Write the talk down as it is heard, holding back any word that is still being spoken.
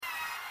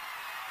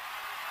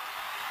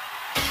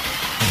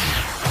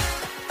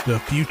The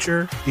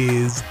future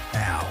is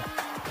now.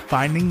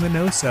 Finding the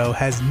no-so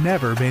has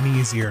never been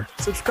easier.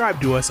 Subscribe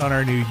to us on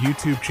our new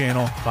YouTube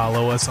channel,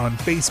 follow us on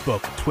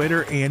Facebook,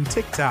 Twitter, and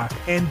TikTok,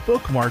 and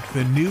bookmark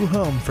the new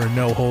home for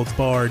No Holds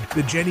Barred,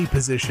 The Jenny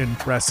Position,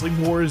 Wrestling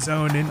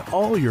Warzone, and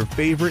all your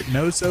favorite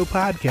no-so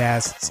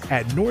podcasts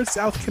at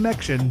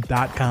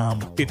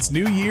NorthSouthConnection.com. It's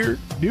new year,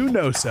 new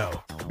no-so.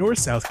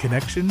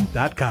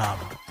 NorthSouthConnection.com.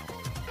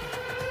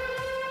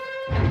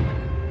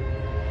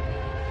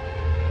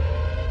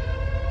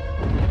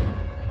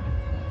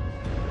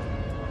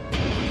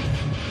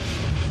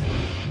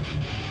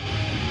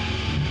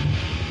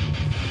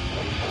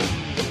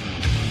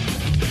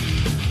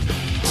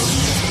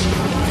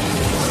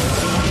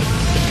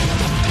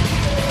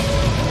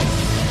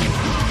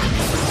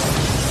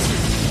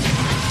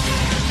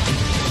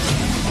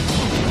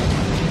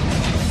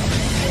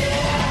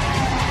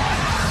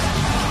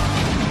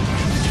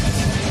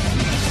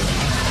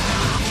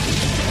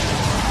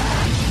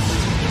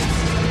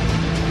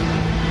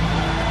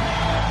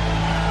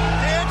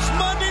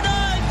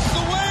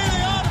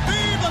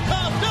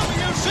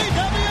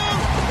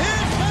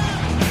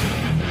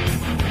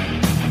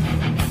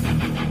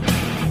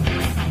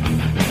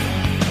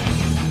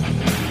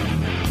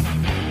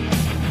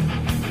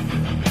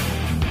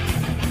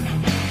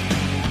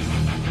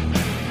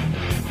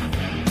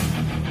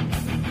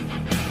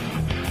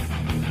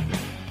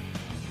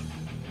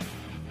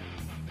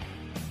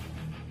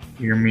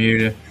 You're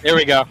muted. There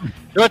we go.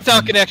 North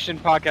South Connection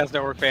Podcast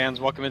Network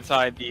fans, welcome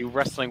inside the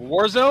Wrestling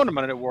Warzone, a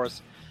Monday Night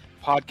Wars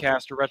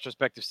podcast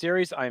retrospective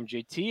series. I am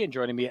JT, and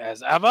joining me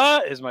as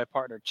ever is my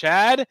partner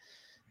Chad.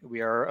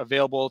 We are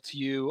available to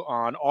you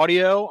on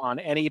audio on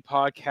any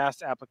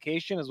podcast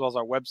application, as well as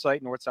our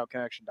website,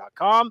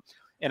 NorthSouthConnection.com,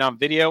 and on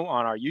video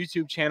on our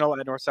YouTube channel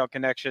at North South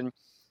Connection.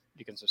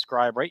 You can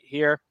subscribe right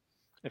here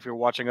if you're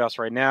watching us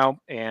right now,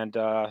 and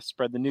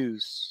spread the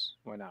news.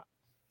 Why not?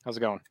 How's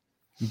it going?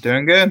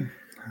 Doing good.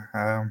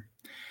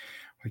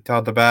 We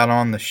talked about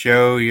on the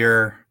show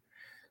your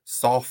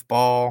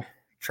softball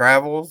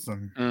travels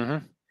and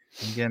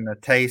getting a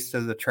taste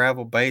of the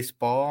travel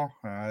baseball.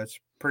 It's a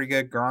pretty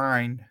good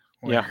grind.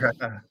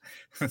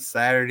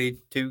 Saturday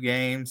 2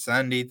 games,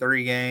 Sunday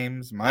 3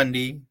 games,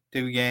 Monday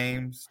 2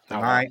 games,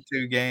 tonight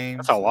 2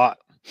 games. That's a lot.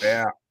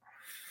 Yeah.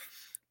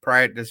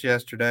 Practice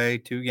yesterday,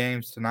 2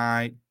 games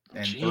tonight,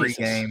 and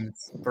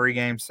Jesus. 3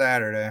 games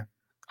Saturday.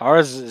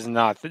 Ours is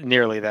not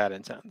nearly that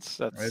intense.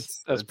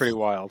 That's pretty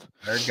wild.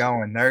 They're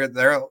going.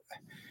 They're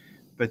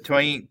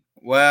between.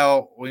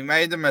 Well, we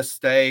made the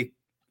mistake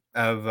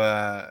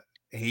of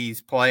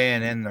he's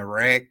playing in the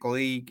rec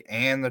league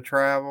and the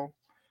travel.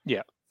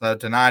 Yeah. So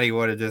tonight he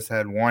would have just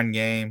had 1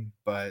 game,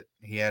 but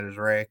he had his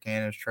rec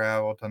and his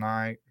travel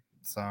tonight.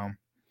 So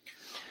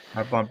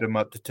I bumped him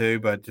up to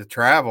 2. But the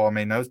travel, I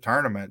mean, those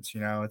tournaments,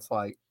 it's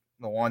like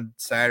the one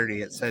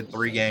Saturday it said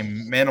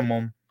 3-game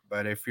minimum.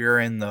 But if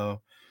you're in the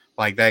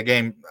like that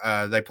game,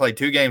 they played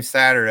 2 games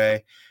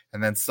Saturday,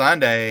 and then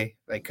Sunday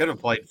they could have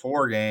played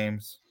 4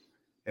 games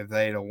if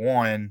they'd have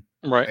won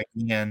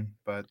again,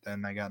 but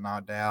then they got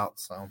knocked out.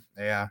 So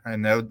yeah,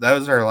 and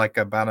those are like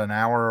about an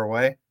hour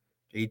away,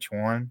 each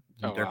one,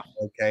 different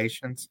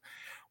locations.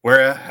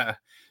 Where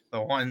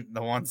the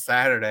one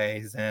Saturday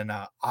is in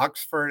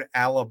Oxford,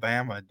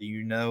 Alabama. Do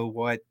you know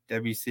what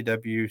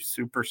WCW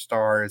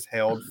superstar is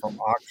hailed from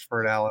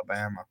Oxford,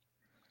 Alabama?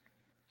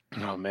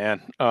 Oh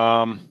man.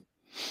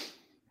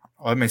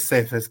 Let me see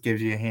if this gives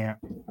you a hint.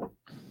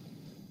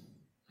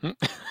 I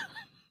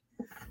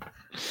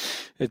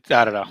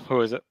don't know. Who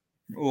is it?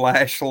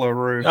 Lash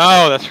LaRue.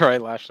 Oh, that's right.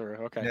 Lash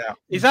LaRue. Okay. Yeah.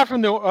 He's not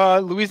from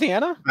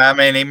Louisiana? I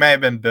mean, he may have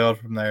been billed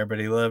from there, but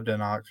he lived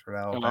in Oxford,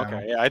 Alabama. Oh,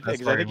 okay. Yeah, I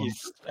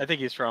think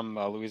he's from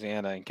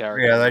Louisiana and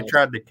character. Yeah, they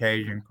tried the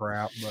Cajun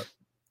crowd, but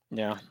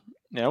yeah.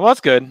 Yeah, well,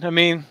 that's good. I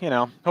mean,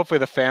 hopefully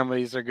the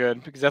families are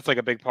good because that's like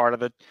a big part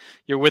of it.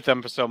 You're with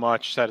them for so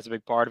much that it's a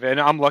big part of it.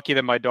 And I'm lucky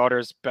that my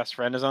daughter's best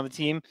friend is on the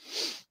team.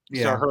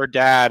 Yeah. So her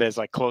dad is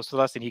like close with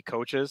us and he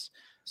coaches.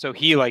 So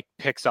he like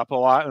picks up a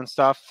lot and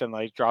stuff and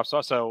like drops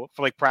off. So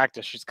for like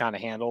practice, she's kind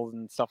of handled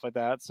and stuff like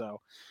that.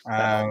 So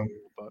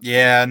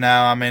yeah,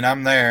 no, I mean,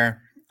 I'm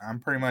there. I'm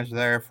pretty much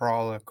there for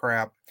all the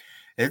crap.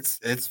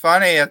 It's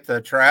funny at the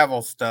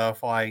travel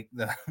stuff, like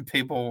the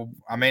people.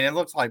 I mean, it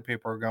looks like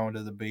people are going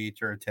to the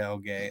beach or a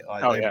tailgate.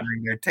 Like they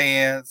bring their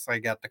tents,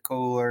 they got the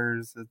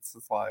coolers. It's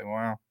like,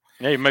 wow.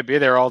 Yeah, you might be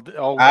there all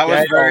I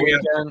was very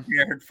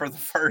prepared for the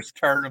first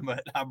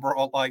tournament. I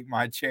brought like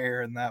my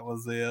chair, and that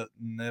was it.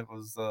 And it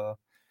was a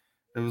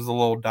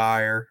little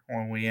dire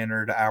when we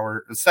entered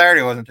our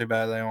Saturday. Wasn't too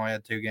bad. They only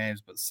had 2 games,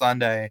 but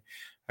Sunday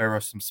there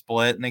was some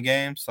split in the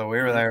game, so we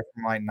were there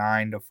from like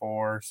 9 to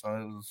 4. So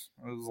it was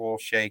a little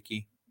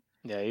shaky.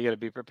 Yeah, you got to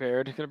be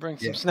prepared. You got to bring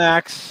some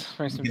snacks,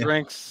 bring some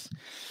drinks,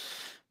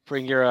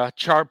 bring your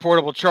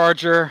portable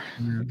charger.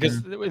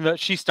 Because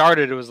she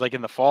started, it was like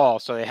in the fall,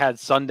 so they had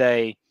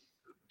Sunday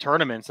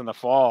tournaments in the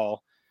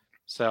fall.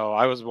 So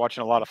I was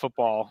watching a lot of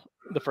football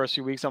the first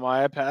few weeks on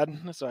my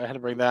iPad, so I had to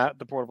bring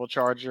the portable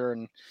charger,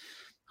 and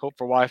hope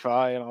for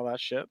Wi-Fi and all that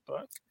shit.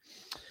 But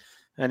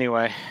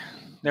Anyway,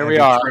 there Have we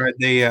you are. tried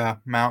the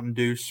Mountain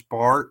Dew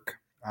Spark?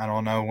 I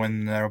don't know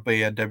when there'll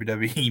be a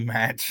WWE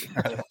match.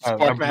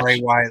 Spark match.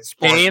 Bray Wyatt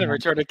Spark Kane, match.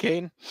 Return of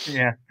Kane.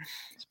 Yeah.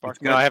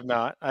 Spark. No, I have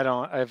not. I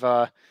don't.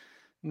 I've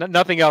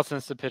nothing else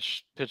since the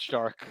pitch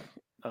dark.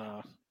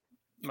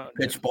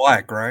 Pitch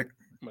Black, right?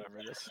 Whatever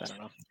it is. I don't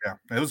know. Yeah,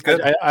 it was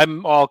good.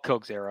 I'm all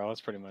Coke Zero.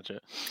 That's pretty much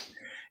it.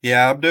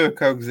 Yeah, I'm doing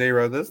Coke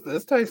Zero.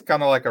 This tastes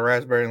kind of like a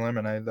raspberry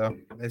lemonade, though.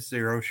 It's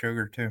 0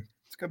 sugar, too.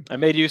 It's good. I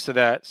made use of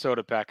that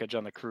soda package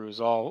on the cruise.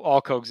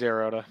 All Coke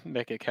Zero to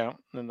make it count.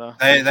 They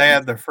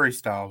have the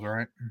freestyles,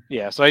 right?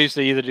 Yeah, so I used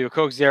to either do a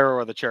Coke Zero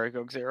or the Cherry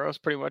Coke Zero. It's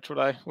pretty much what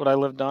I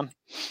lived on.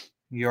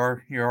 You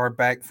are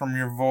back from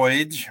your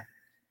voyage.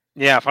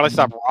 Yeah, finally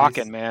stopped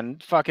rocking, man.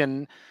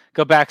 Fucking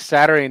go back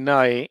Saturday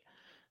night,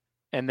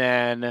 and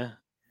then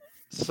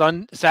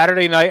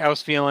Saturday night I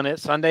was feeling it.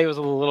 Sunday was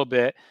a little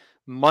bit.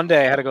 Monday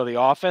I had to go to the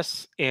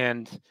office,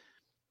 and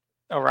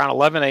around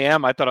 11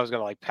 a.m. I thought I was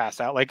gonna like pass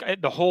out.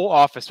 Like the whole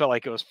office felt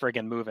like it was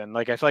friggin' moving.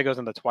 Like I felt like I was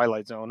in the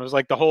Twilight Zone. It was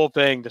like the whole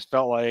thing just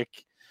felt like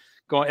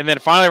going. And then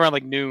finally around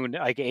like noon,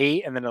 like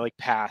 8, and then it like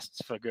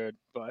passed for good.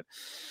 But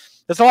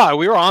that's a lot.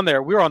 We were on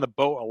there. We were on the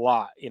boat a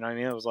lot. You know what I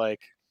mean? It was like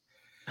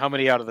how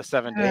many out of the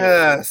 7 days?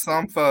 Yeah,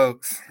 some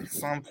folks.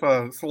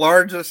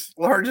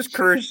 Largest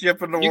cruise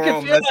ship in the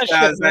world. This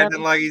guy's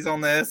acting like he's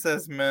on the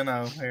SS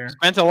Minnow here.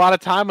 Spent a lot of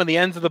time on the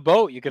ends of the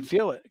boat. You could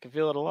feel it. You could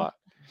feel it a lot.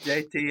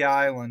 JT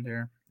Island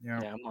here.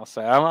 Yeah, I'll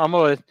say I'm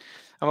a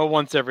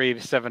once every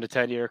 7 to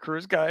 10 year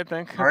cruise guy. I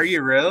think. Are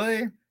you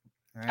really?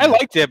 I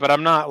liked it, but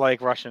I'm not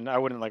like rushing. I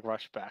wouldn't like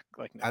rush back.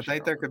 Like I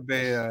think there could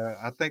be.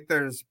 I think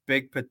there's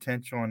big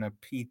potential in a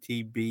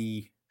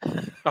PTB.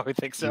 Oh, we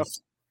think so.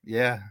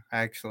 Yeah,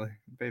 actually,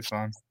 it'd be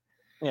fun.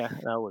 Yeah,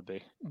 that would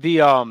be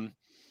I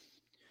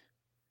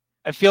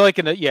feel like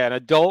an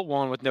adult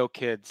one with no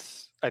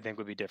kids, I think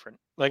would be different.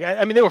 Like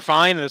I mean, they were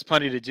fine and there's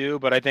plenty to do,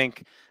 but I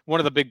think one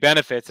of the big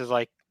benefits is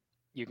like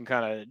you can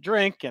kind of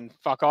drink and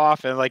fuck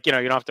off, and like you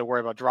don't have to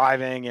worry about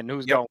driving and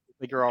who's going.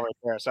 Like you're all right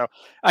there. So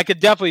I could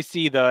definitely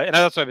see and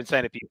that's what I've been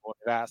saying to people in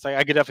the past. Like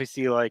I could definitely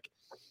see like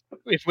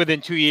if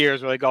within 2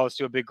 years we're like, oh, let's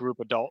do a big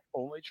group adult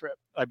only trip,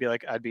 I'd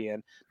be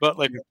in. But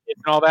like and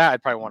all that,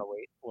 I'd probably want to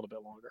wait a little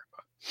bit longer.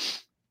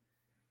 But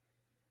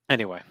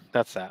anyway,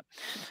 that's that.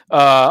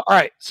 All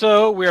right,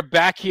 so we're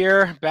back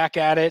here, back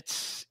at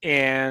it,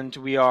 and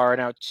we are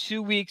now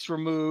 2 weeks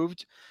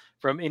removed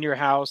from In Your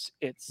House.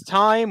 It's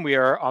time. We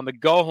are on the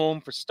go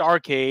home for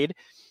Starrcade.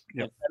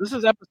 Yep. This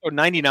is episode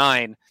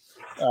 99.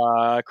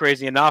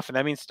 Crazy enough, and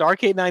that means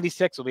Starrcade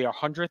 96 will be our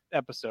 100th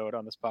episode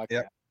on this podcast.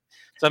 Yep.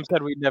 Some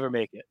said we'd never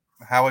make it.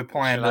 How we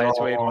planned it. That's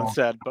what everyone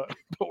said, but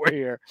we're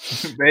here.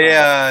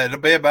 It'll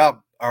be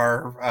about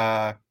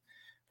our.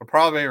 Will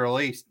probably be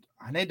released.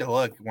 I need to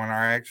look when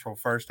our actual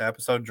first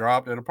episode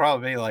dropped. It'll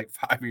probably be like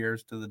 5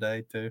 years to the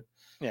day too.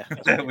 Yeah,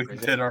 we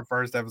did our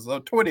first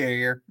episode. 20 a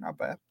year, not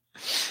bad.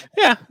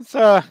 Yeah,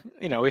 so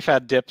we've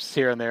had dips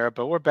here and there,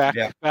 but we're back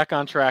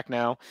on track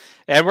now,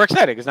 and we're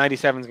excited because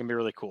 97 is gonna be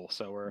really cool.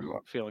 So we're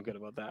feeling good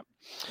about that.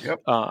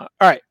 Yep. All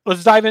right,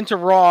 let's dive into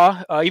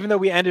Raw. Even though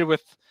we ended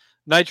with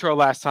Nitro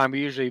last time, we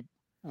usually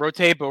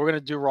rotate, but we're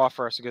gonna do Raw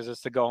first because it's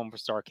the go home for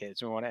Starrcade,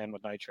 so we want to end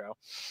with Nitro.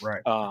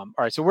 Right. All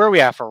right. So where are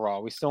we at for Raw?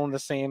 We still in the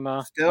same?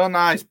 Still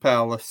Nice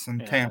Palace in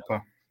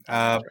Tampa.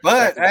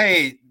 But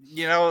hey,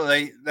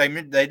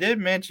 they did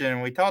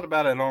mention, we talked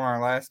about it on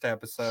our last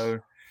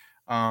episode.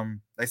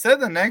 They said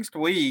the next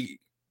week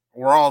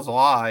Raw's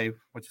live,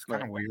 which is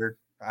kind of weird.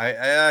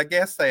 I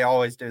guess they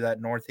always do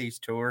that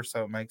Northeast tour,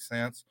 so it makes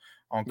sense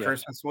on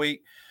Christmas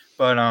week.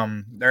 But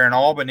they're in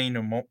Albany,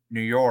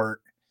 New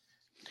York,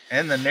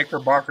 and the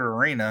Knickerbocker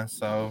Arena,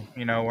 so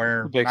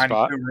where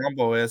 92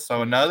 Rumble is.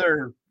 So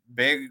another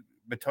big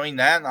between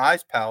that and the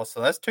Ice Palace.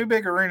 So that's 2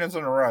 big arenas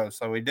in a row.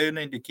 So we do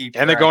need to keep.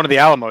 And they're going to the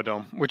Alamo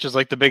Dome, which is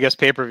like the biggest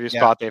pay-per-view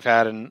spot they've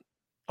had in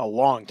a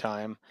long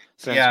time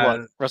since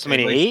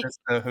WrestleMania 8.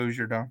 The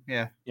Hoosier Dome.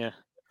 Yeah.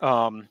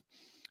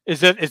 Is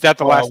that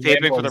the last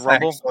taping for the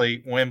Rumble?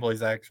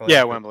 Wembley's actually.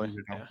 Yeah, Wembley.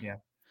 Yeah.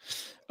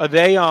 Are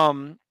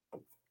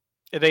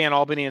they in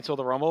Albany until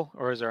the Rumble,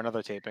 or is there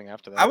another taping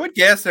after that? I would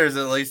guess there's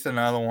at least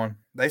another one.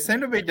 They seem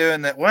to be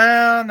doing that.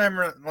 Well,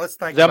 let's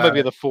think. That might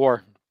be the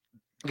 4,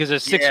 because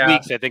there's 6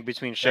 weeks I think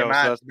between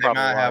shows.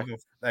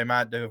 They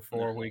might do a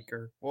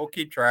 4-weeker. We'll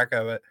keep track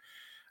of it.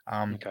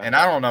 And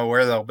I don't know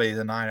where they'll be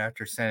the night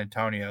after San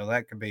Antonio.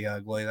 That could be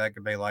ugly. That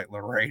could be like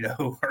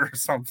Laredo or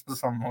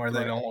somewhere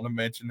they don't want to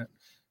mention it.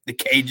 The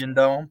Cajun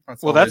Dome.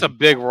 That's a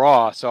big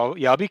Raw. So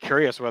I'll be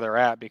curious where they're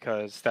at,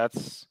 because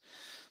that's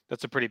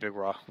a pretty big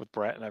Raw with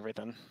Bret and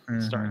everything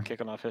starting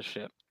kicking off his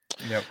shit.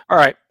 Yep. All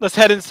right, let's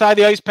head inside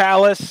the Ice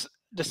Palace.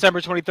 December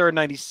 23rd,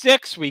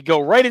 96. We go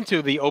right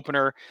into the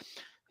opener.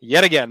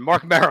 Yet again,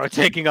 Marc Mero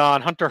taking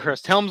on Hunter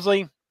Hearst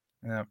Helmsley.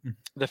 Yep.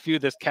 The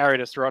feud that's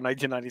carried us throughout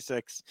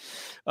 1996.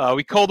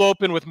 We cold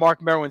open with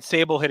Marc Mero and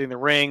Sable hitting the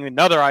ring.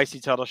 Another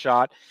IC title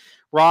shot.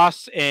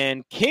 Ross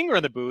and King are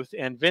in the booth,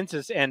 and Vince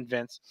is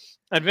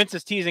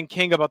teasing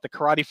King about the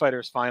Karate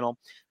Fighters final.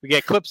 We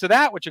get clips of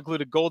that, which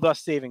included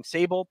Goldust saving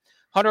Sable.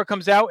 Hunter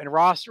comes out, and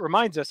Ross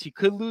reminds us he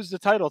could lose the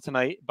title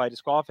tonight by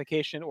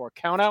disqualification or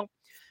countout.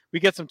 We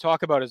get some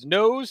talk about his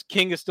nose.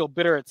 King is still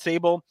bitter at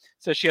Sable,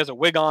 says she has a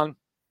wig on.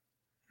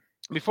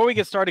 Before we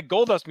get started,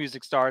 Goldust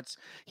music starts.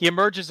 He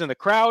emerges in the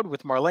crowd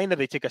with Marlena.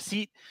 They take a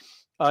seat,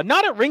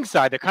 not at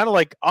ringside. They're kind of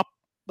like up,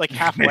 like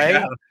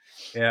halfway.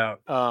 Yeah.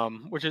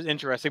 Which is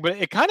interesting. But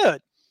it kind of,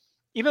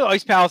 even though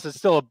Ice Palace is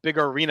still a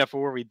bigger arena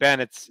for where we've been,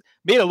 it's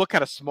made it look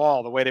kind of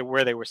small the way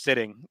where they were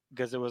sitting,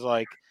 because it was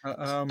like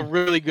a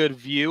really good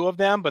view of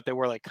them, but they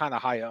were like kind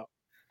of high up.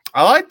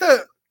 I like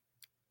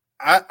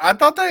I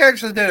thought they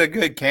actually did a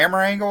good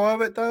camera angle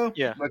of it though.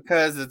 Yeah.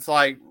 Because it's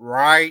like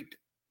right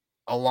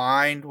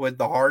aligned with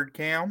the hard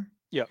cam.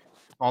 Yeah.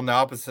 On the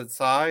opposite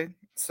side.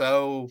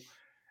 So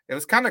it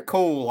was kind of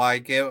cool.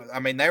 Like they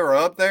were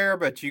up there,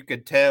 but you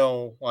could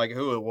tell like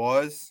who it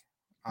was.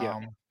 Yeah.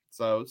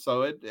 So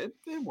it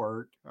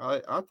worked.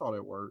 I thought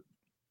it worked.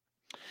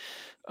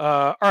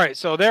 All right,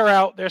 so they're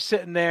out. They're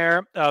sitting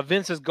there.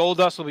 Vince says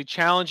Goldust will be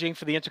challenging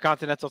for the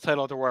Intercontinental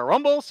title at the Royal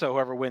Rumble. So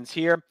whoever wins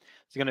here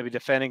is going to be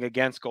defending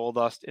against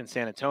Goldust in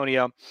San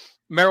Antonio.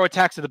 Mero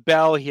attacks at the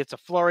bell. He hits a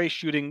flurry,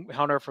 shooting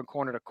Hunter from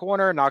corner to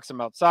corner, knocks him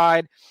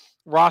outside.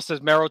 Ross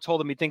says Mero told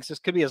him he thinks this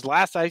could be his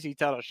last IC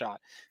title shot,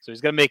 so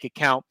he's going to make it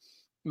count.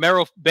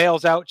 Mero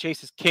bails out,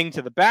 chases King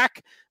to the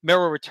back.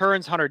 Mero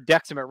returns. Hunter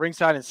decks him at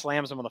ringside and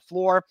slams him on the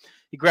floor.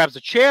 He grabs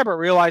a chair, but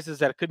realizes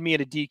that it could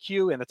mean a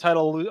DQ and the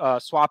title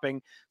swapping,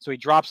 so he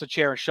drops the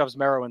chair and shoves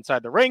Mero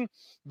inside the ring.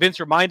 Vince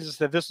reminds us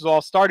that this was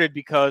all started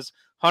because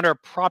Hunter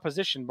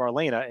propositioned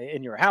Marlena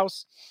in your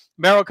house.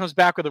 Mero comes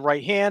back with the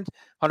right hand.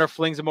 Hunter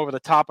flings him over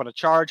the top on a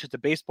charge, hits a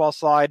baseball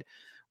slide.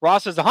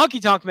 Ross says the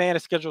Honky Tonk Man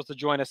is scheduled to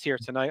join us here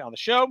tonight on the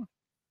show.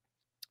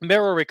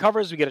 Mero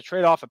recovers. We get a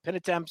trade-off of pin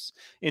attempts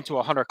into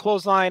a Hunter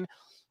clothesline.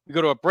 We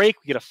go to a break.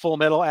 We get a Full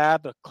Metal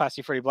ad, the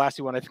classy Freddie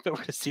Blassie one I think that we're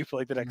going to see for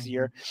like the next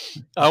year.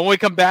 When we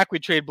come back, we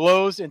trade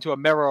blows into a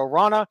Mero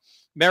Rana.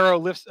 Mero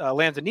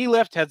lands a knee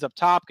lift, heads up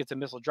top, gets a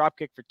missile drop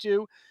kick for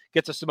 2,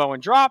 gets a Samoan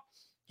drop.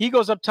 He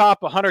goes up top.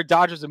 Hunter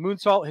dodges a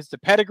moonsault, hits the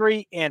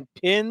pedigree, and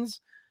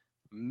pins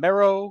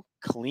Mero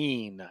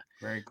clean.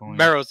 Very clean.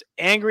 Mero's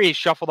angry. He's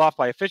shuffled off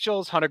by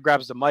officials. Hunter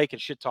grabs the mic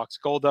and shit talks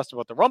Goldust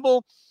about the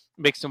Rumble.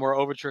 Makes some more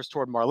overtures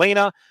toward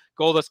Marlena.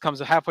 Goldust comes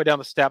halfway down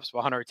the steps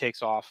while Hunter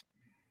takes off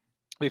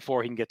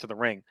before he can get to the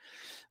ring.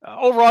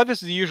 Overall,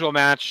 this is the usual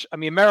match. I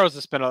mean, Mero's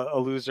just been a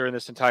loser in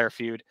this entire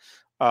feud.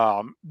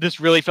 This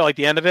really felt like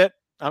the end of it.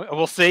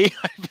 We'll see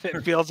if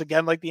it feels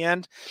again like the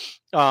end.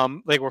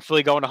 Like we're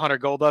fully going to Hunter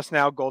Goldust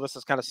now. Goldust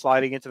is kind of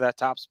sliding into that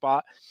top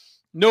spot.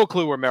 No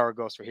clue where Mero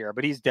goes for here,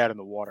 but he's dead in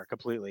the water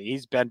completely.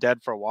 He's been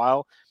dead for a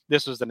while.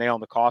 This was the nail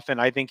in the coffin.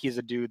 I think he's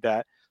a dude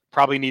that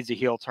probably needs a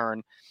heel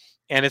turn.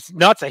 And it's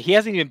nuts that he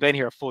hasn't even been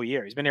here a full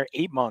year. He's been here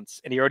 8 months,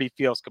 and he already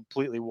feels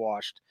completely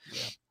washed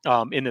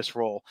in this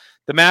role.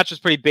 The match was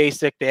pretty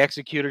basic. They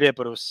executed it,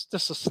 but it was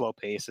just a slow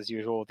pace as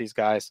usual with these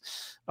guys.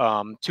 2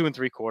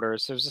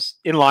 3/4. It was just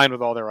in line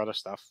with all their other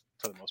stuff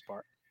for the most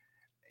part.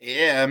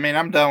 Yeah, I mean,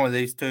 I'm done with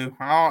these two.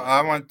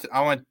 I went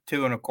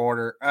 2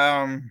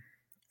 1/4.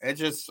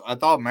 I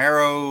thought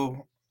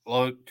Mero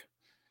looked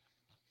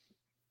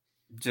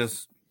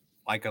just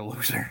like a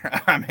loser.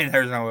 I mean,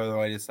 there's no other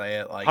way to say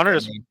it. Like Hunter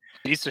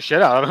beats the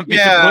shit out of him.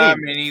 Yeah, I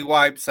mean, he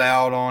wipes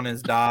out on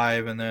his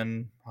dive, and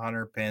then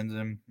Hunter pins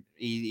him.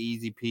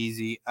 Easy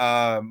peasy.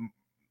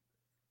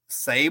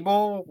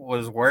 Sable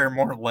was wearing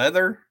more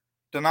leather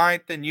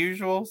tonight than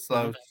usual,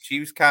 so she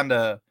was kind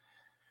of.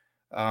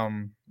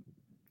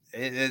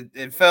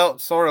 It felt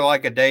sort of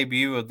like a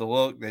debut of the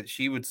look that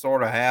she would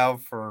sort of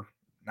have for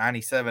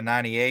 97,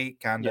 98,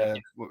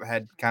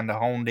 had kind of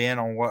honed in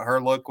on what her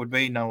look would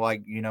be.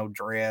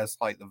 Dress,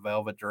 like the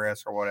velvet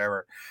dress or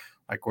whatever.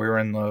 Like we were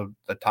in the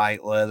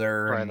tight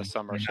leather. Right, in the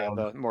summer, she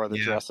had more of the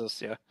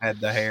dresses, had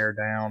the hair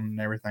down and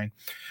everything.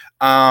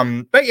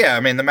 But yeah, I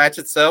mean, the match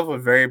itself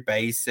was very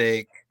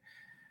basic.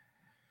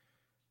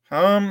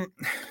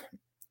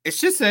 It's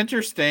just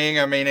interesting.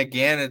 I mean,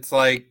 again, it's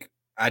like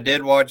I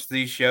did watch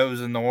these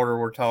shows in the order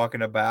we're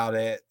talking about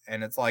it,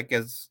 and it's like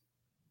as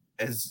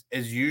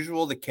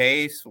usual the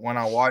case when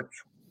I watch.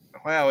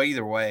 Well,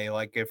 either way,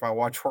 like if I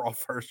watch Raw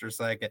first or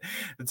second,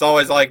 it's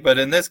always like, but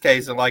in this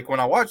case, like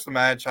when I watched the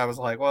match, I was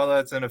like, well,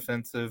 that's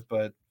inoffensive,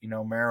 but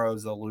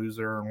Mero's a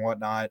loser and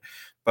whatnot.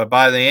 But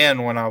by the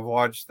end, when I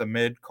watched the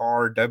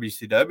mid-card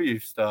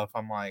WCW stuff,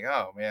 I'm like,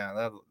 oh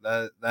yeah,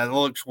 that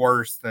looks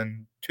worse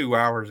than 2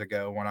 hours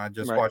ago when I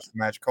just watched the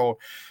match cold.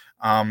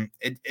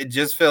 It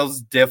just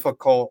feels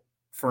difficult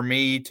for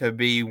me to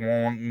be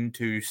wanting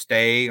to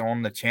stay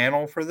on the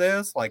channel for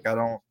this. Like I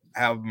don't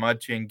have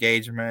much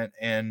engagement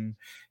in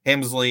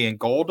Hemsley and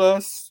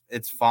Goldust.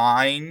 It's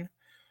fine,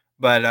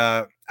 but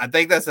I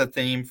think that's a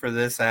theme for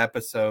this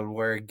episode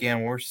where,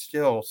 again, we're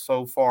still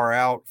so far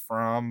out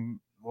from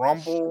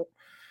Rumble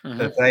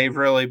that they've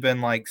really been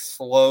like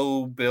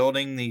slow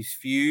building these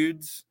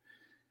feuds,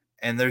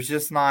 and there's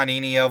just not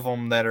any of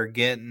them that are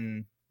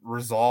getting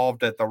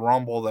resolved at the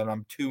Rumble that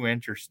I'm too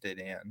interested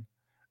in.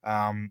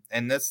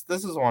 And this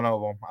is one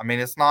of them. I mean,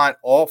 it's not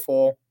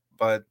awful,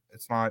 but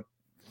it's not.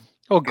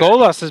 Well,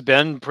 Goldust has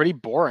been pretty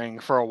boring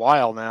for a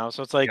while now,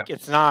 so it's like Yeah.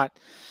 it's not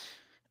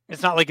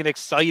like an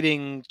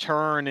exciting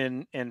turn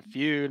in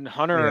feud.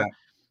 Hunter,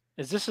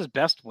 is this his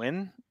best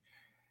win?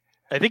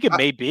 I think it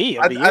may be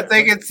of the year. I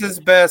think it's his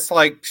best,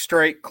 like,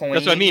 straight clean.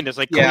 That's what I mean. It's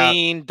like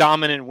clean,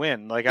 dominant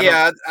win. Like,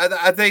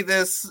 I think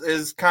this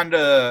is kind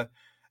of,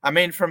 I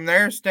mean, from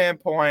their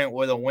standpoint,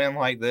 with a win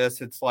like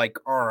this, it's like,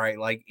 all right,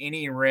 like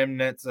any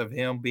remnants of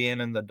him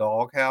being in the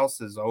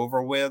doghouse is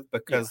over with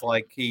because,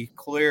 like, he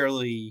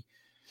clearly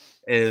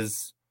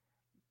is.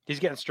 He's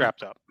getting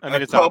strapped up. I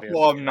mean, a it's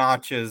couple obvious. of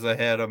notches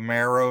ahead of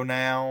Mero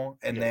now,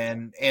 and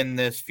then in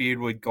this feud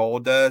with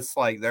Goldust,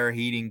 like they're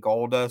heating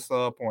Goldust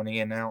up when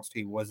he announced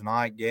he was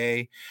not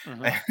gay,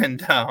 and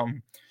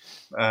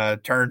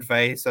turned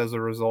face as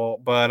a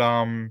result. But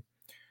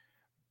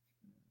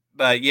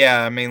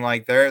yeah, I mean,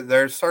 like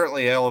they're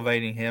certainly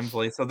elevating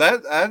Hemsley, so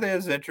that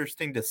is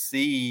interesting to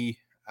see.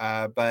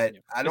 But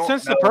I don't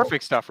since know. the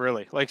Perfect stuff,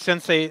 really, like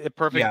since the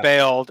Perfect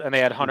bailed and they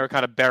had Hunter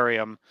kind of bury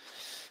him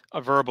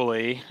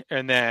verbally,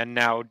 and then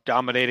now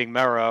dominating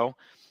Mero,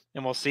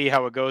 and we'll see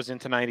how it goes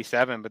into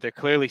 97. But they're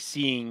clearly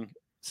seeing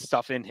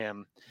stuff in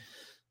him,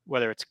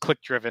 whether it's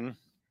click driven,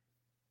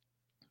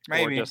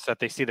 maybe, or just that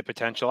they see the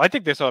potential. I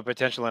think they saw the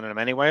potential in him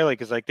anyway, like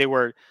because like they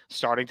were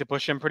starting to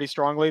push him pretty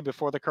strongly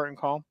before the curtain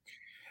call.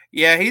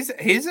 Yeah, he's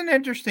an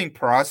interesting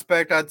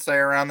prospect, I'd say,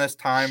 around this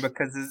time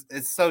because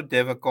it's so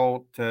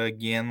difficult to,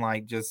 again,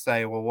 like just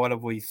say, well, what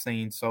have we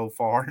seen so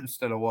far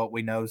instead of what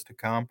we know is to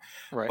come.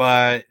 Right.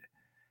 But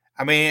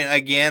I mean,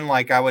 again,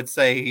 like I would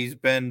say he's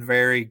been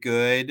very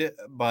good,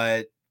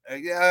 but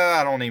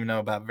I don't even know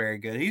about very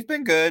good. He's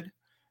been good.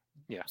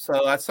 Yeah.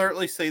 So I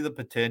certainly see the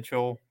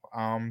potential.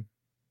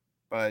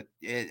 But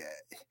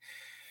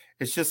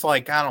it's just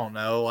like, I don't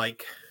know,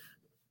 like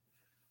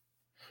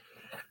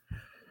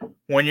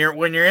when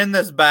you're in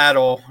this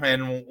battle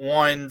and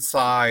one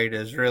side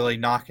is really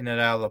knocking it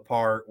out of the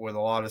park with a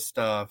lot of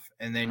stuff,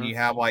 and then you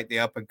have like the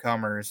up and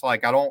comers,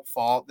 like I don't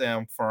fault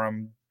them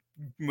from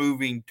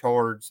moving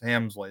towards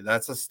Hemsley.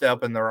 That's a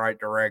step in the right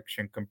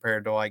direction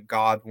compared to like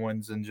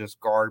Godwin's and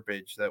just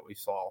garbage that we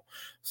saw.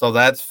 So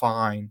that's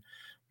fine.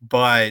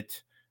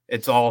 But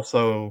it's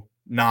also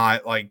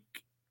not like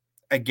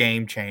a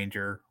game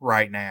changer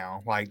right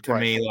now. Like to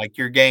me, like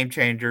your game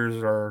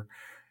changers are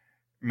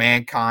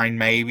Mankind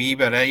maybe,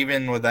 but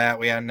even with that,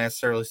 we haven't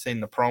necessarily seen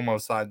the promo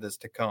side of this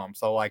to come.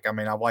 So like, I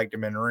mean, I've liked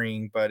him in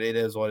ring, but it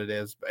is what it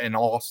is. In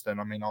Austin,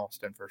 I mean,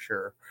 Austin for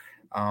sure.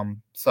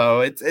 So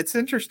it's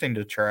interesting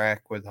to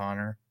track with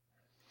Hunter.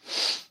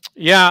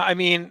 Yeah, I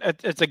mean,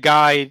 it's a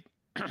guy.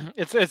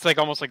 It's like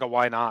almost like a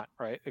why not,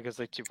 right? Because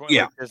like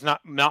like, there's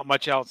not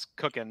much else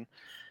cooking,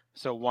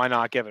 so why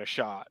not give it a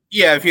shot?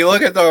 Yeah, if you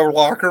look at the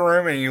locker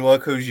room and you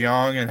look who's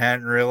young and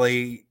hadn't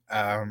really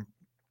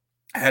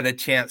had a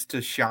chance to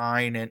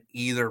shine in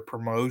either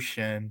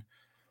promotion,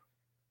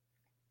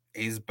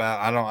 he's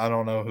about. I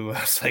don't know who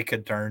else they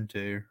could turn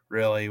to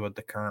really with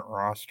the current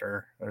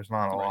roster. There's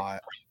not a lot.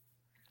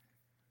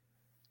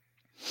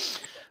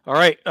 All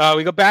right,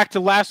 we go back to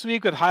last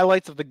week with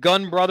highlights of the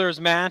Gunn Brothers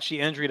match,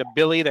 the injury to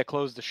Billy that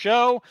closed the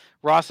show.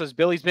 Ross says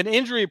Billy's been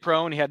injury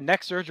prone. He had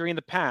neck surgery in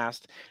the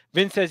past.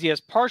 Vince says he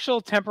has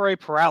partial temporary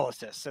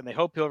paralysis, and they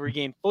hope he'll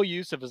regain full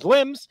use of his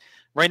limbs.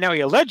 Right now, he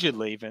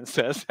allegedly, Vince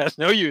says, has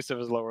no use of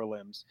his lower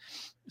limbs.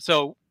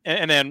 So,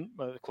 and then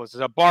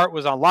closes up. Bart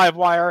was on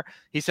Livewire.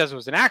 He says it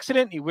was an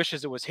accident. He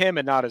wishes it was him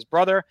and not his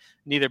brother.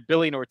 Neither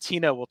Billy nor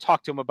Tina will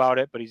talk to him about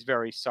it, but he's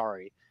very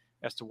sorry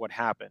as to what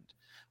happened.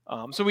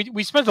 So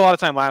we spent a lot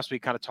of time last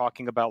week kind of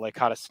talking about like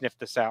how to sniff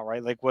this out,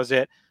 right? Like, was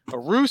it a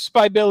ruse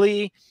by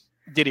Billy?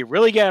 Did he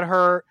really get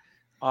hurt?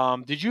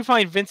 Did you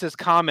find Vince's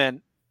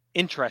comment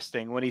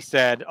interesting when he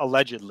said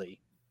allegedly?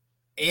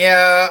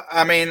 Yeah,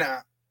 I mean,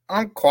 I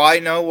don't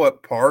quite know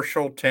what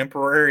partial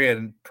temporary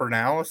and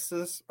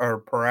paralysis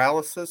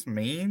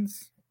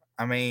means.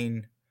 I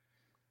mean,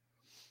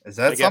 is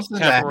that something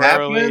that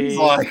happens?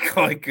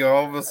 Like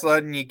all of a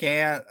sudden you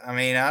can't? I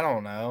mean, I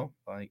don't know.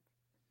 Like,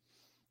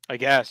 I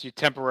guess you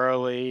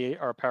temporarily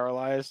are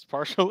paralyzed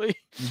partially.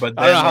 But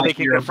then I don't know how they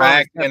can you're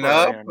confirm backing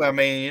up. I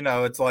mean, you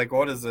know, it's like,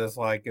 what is this?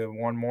 Like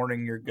one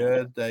morning you're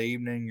good, the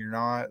evening you're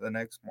not, the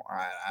next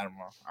morning, I don't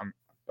know.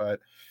 But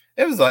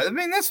it was, I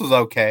mean, this was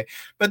okay.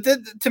 But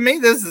to me,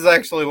 this is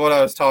actually what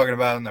I was talking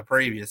about in the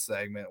previous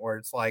segment, where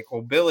it's like,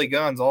 well, Billy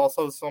Gunn's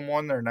also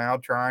someone they're now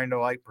trying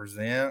to like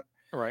present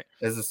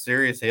as a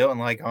serious heel, and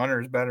like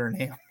Hunter's better than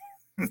him.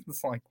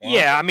 It's like, wow.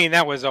 Yeah, I mean,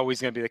 that was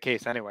always going to be the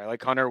case anyway.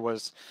 Like Hunter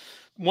was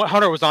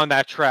on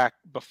that track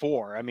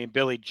before. I mean,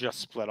 Billy just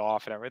split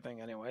off and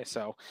everything anyway.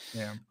 So,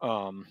 yeah.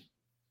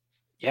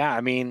 Yeah,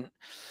 I mean,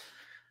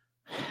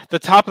 the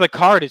top of the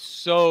card is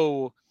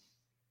so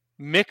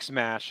mix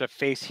match of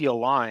face heel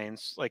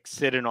lines, like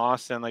Sid and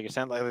Austin, like you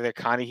said, like they're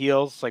kind of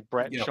heels, like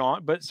Bret and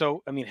Shawn. But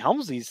so, I mean,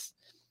 Helmsley's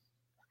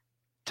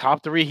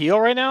top 3 heel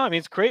right now. I mean,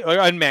 it's great.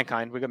 And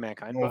Mankind, we got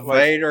Mankind. Well,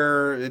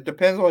 Vader, it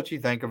depends what you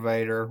think of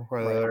Vader,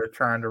 whether they're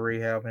trying to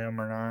rehab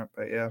him or not.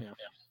 But yeah.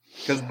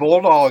 Because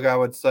Bulldog, I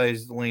would say,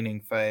 is leaning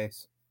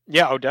face.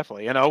 Yeah, oh,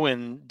 definitely. And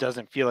Owen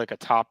doesn't feel like a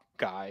top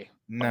guy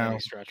by any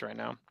stretch right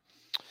now.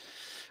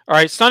 All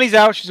right, Sunny's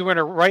out. She's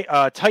wearing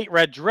a tight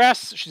red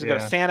dress. She's got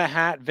Yeah. a Santa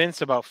hat.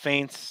 Vince about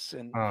faints,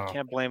 and Oh.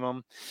 can't blame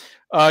him.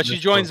 She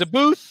joins the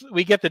booth.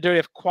 We get the Dirty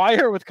F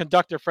choir with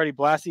conductor Freddie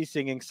Blassie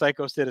singing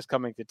Psycho Sid is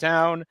coming to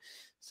town.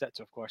 Set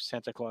to, of course,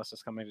 Santa Claus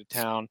is coming to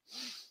town.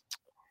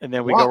 And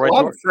then we go right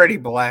to Freddie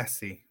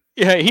Blassie.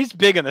 Yeah, he's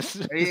big in this.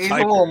 He's a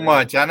little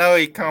much. I know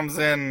he comes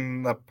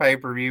in the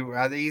pay-per-view.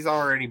 He's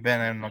already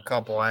been in a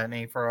couple, hasn't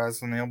he, for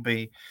us? And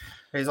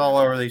he's all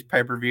over these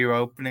pay-per-view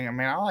opening. I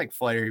mean, I like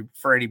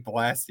Freddie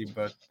Blassie,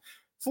 but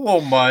it's a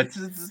little much.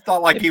 It's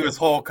not like he was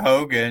Hulk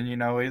Hogan,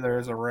 either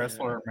as a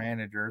wrestler or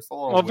manager. It's a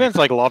little weird. Vince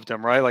loved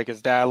him, right? Like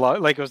his dad,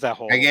 it was that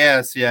whole. I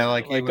guess, yeah,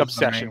 like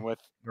obsession with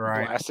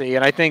right. Blassie,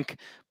 and I think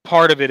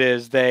part of it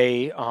is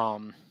they,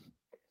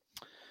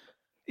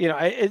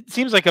 it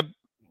seems like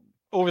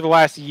over the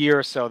last year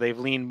or so, they've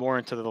leaned more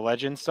into the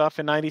legend stuff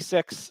in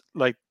 '96.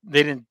 Like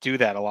they didn't do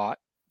that a lot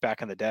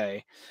back in the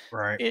day.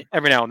 Right.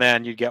 Every now and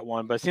then you'd get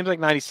one, but it seems like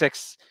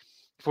 '96,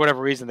 for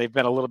whatever reason, they've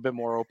been a little bit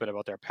more open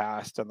about their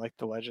past and like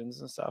the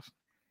legends and stuff.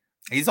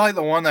 He's like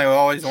the one they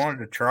always wanted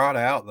to trot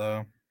out,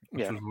 though,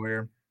 which is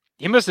weird.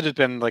 He must have just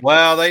been like.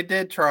 Well, they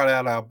did trot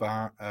out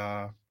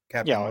Albano.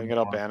 We got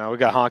Albano. We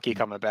got Honky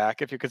coming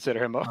back, if you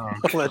consider him a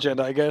legend,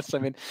 I guess. I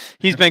mean,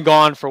 he's been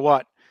gone for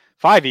what?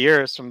 5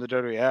 years from the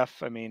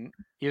WWF. I mean,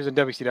 he was in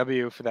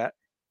WCW for that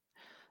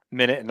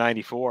minute in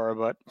 '94,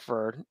 but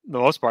for the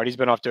most part, he's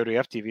been off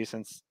WWF TV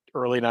since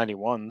early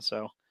 '91.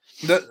 So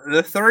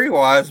the Three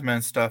Wise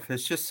Men stuff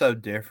is just so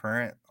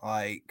different,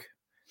 like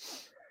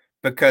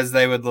because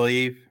they would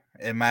leave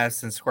in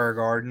Madison Square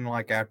Garden,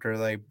 like after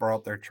they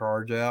brought their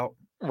charge out,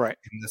 right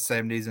in the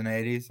 '70s and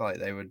 '80s, like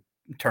they would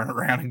turn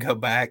around and go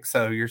back.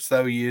 So you're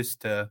so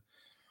used to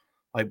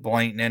like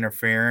blatant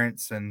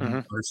interference and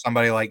or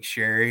somebody like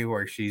Sherry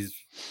where she's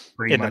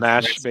pretty in much the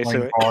match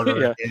basically.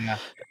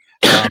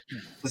 Yeah.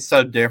 It's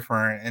so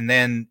different. And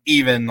then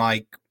even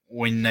like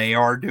when they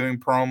are doing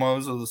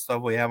promos of the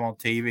stuff we have on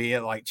TV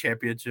at like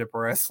Championship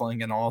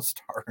Wrestling and All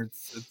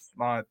Stars, it's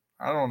not.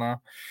 I don't know.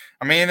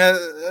 I mean,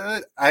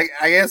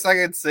 I guess I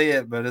could see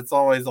it, but it's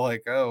always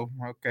like, oh,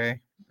 okay.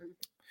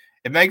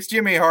 It makes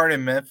Jimmy Hart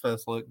in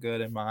Memphis look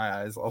good in my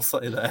eyes. I'll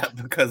say that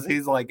because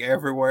he's like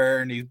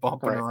everywhere and he's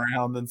bumping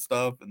around and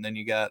stuff. And then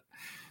you got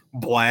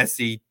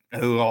Blassie,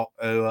 who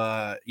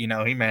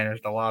he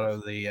managed a lot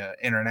of the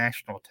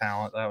international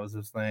talent. That was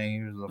his thing.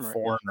 He was a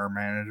foreigner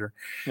manager.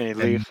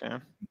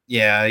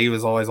 Yeah, he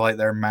was always like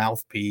their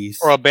mouthpiece.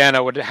 Or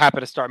Albano would happen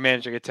to start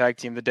managing a tag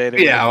team the day they.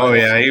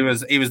 He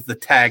was the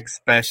tag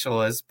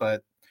specialist,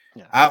 but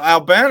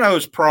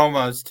Albano's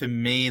promos to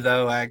me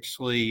though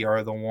actually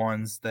are the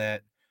ones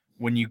that.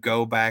 When you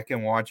go back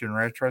and watch in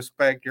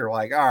retrospect, you're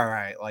like, all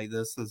right, like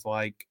this is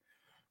like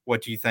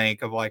what you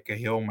think of like a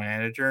heel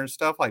manager and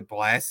stuff. Like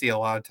Blassie a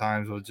lot of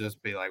times would just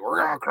be like,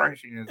 we're going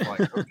crazy. And it's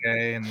like,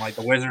 okay. And like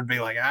the Wizard would be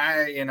like,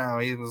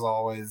 he was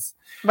always.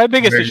 My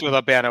biggest issue with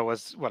Albano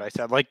was what I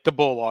said. Like the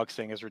Bulldogs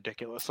thing is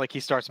ridiculous. Like he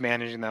starts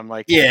managing them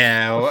like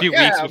a few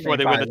weeks before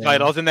they win the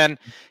titles. And then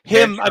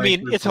him,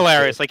 it's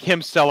hilarious. Like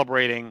him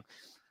celebrating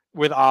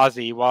with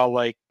Ozzy while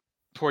like,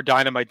 poor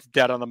Dynamite's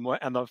dead on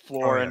the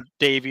floor, and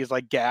Davey's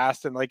like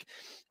gassed, and like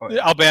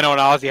Albano and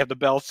Ozzy have the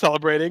belts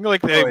celebrating,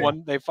 like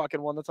they fucking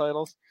won the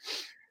titles.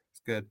 It's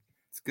good.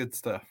 It's good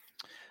stuff.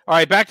 All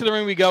right, back to the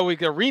ring we go. We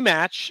get a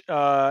rematch.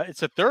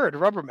 It's a third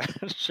rubber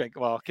match.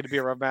 Well, could it be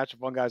a rubber match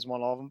if one guy's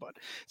won all of them? But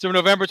so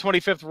November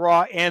 25th,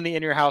 Raw and the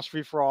In Your House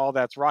free for all.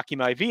 That's Rocky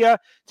Maivia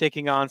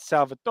taking on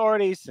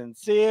Salvatore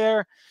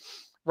Sincere.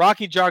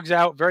 Rocky jogs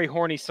out, very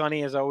horny,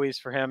 Sonny as always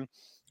for him.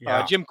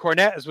 Yeah. Jim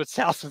Cornette is with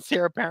Sal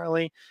Sincere,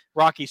 apparently.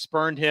 Rocky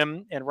spurned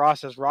him, and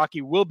Ross says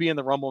Rocky will be in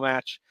the Rumble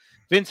match.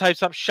 Vince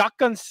hypes up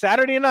Shotgun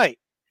Saturday Night,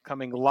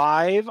 coming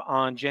live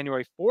on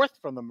January 4th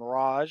from the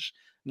Mirage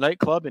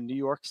nightclub in New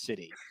York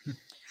City.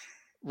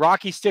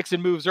 Rocky sticks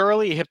and moves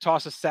early. He hip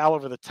tosses Sal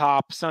over the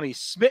top. Sonny's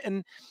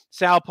smitten.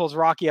 Sal pulls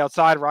Rocky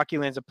outside. Rocky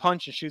lands a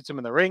punch and shoots him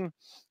in the ring.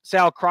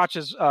 Sal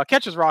catches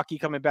Rocky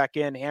coming back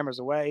in, hammers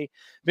away.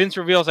 Vince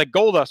reveals that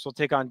Goldust will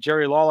take on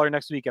Jerry Lawler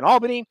next week in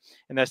Albany,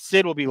 and that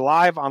Sid will be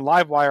live on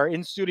Livewire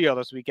in studio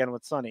this weekend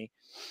with Sonny.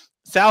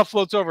 Sal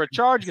floats over a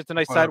charge, gets a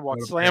nice sidewalk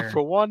slam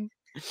for one.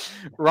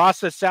 Ross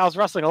says Sal's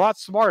wrestling a lot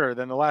smarter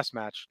than the last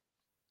match.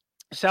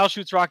 Sal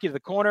shoots Rocky to the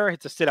corner,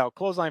 hits a sit-out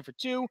clothesline for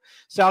two.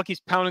 Sal keeps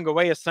pounding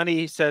away as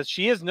Sonny says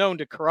she is known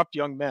to corrupt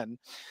young men.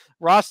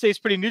 Ross stays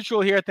pretty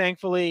neutral here,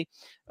 thankfully.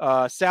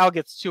 Sal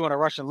gets two on a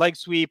Russian leg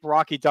sweep.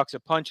 Rocky ducks a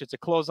punch, hits a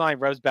clothesline,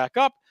 revs back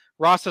up.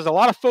 Ross says a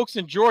lot of folks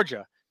in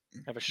Georgia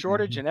have a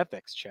shortage in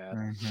ethics, Chad.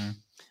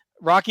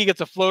 Rocky gets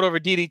a float over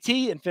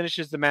DDT and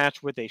finishes the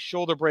match with a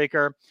shoulder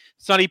breaker.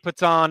 Sonny puts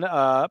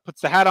the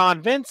hat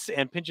on Vince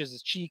and pinches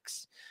his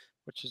cheeks,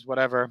 which is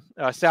whatever.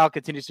 Sal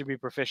continues to be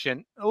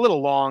proficient, a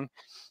little long,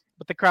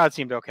 but the crowd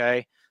seemed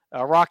okay.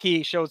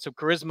 Rocky showed some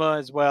charisma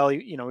as well.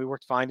 He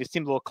worked fine. He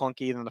seemed a little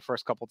clunky than the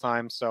first couple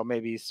times, so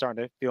maybe he's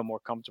starting to feel more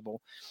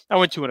comfortable. I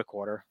went 2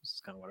 1/4. This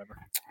is kind of whatever.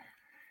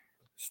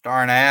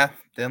 Star and a half.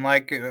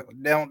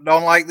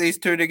 Don't like these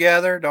two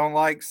together. Don't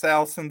like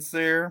Sal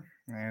Sincere,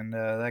 and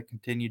that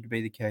continued to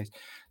be the case.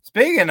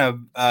 Speaking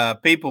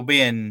of people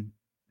being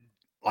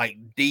like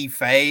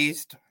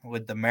defaced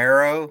with the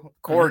Mero.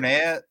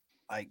 Cornette,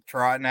 like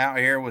trotting out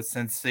here with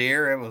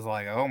Sincere. It was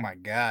like, oh my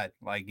God.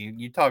 Like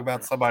you talk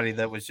about somebody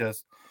that was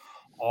just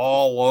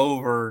all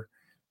over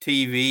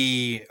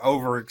TV,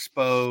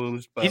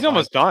 overexposed. But he's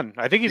almost done.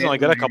 I think he's only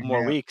got a couple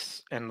more yeah.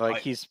 weeks, and like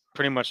he's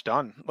pretty much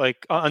done.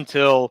 Like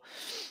until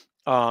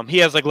he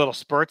has like little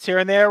spurts here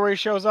and there where he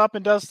shows up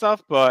and does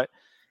stuff, but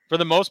for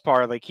the most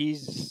part, like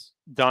he's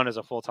done as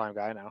a full-time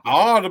guy now.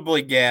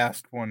 Audibly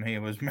gasped when he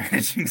was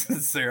managing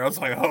Sincere. I was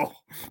like, oh,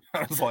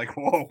 I was like,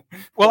 whoa.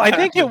 Well, I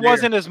think it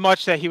wasn't as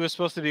much that he was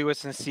supposed to be with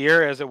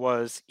Sincere as it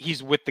was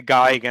he's with the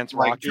guy against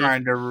like Rocky.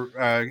 Trying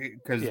to,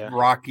 because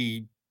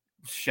Rocky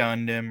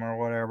shunned him or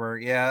whatever.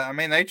 Yeah, I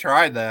mean, they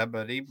tried that,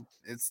 but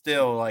it's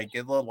still like,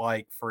 it looked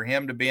like for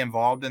him to be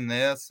involved in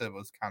this, it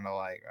was kind of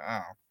like,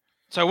 oh.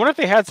 So I wonder if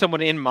they had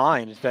someone in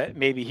mind that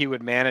maybe he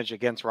would manage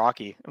against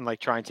Rocky and like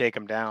try and take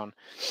him down.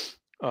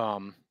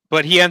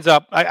 But he ends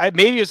up,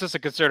 maybe it's just a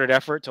concerted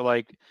effort to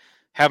like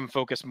have him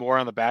focus more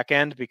on the back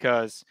end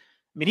because,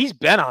 I mean, he's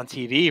been on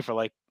TV for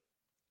like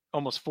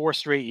almost 4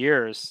 straight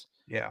years.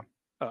 Yeah.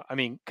 I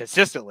mean,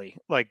 consistently,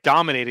 like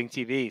dominating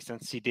TV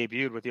since he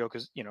debuted with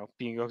Yoko's,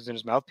 being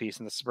Yokozuna's mouthpiece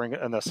in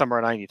the summer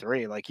of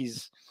 '93. Like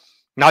he's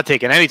not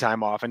taking any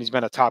time off, and he's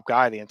been a top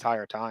guy the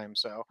entire time.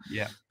 So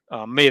yeah,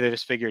 maybe they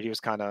just figured he was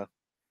kind of,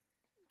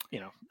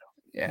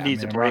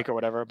 needs a break or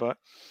whatever. But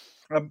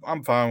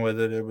I'm fine with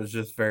it. It was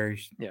just very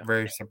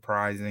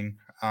surprising.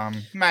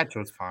 Match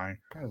was fine.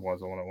 It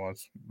wasn't what it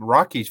was.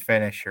 Rocky's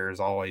finisher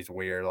is always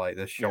weird, like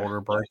the shoulder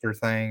breaker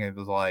thing. It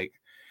was like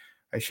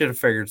I should have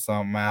figured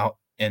something out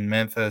in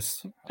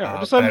Memphis.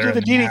 Just let him do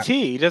the DDT.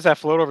 He does that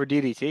float over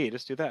DDT.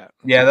 Just do that.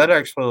 Yeah, that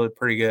actually looked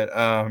pretty good.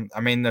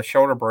 I mean, the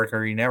shoulder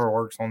breaker, he never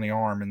works on the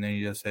arm, and then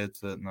he just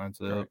hits it, and that's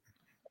it.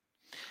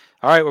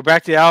 All right, we're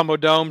back to the Alamo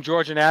Dome.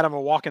 George and Adam are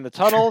walking the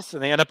tunnels,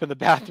 and they end up in the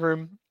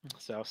bathroom.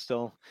 So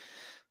still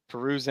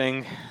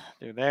perusing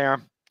through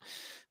there.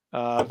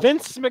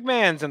 Vince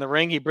McMahon's in the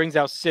ring. He brings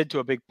out Sid to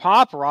a big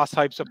pop. Ross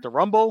hypes up the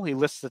Rumble. He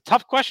lists the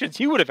tough questions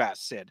he would have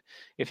asked Sid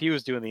if he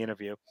was doing the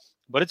interview.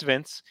 But it's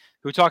Vince,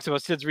 who talks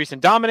about Sid's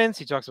recent dominance.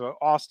 He talks about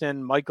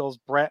Austin, Michaels,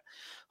 Bret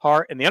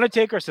Hart, and The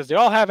Undertaker. Says they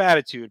all have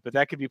attitude, but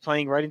that could be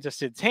playing right into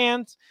Sid's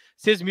hands.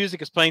 Sid's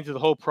music is playing through the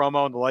whole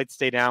promo, and the lights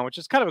stay down, which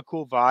is kind of a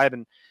cool vibe.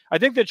 And I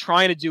think they're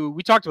trying to do,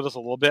 we talked about this a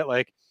little bit,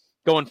 like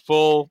going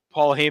full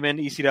Paul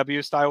Heyman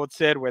ECW style with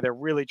Sid, where they're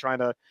really trying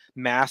to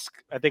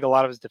mask, I think, a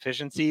lot of his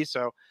deficiencies.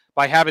 So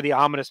by having the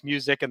ominous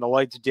music and the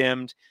lights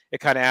dimmed, it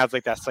kind of adds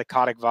like that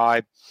psychotic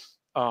vibe.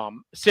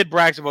 Sid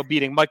brags about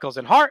beating Michaels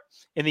and Hart.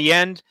 In the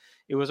end,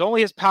 it was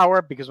only his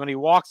power, because when he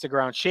walks, the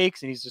ground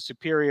shakes, and he's a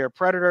superior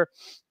predator.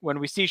 When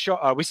we see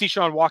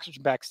Shawn walks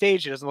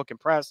backstage, he doesn't look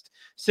impressed.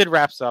 Sid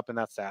wraps up, and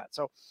that's that.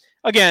 So,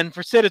 again,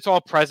 for Sid, it's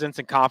all presence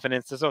and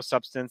confidence. There's no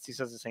substance. He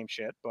says the same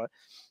shit, but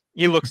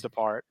he looks the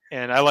part.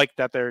 And I like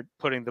that they're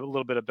putting a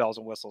little bit of bells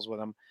and whistles with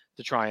him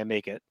to try and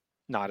make it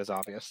not as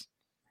obvious.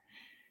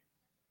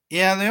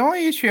 Yeah, the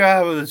only issue I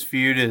have with this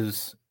feud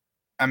is,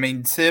 I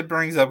mean, Sid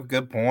brings up a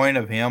good point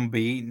of him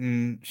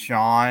beating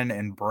Shawn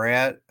and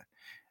Bret.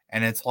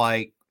 And it's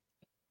like,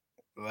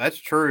 that's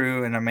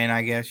true. And I mean,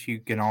 I guess you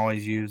can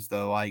always use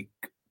the like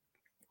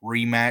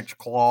rematch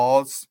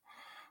clause.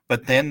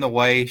 But then the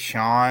way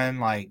Shawn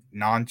like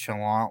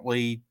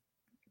nonchalantly,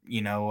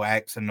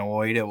 acts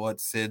annoyed at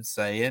what Sid's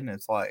saying,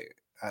 it's like,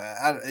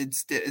 it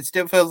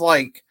still feels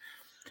like,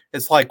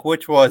 it's like,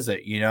 which was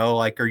it?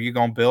 Like, are you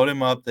going to build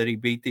him up that he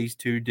beat these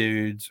two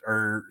dudes?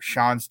 Or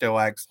Shawn still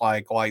acts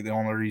like the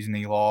only reason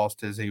he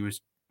lost is he was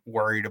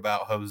worried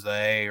about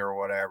Jose or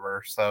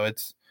whatever. So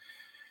it's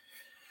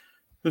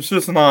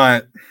just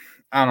not,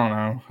 I don't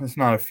know. It's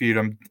not a feud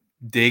I'm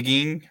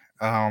digging.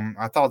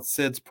 I thought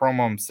Sid's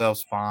promo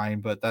himself's fine,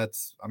 but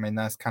that's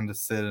kind of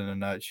Sid in a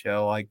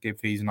nutshell. Like, if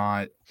he's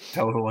not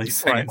totally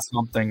saying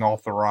something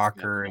off the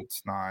rocker,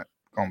 it's not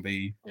going to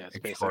be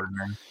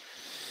extraordinary.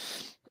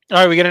 All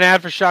right, we get an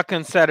ad for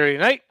Shotgun Saturday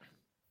Night.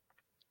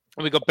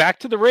 And we go back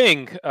to the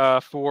ring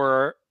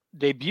for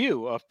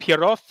debut of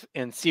Pierrot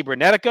and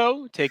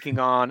Cibernetico taking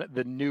on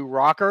the New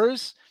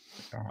Rockers.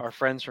 Our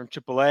friends from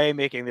AAA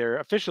making their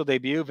official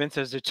debut. Vince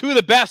says they're two of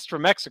the best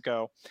from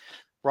Mexico.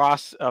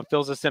 Ross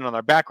fills us in on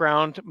their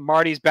background.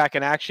 Marty's back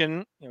in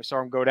action. We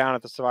saw him go down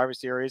at the Survivor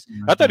Series.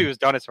 Mm-hmm. I thought he was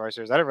done at Survivor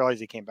Series. I didn't realize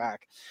he came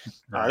back.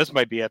 This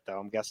might be it, though,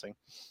 I'm guessing.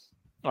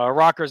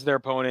 Rockers, their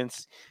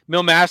opponents.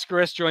 Mil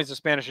Mascaras joins the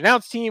Spanish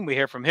announce team. We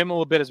hear from him a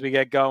little bit as we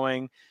get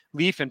going.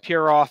 Leaf and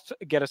Pierrot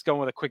get us going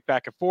with a quick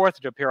back and forth.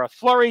 Do a Pierrot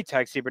flurry,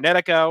 tags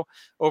Cibernetico,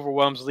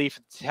 overwhelms Leaf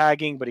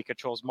tagging, but he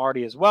controls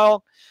Marty as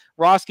well.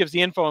 Ross gives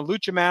the info on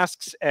Lucha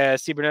masks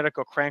as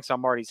Cibernetico cranks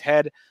on Marty's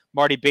head.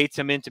 Marty baits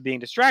him into being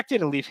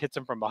distracted, and Leaf hits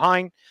him from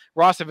behind.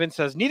 Ross and Vince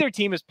says neither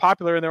team is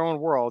popular in their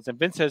own worlds, and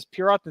Vince says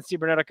Pierrot and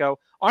Cibernetico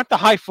aren't the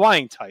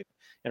high-flying type.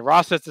 And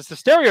Ross says it's the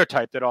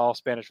stereotype that all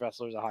Spanish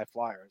wrestlers are high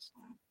flyers.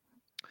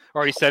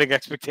 Already setting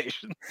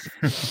expectations.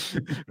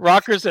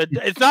 Rocker said,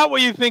 it's not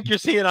what you think you're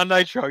seeing on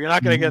Nitro. You're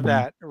not going to get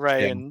that.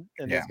 Right. Yeah. And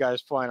these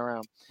guys flying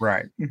around.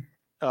 Right.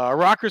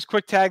 Rockers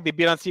quick tag. They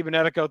beat on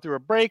Cibernetico through a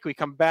break. We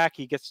come back.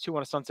 He gets 2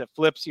 on a sunset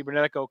flip.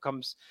 Cibernetico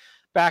comes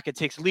back and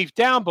takes Leaf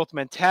down. Both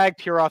men tag.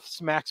 Pierroth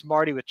smacks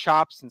Marty with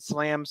chops and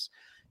slams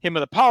him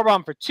with a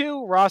powerbomb for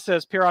 2. Ross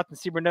says Pierroth and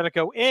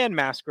Cibernetico and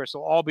Mascaris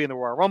will all be in the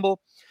Royal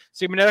Rumble.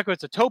 Cibernetico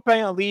hits a tope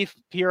on Leaf.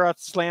 Pierroth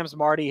slams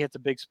Marty, hits a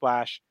big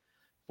splash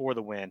for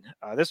the win.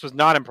 This was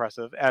not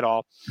impressive at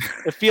all.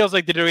 It feels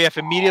like the WWF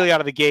immediately out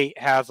of the gate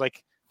has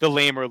like the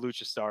lamer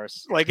Lucha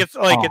Stars.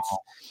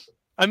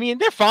 I mean,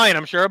 they're fine,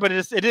 I'm sure, but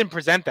it didn't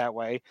present that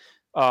way.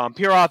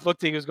 Pierroth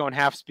looked like he was going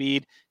half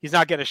speed. He's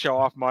not getting to show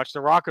off much.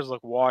 The Rockers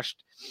look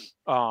washed.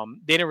 They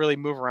didn't really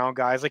move around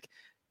guys. Like,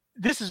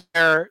 this is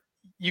where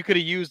you could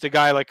have used a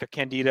guy like a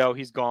Candido.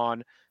 He's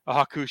gone. A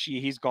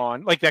Hakushi, he's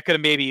gone. Like, that could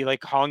have maybe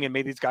like hung and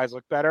made these guys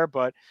look better.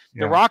 But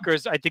the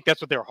Rockers, I think that's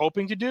what they were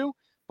hoping to do.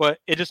 But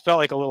it just felt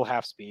like a little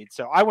half speed.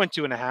 So I went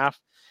 2.5.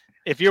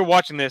 If you're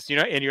watching this,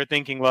 and you're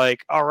thinking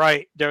like, all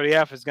right,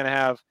 WWF is going to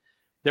have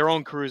their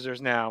own cruisers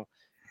now,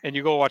 and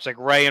you go watch like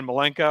Ray and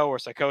Malenko or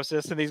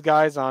Psychosis and these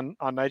guys on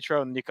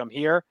Nitro, and then you come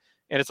here,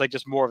 and it's like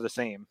just more of the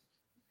same.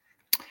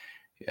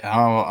 Yeah,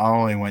 I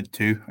only went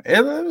 2.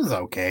 It was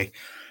okay.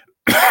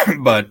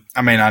 But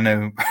I mean, I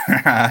knew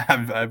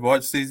I've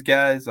watched these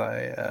guys.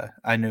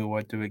 I knew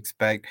what to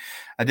expect.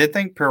 I did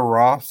think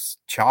Pierroth's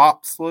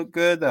chops looked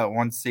good. That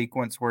one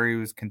sequence where he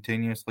was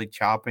continuously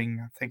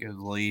chopping, I think it was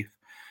Leaf,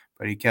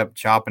 but he kept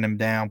chopping him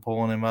down,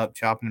 pulling him up,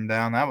 chopping him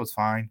down. That was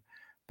fine.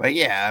 But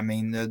yeah, I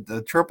mean,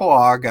 the Triple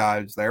R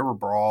guys, they were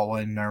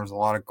brawling. There was a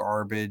lot of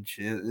garbage.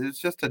 It's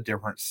just a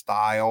different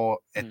style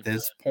at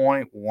this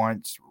point.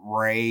 Once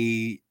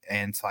Ray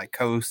and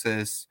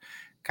Psychosis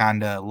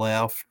kind of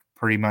left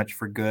pretty much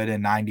for good in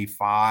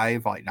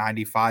 95. Like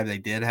 95, they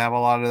did have a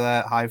lot of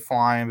that high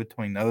flying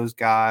between those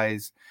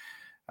guys.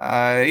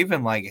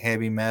 Even like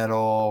Heavy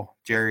Metal,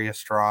 Jerry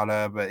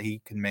Estrada, but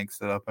he can mix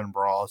it up in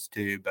brawls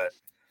too. But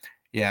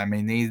yeah, I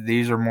mean,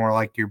 these are more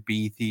like your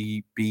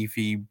beefy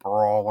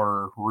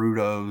brawler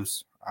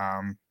Rudos.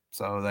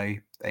 So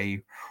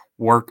they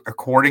work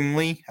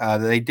accordingly.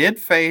 They did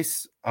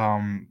face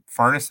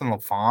Furnace and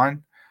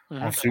LaFon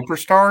on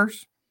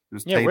Superstars.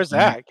 Where's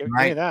that? Give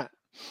me that.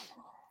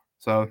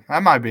 So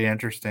that might be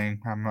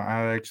interesting.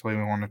 I actually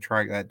want to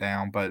track that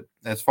down. But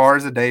as far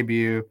as the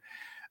debut,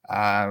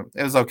 it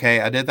was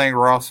okay. I did think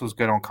Ross was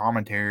good on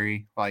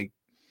commentary. Like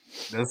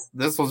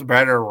this was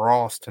better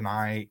Ross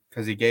tonight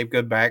because he gave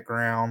good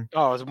background.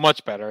 Oh, it was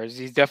much better.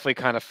 He's definitely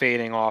kind of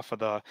fading off of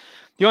the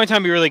only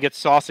time he really gets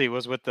saucy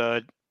was with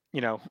the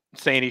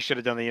saying he should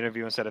have done the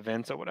interview instead of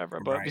Vince or whatever.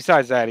 But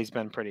besides that, he's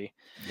been pretty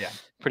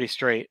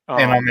straight.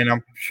 And I mean,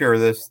 I'm sure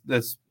this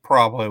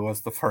probably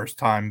was the first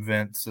time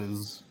Vince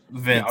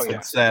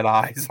had set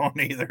eyes on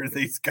either of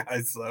these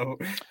guys. So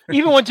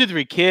even 1, 2,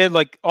 3 Kid,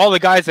 like all the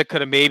guys that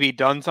could have maybe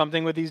done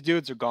something with these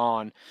dudes are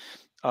gone.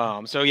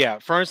 So yeah,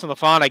 Furnace and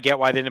LaFon, I get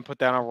why they didn't put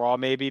that on Raw,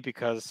 maybe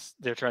because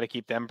they're trying to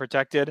keep them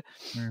protected.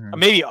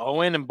 Maybe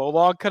Owen and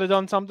Bulldog could have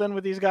done something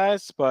with these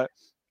guys, but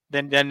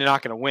then they're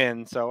not going to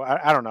win. So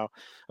I don't know.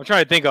 I'm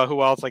trying to think of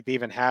who else like they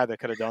even had that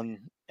could have done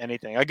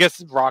anything. I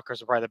guess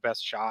Rockers are probably the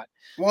best shot.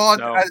 Well,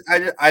 so.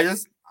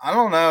 I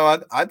don't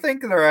know. I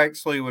think they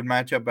actually would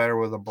match up better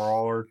with a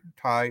brawler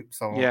type.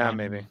 So yeah,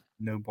 maybe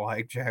new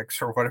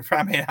Blackjacks or whatever.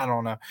 I mean, I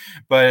don't know,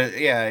 but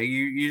yeah,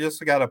 you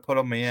just got to put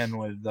them in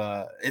with.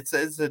 It's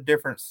a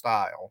different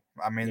style.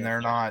 I mean,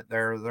 they're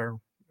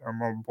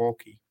more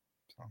bulky.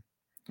 So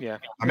yeah,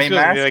 I mean,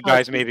 the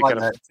guys maybe could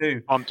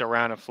have bumped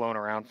around and flown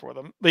around for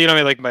them. You know what I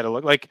mean? Like might have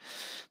looked like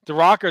the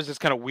Rockers is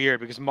kind of weird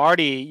because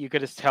Marty, you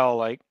could just tell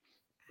like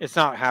it's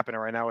not happening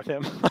right now with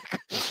him.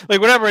 like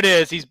whatever it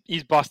is,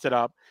 he's busted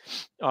up.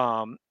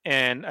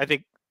 And I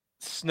think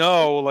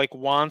Snow like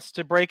wants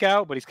to break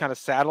out, but he's kind of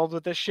saddled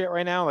with this shit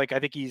right now. Like I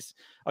think he's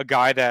a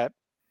guy that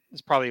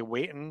is probably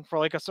waiting for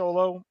like a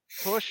solo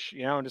push,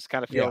 and just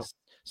kind of feels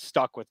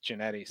stuck with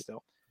Jannetty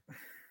still.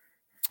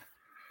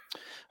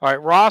 All right,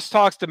 Ross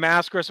talks to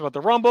Mascaris about the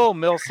Rumble.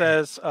 Mill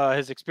says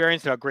his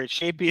experience and how great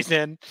shape he's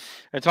in,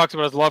 and talks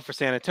about his love for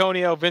San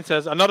Antonio. Vince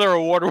says another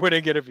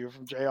award-winning interview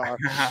from JR.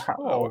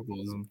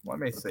 Let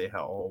me see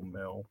how old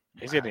Mill.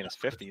 He's gonna be in his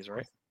 50s,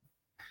 right?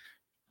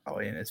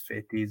 Probably in his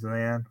 50s,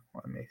 man.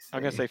 Let me see.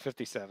 I'm gonna say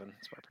 57.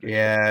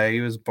 Yeah,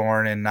 he was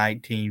born in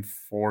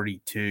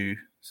 1942,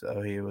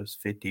 so he was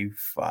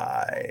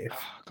 55. Oh,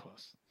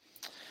 close.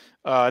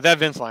 That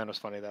Vince line was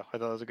funny though. I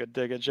thought it was a good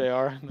dig at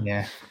JR.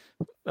 Yeah.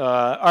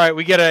 All right,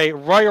 we get a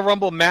Royal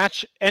Rumble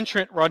match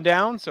entrant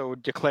rundown. So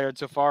declared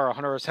so far: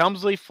 Hunter S.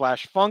 Helmsley,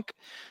 Flash Funk,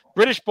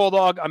 British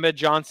Bulldog, Ahmed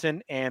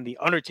Johnson, and The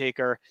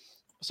Undertaker.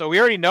 So we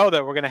already know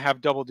that we're going to have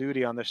double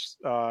duty on this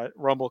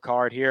Rumble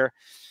card here.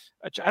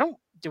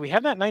 Did we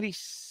have that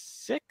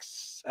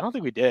 96? I don't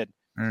think we did.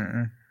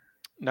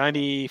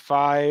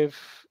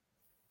 95.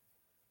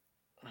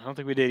 I don't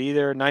think we did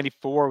either.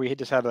 94. We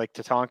just had like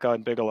Tatanka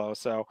and Bigelow.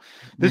 So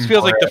this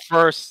feels like the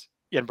first.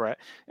 Yeah, Brett.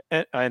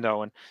 I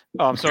know. And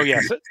so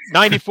yes,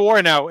 94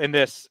 and now in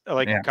this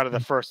kind of the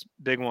first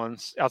big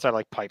ones outside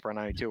like Piper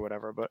 92 or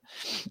whatever. But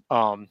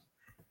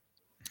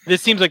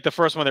this seems like the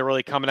first one they're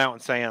really coming out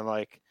and saying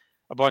like,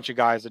 a bunch of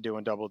guys are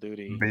doing double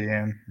duty.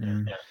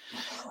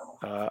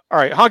 All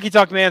right, Honky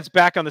Tonk Man's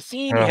back on the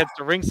scene. He heads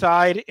to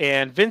ringside,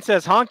 and Vince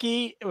says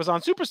Honky was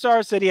on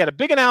Superstars, said he had a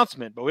big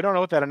announcement, but we don't know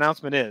what that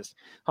announcement is.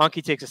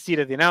 Honky takes a seat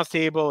at the announce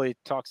table. He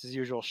talks his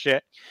usual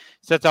shit.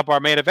 Sets up our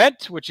main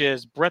event, which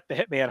is Bret the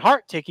Hitman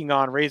Hart taking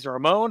on Razor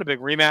Ramon, a big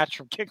rematch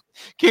from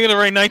King of the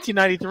Ring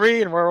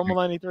 1993 and Royal Rumble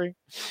 93.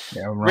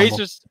 Yeah,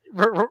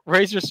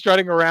 Razor's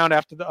strutting around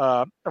after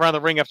around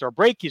the ring after a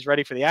break. He's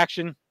ready for the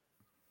action.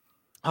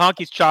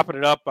 Honky's chopping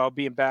it up about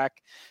being back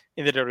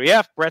in the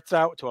WWF. Bret's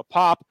out to a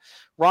pop.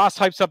 Ross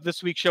hypes up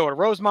this week's show at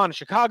Rosemont in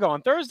Chicago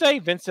on Thursday.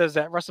 Vince says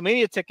that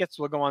WrestleMania tickets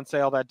will go on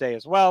sale that day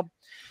as well.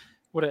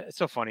 It's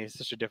so funny. It's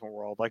such a different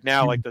world. Like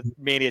now, like the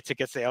Mania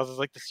ticket sales is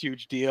like this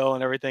huge deal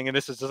and everything. And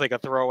this is just like a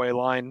throwaway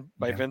line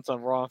by Vince on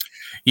Raw.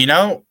 You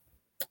know,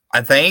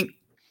 I think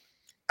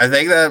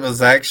that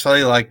was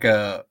actually like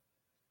a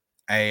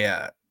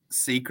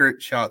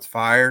secret shots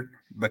fired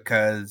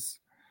because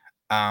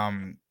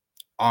on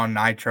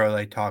Nitro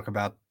they talk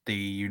about the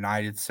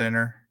United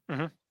Center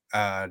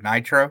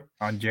Nitro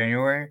on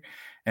January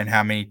and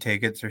how many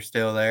tickets are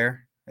still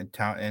there.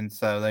 And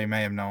so they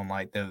may have known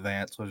like the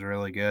advance was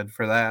really good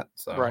for that.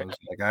 So it was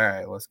like, all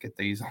right, let's get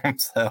these on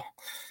sale.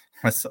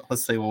 Let's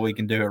see what we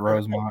can do at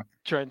Rosemont.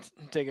 Try and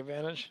take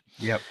advantage.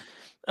 Yep.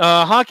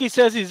 Honky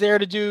says he's there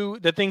to do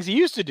the things he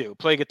used to do,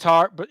 play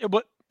guitar.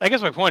 But I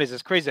guess my point is,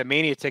 it's crazy that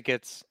Mania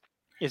tickets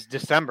is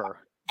December.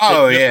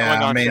 Oh yeah,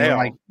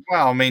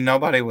 I mean,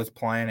 nobody was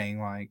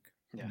planning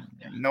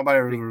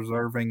nobody was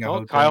reserving a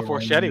hotel. Kyle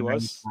Forchetti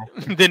was.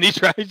 Didn't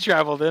he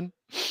traveled in?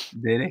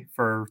 Did he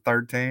for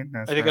 13?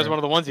 I think it was one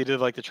of the ones he did,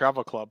 like the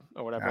travel club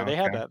or whatever. Oh, they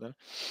had that then.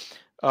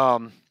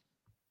 All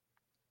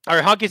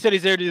right, Honky said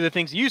he's there to do the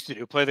things he used to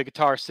do: play the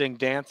guitar, sing,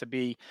 dance,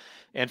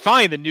 and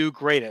find the new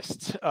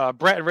greatest.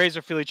 Bret and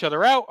Razor feel each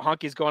other out.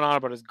 Honky's going on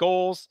about his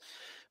goals.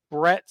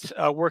 Bret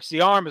works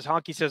the arm as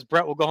Honky says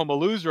Bret will go home a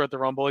loser at the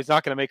Rumble. He's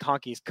not going to make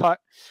Honky's cut.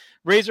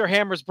 Razor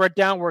hammers Bret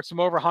down, works him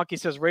over. Honky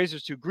says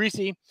Razor's too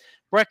greasy.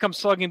 Bret comes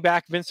slugging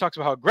back. Vince talks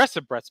about how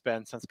aggressive Bret's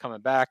been since coming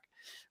back.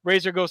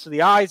 Razor goes to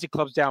the eyes. He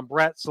clubs down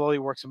Bret, slowly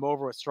works him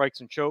over with strikes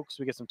and chokes.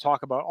 We get some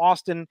talk about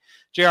Austin.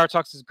 JR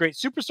talks his great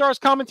Superstars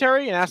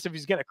commentary and asks if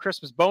he's getting a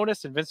Christmas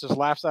bonus, and Vince just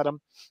laughs at him.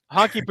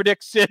 Honky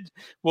predicts Sid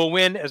will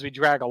win as we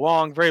drag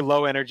along. Very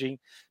low energy.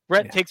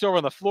 Bret takes over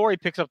on the floor. He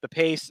picks up the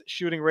pace,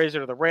 shooting Razor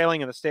to the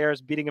railing and the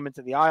stairs, beating him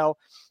into the aisle.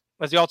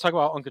 As they all talk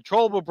about how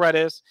uncontrollable Bret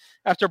is.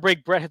 After a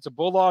break, Bret hits a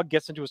bulldog,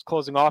 gets into his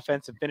closing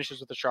offense, and finishes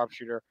with a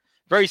sharpshooter.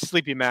 Very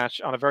sleepy match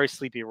on a very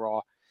sleepy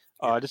Raw.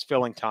 Just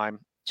filling time.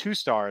 2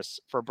 stars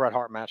for a Bret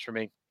Hart match for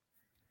me.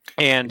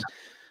 And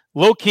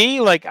low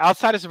key, like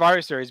outside of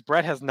Survivor Series,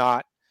 Bret has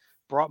not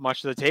brought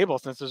much to the table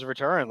since his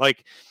return.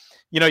 Like,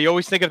 you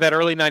always think of that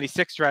early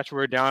 96 stretch where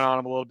we were down on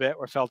him a little bit,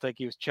 where it felt like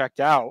he was checked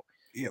out.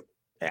 Yep.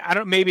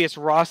 Maybe it's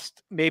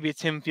rust. Maybe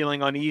it's him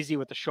feeling uneasy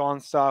with the Shawn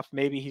stuff.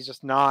 Maybe he's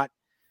just not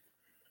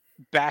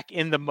back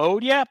in the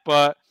mode yet,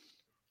 but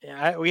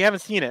we haven't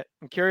seen it.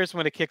 I'm curious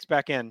when it kicks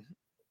back in.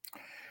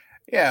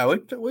 Yeah,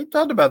 we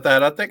talked about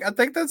that. I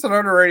think that's an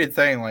underrated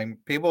thing.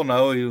 Like people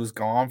know he was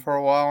gone for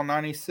a while in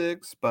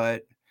 '96,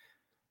 but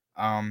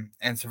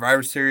and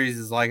Survivor Series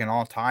is like an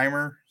all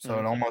timer, so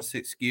it almost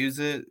excuses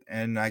it.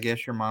 And I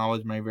guess your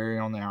mileage may vary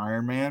on the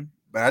Iron Man,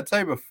 but I'd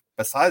say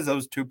besides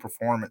those 2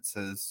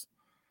 performances,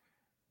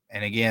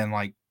 and again,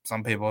 like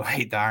some people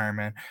hate the Iron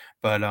Man,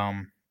 but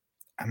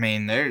I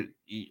mean,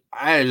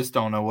 I just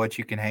don't know what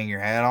you can hang your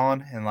hat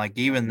on. And like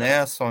even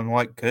this on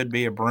what could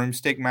be a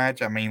broomstick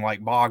match, I mean,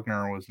 like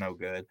Bogner was no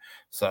good.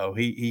 So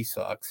he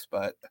sucks.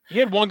 But he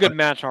had one good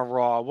match on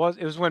Raw.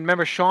 It was when,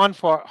 remember, Shawn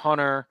fought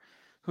Hunter.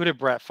 Who did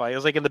Bret fight? It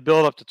was like in the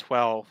build up to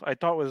 12. I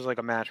thought it was like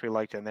a match we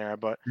liked in there,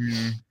 but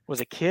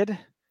was it Kid?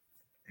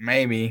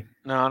 Maybe.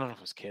 No, I don't know if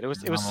it was Kid. It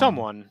was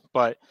someone,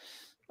 but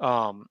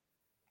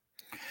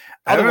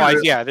otherwise,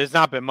 there's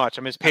not been much.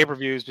 I mean, his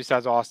pay-per-views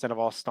besides Austin have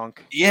all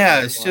stunk.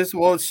 Yeah, it's just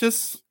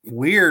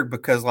weird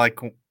because like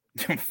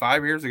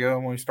 5 years ago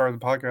when we started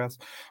the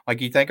podcast,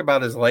 like you think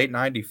about his late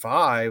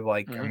 95,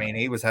 like I mean,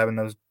 he was having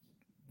those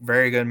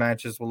very good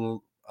matches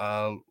with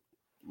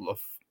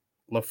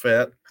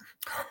Lafitte.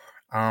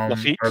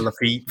 Jean-Pierre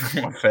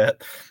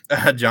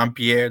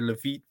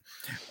Lafitte.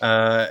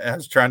 I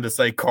was trying to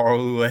say Carl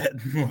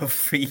Ouellet.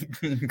 Lafitte.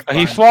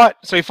 He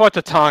fought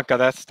Tatanka.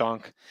 That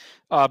stunk.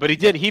 But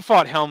he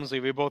fought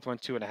Helmsley. We both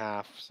went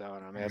 2.5. So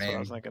I mean, that's what I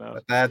was thinking of.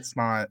 But that's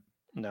not.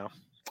 No.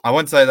 I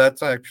wouldn't say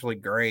that's actually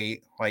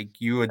great.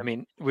 Like you would. I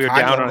mean, we were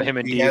down on him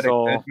and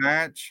Diesel. Had a good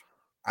match.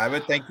 I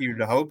would think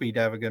you'd hope he'd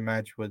have a good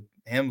match with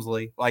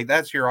Helmsley. Like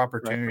that's your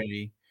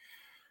opportunity.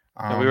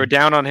 Right. We were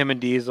down on him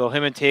and Diesel.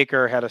 Him and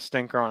Taker had a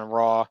stinker on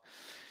Raw.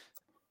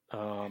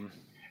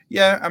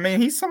 Yeah, I mean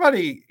he's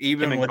somebody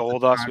even him and with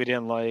Goldust we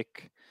didn't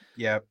like.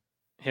 Yeah.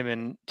 Him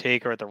and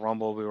Taker at the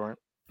Rumble we weren't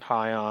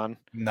high on.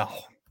 No.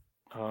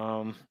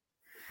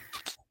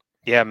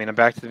 Yeah, I mean I'm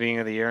back to the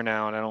beginning of the year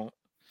now, and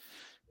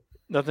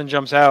nothing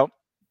jumps out.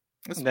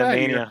 It's in that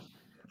Mania.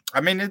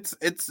 I mean it's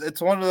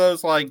one of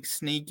those like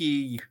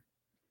sneaky,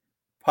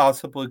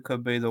 possibly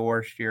could be the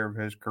worst year of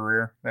his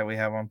career that we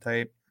have on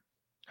tape.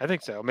 I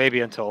think so.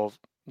 Maybe until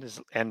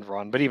his end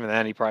run, but even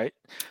then, he probably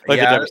the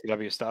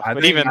WCW stuff.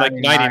 But even like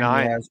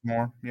 99 has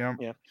more.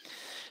 Yeah.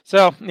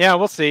 So yeah,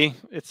 we'll see.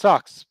 It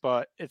sucks,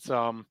 but it's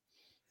I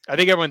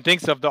think everyone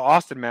thinks of the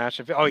Austin match.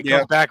 He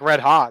comes back red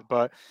hot,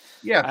 but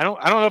I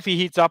don't know if he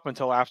heats up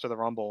until after the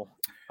Rumble.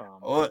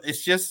 Well,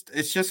 it's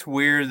just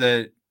weird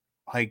that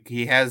like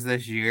he has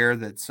this year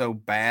that's so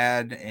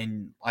bad,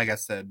 and like I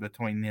said,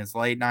 between his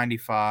late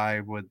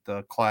 '95 with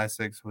the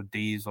classics with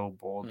Diesel,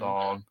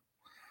 Bulldog,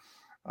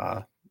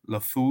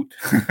 Lafoot,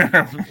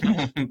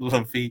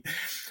 Lafitte,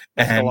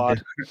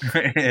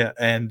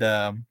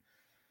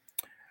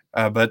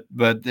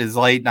 but his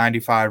late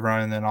 '95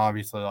 run, and then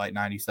obviously like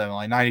 '97.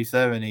 Like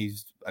 '97,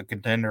 he's a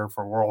contender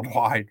for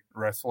worldwide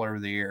wrestler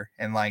of the year,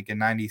 and like in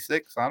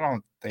 '96, I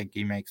don't think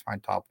he makes my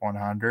top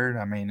 100.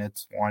 I mean,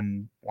 it's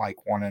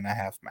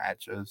 1.5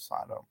 matches.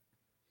 I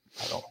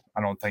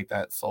don't think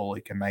that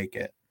solely can make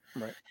it.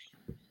 Right.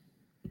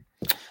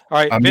 All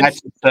right. Match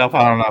itself,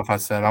 I don't know if I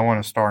said I want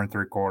a star and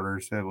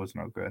 3/4. It was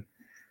no good.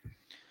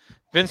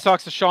 Vince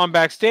talks to Sean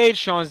backstage.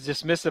 Sean's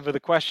dismissive of the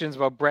questions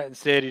about Bret and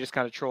Sid. He just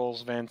kind of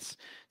trolls Vince.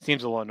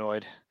 Seems a little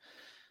annoyed.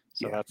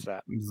 So that's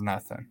that. It's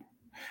nothing.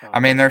 I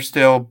mean, they're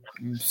still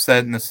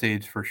setting the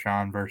seeds for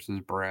Sean versus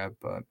Bret,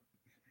 but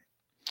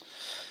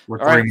we're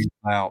 3 months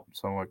out.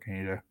 So what can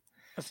you do?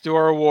 Let's do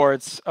our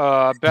awards.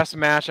 Best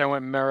match, I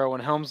went Mero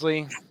and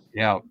Helmsley.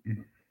 Yeah.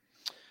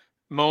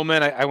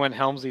 Moment, I went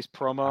Helmsley's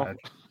promo.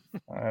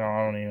 I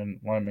don't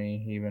even let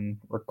me even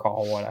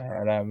recall what I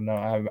had.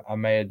 I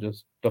may have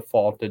just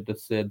defaulted to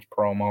Sid's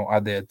promo. I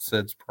did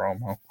Sid's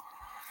promo.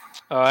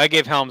 I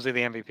gave Helmsley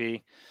the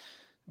MVP.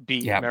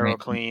 Beat Mero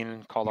clean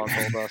and called on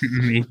Goldust.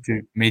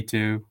 Me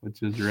too,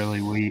 which is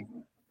really weak.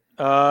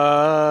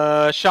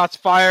 Shots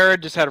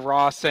fired. Just had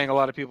Ross saying a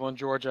lot of people in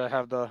Georgia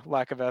have the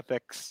lack of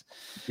ethics.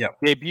 Yeah.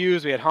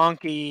 Debuts, we had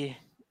Honky,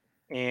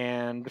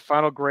 and the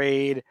final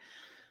grade.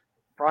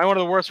 Probably one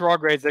of the worst Raw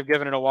grades they've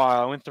given in a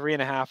while. I went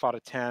 3.5 out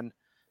of 10.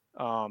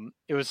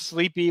 It was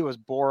sleepy. It was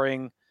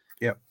boring.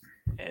 Yep.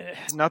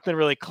 Nothing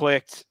really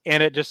clicked,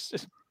 and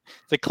it's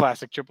a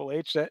classic Triple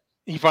H that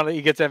he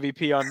gets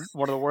MVP on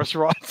one of the worst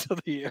Raws of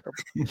the year.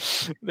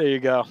 There you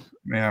go.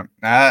 Yeah,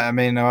 I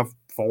mean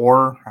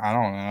 4. I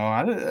don't know.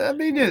 I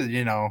mean,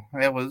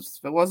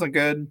 it wasn't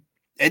good.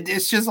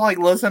 It's just like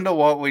listen to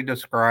what we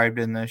described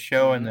in this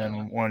show, and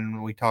then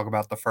when we talk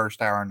about the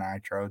first hour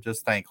Nitro,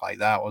 just think like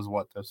that was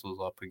what this was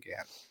up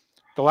against.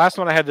 The last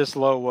one I had this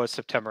low was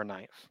September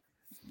 9th.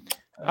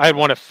 I had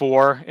one at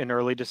 4 in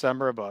early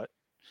December, but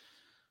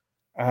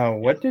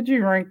what did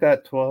you rank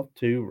that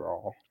 12-2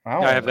 Raw?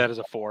 I have that as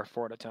a 4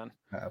 out of 10.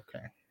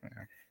 Okay, yeah.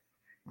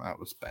 That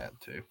was bad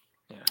too.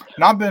 Yeah.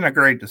 Not been a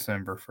great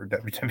December for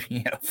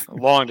WWF. A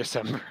long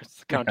December, as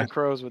the Counting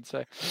Crows would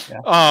say.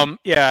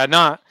 Yeah.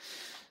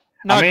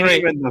 Not great.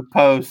 Even the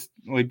post,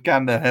 we'd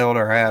kind of held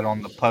our hat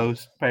on the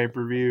post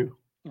pay-per-view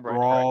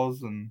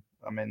Raws, and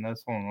I mean,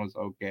 this one was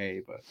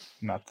okay, but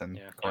nothing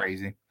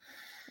crazy.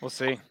 We'll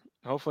see.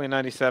 Hopefully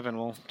 97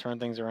 will turn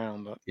things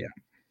around, but yeah.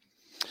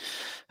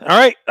 All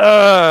right.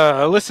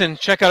 Listen,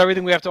 check out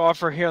everything we have to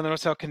offer here on the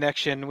North South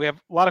Connection. We have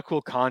a lot of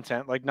cool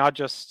content, like not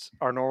just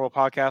our normal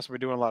podcast. We're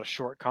doing a lot of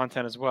short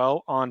content as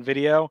well on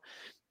video.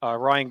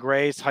 Ryan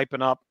Gray's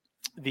hyping up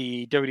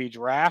the WWE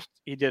draft.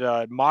 He did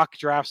a mock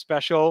draft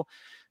special,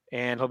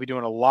 and he'll be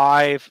doing a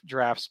live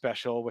draft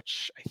special,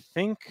 which I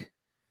think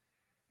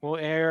will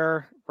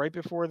air right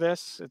before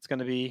this. It's going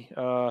to be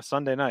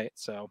Sunday night.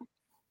 So,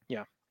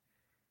 yeah.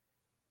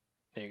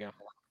 There you go.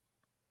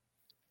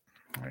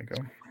 There you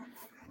go.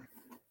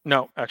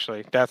 No,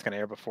 actually, that's going to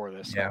air before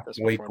this. Yeah,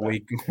 week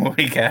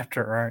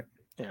after, right?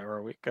 Yeah, or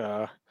a week.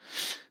 Let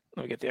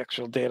me get the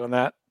actual date on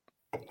that.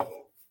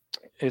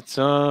 It's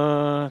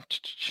Sunday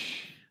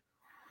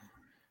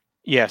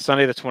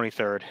the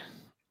 23rd.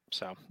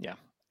 So yeah.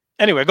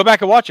 Anyway, go back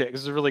and watch it.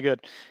 This is really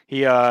good. He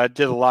did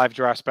a live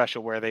draft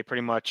special where they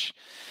pretty much,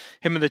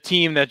 him and the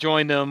team that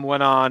joined him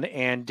went on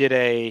and did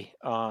a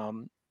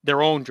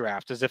their own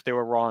draft as if they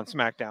were Raw and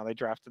SmackDown. They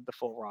drafted the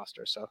full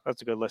roster. So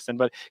that's a good listen.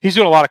 But he's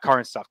doing a lot of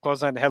current stuff.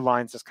 Clothesline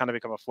Headlines has kind of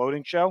become a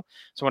floating show.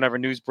 So whenever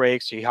news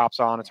breaks, he hops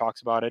on and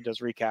talks about it, does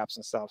recaps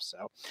and stuff.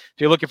 So if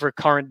you're looking for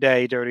current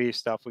day dirty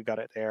stuff, we got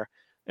it there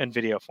in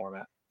video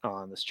format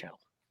on this channel.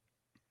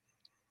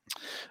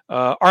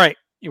 All right.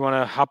 You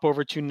want to hop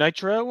over to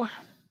Nitro?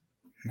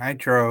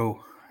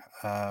 Nitro.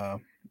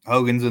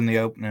 Hogan's in the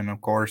opening,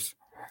 of course.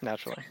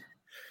 Naturally.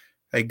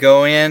 They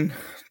go in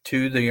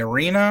to the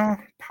arena.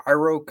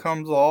 Pyro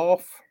comes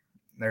off.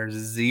 There's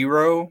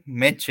zero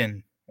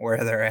mention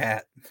where they're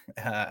at.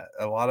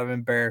 A lot of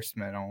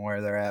embarrassment on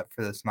where they're at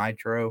for this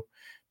Nitro.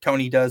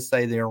 Tony does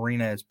say the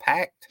arena is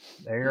packed.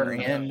 They're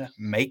in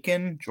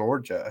Macon,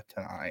 Georgia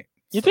tonight.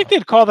 You think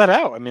they'd call that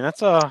out? I mean,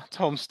 that's it's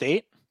home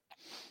state.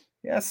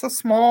 Yeah, it's a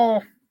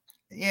small.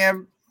 Yeah,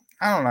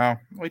 I don't know.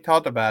 We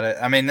talked about it.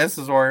 I mean, this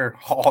is where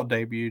Hall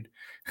debuted.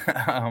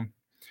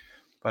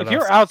 But if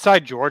you're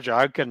outside Georgia,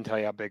 I couldn't tell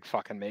you how big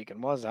fucking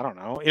Macon was. I don't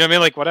know. You know what I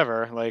mean? Like,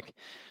 whatever. Like,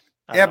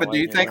 yeah, but do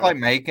you think like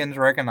Macon's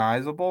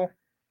recognizable?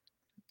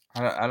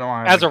 I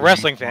don't. As a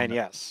wrestling fan,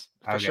 yes.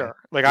 for Okay. sure.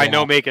 Like I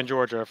know Macon,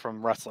 Georgia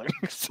from wrestling.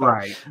 So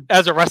Right.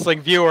 as a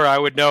wrestling viewer, I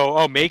would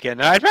know, Macon.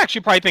 And I'd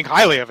actually probably think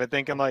highly of it,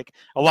 thinking like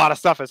a lot of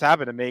stuff has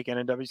happened in Macon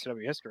in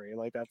WCW history.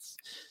 Like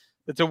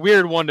it's a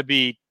weird one to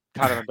be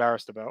kind of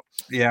embarrassed about.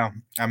 Yeah.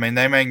 I mean,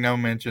 they make no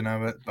mention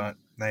of it, but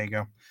there you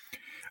go.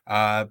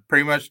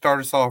 Pretty much start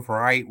us off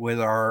right with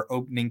our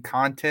opening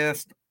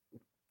contest,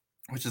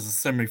 which is a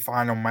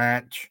semifinal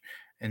match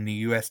in the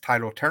U.S.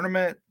 title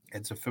tournament.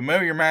 It's a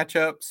familiar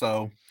matchup,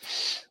 so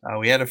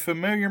we had a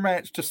familiar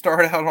match to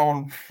start out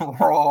on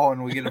Raw,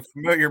 and we get a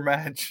familiar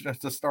match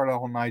to start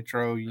out on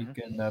Nitro. You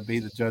can be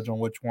the judge on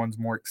which one's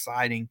more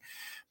exciting,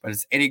 but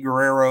it's Eddie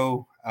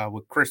Guerrero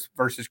with Chris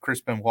versus Chris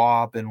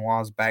Benoit.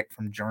 Benoit's back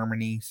from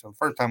Germany, so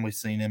first time we've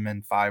seen him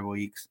in 5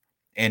 weeks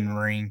in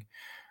ring,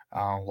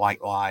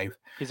 like live.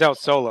 He's out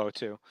solo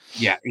too.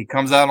 Yeah, he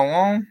comes out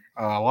alone.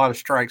 A lot of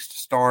strikes to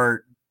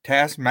start.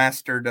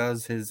 Taskmaster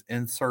does his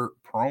insert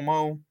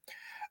promo.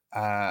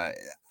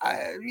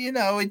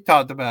 We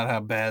talked about how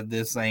bad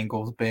this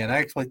angle's been. I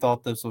actually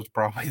thought this was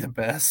probably the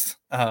best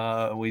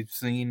we've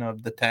seen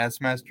of the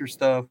Taskmaster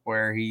stuff,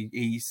 where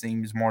he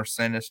seems more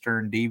sinister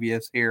and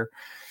devious here.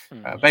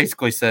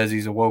 Basically says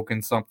he's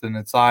awoken something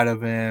inside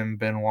of him.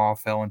 Benoit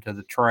fell into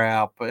the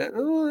trap, but it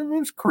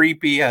was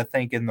creepy, I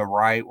think, in the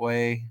right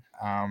way.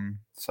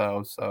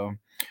 So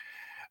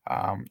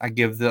I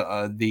give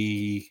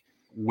the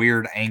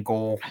weird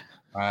ankle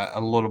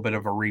a little bit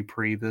of a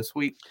reprieve this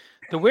week.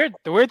 The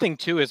weird thing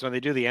too is when they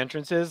do the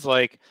entrances,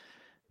 like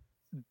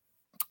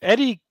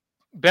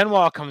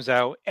Benoit comes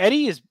out.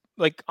 Eddie is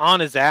like on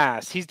his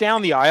ass. He's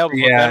down the aisle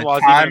before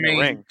Benoit's even in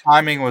the ring.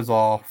 Timing was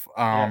off.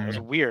 It was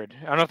weird.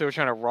 I don't know if they were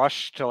trying to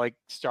rush to like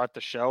start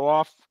the show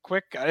off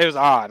quick. It was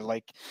odd.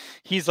 Like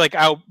he's like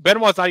out.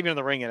 Benoit's not even in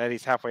the ring, and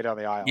Eddie's halfway down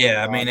the aisle.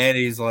 Yeah, I mean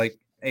Eddie's like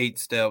 8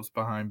 steps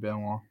behind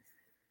Benoit,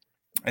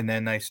 and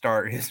then they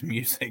start his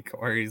music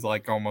where he's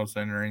like almost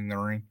entering the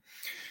ring.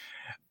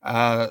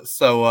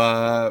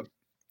 So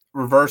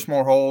reverse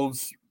more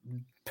holds.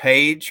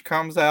 Paige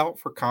comes out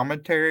for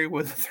commentary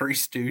with a Three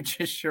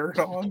Stooges shirt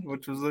on,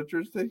 which was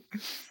interesting.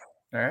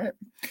 All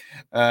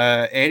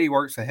right. Eddie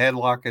works a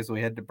headlock as we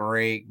head to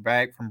break.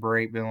 Back from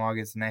break, Benoit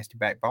gets a nasty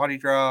back body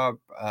drop.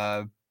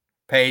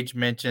 Paige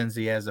mentions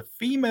he has a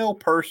female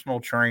personal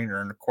trainer,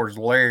 and of course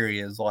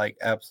Larry is like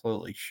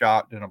absolutely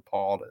shocked and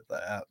appalled at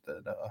that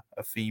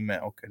a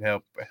female could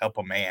help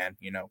a man,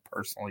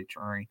 personally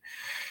train.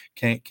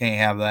 Can't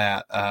have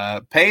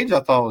that. Paige,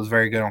 I thought was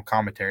very good on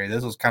commentary.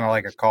 This was kind of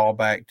like a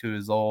callback to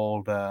his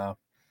old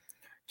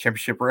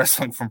championship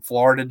wrestling from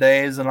Florida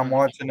days that I'm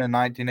watching in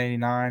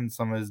 1989.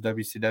 Some of his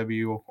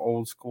WCW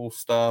old school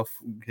stuff,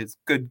 his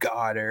Good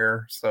God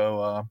era.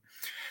 So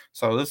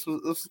this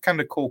was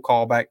kind of cool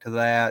callback to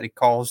that. He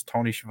calls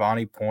Tony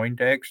Schiavone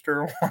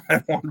Poindexter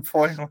at one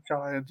point, which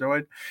I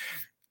enjoyed.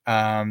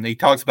 He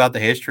talks about the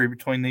history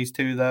between these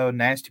two, though.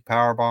 Nasty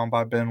powerbomb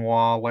by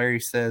Benoit. Larry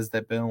says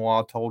that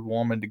Benoit told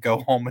woman to go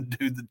home and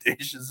do the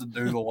dishes and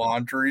do the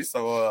laundry.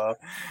 So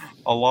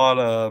a lot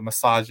of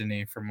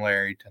misogyny from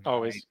Larry tonight.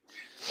 Always.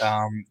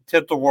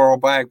 Tip the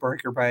world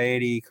backbreaker by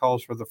Eddie. He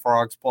calls for the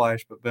frog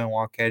splash, but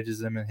Benoit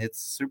catches him and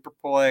hits the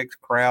superplex.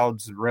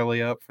 Crowd's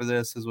really up for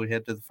this as we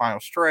head to the final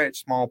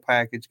stretch. Small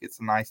package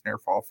gets a nice near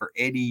fall for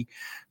Eddie.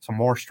 Some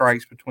more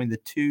strikes between the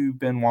two.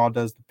 Benoit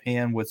does the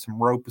pin with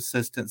some rope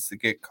assistance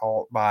that get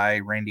caught by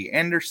Randy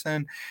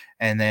Anderson,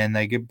 and then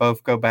they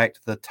both go back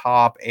to the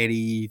top.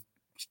 Eddie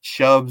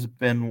shoves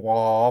Benoit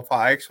off.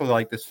 I actually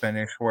like this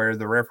finish where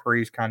the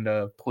referee's kind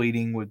of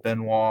pleading with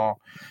Benoit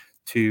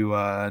to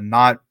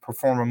not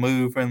perform a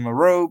move in the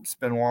ropes.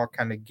 Benoit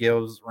kind of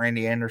gives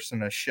Randy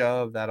Anderson a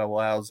shove that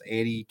allows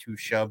Eddie to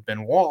shove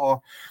Benoit.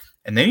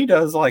 And then he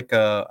does like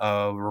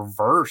a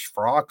reverse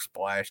frog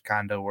splash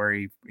kind of where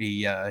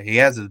he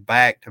has his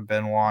back to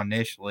Benoit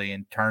initially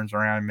and turns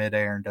around in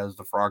midair and does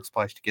the frog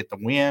splash to get the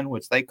win,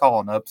 which they call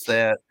an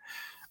upset.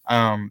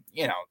 A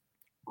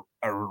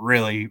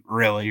really,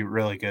 really,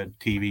 really good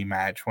TV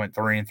match. Went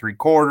 3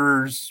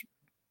 3/4.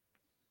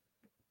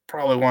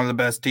 Probably one of the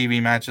best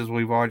TV matches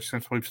we've watched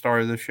since we've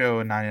started the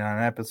show in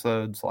 99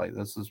 episodes. Like,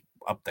 this is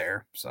up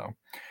there. So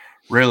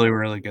really,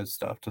 really good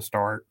stuff to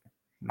start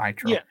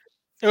Nitro. Yeah,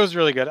 it was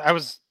really good. I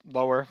was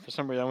lower for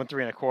some reason. I went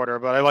 3 1/4,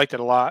 but I liked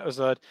it a lot. It was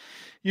a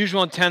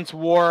usual intense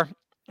war,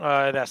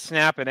 that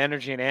snap and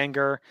energy and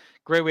anger.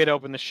 Great way to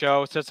open the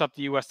show. Sets up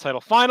the U.S. title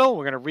final.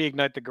 We're going to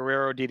reignite the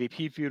Guerrero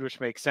DDP feud, which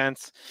makes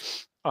sense.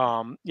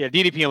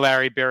 DDP and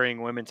Larry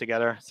burying women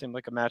together. Seemed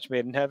like a match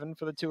made in heaven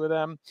for the two of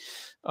them.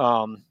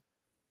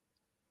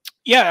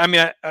 Yeah, I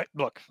mean,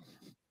 look,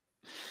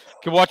 you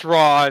can watch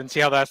Raw and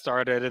see how that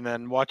started and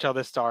then watch how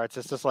this starts.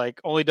 It's just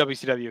like only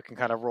WCW can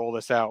kind of roll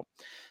this out,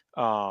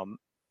 out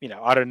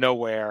of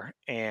nowhere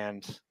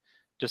and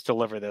just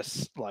deliver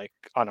this like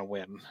on a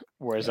whim.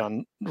 Whereas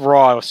on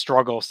Raw,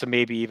 struggles to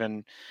maybe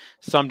even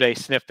someday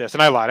sniff this.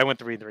 And I lied. I went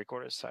 3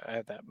 3/4. I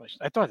had that much.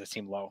 I thought that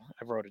seemed low.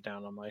 I wrote it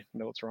down on my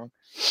notes wrong.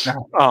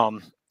 No.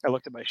 I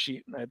looked at my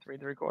sheet and I had 3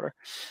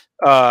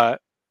 3/4.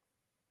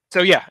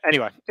 So yeah,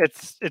 anyway,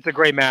 it's a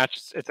great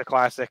match. It's a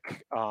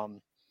classic.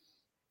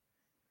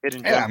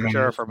 hidden gem for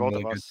sure for both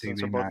really of us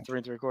since we're both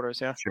 3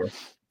 3/4. Yeah. Sure.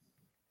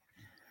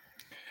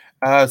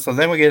 So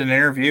then we get an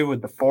interview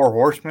with the Four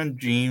Horsemen.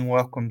 Gene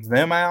welcomes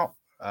them out.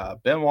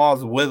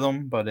 Benoit's with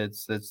them, but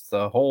it's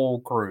the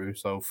whole crew.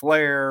 So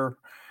Flair,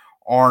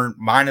 Arn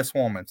minus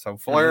woman. So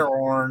Flair,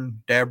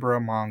 Arn, Deborah,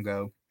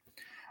 Mongo.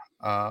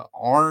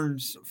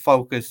 Arn's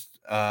focused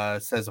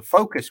says a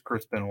focused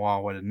Chris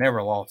Benoit would have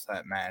never lost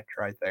that match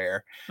right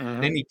there.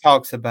 Then he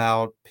talks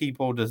about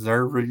people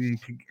deserving.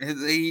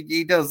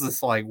 He does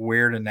this like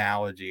weird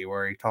analogy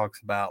where he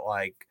talks about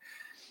like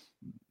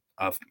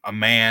a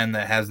man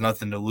that has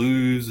nothing to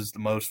lose is the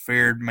most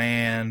feared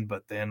man,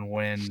 but then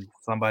when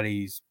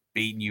somebody's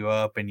beating you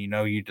up and you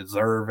know you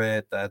deserve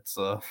it, that's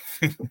a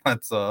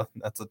that's a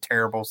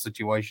terrible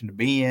situation to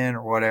be in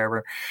or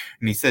whatever.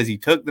 And he says he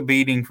took the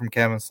beating from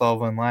Kevin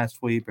Sullivan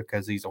last week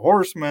because he's a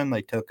horseman.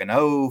 They took an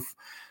oath,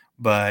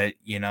 but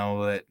you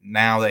know that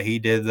now that he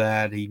did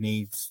that, he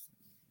needs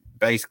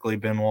basically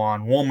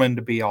Benoit and woman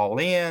to be all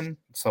in.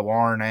 So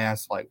Arn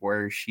asks like,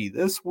 where is she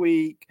this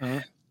week?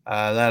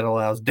 That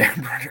allows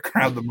Deborah to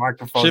grab the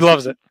microphone. She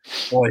loves it.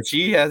 Boy,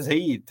 she has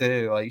heat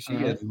too. Like she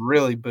is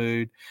really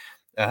booed.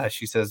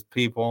 She says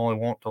people only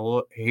want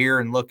to hear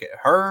and look at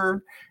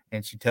her.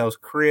 And she tells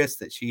Chris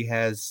that she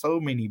has so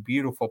many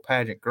beautiful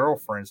pageant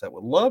girlfriends that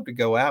would love to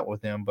go out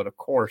with him. But of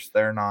course,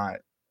 they're not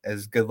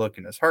as good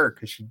looking as her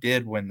because she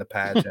did win the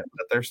pageant,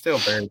 but they're still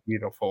very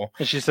beautiful.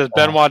 And she says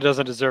Benoit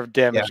doesn't deserve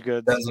damaged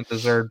goods. Doesn't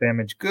deserve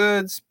damaged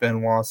goods.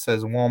 Benoit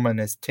says woman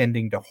is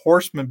tending to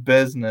horseman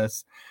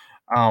business.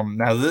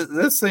 Now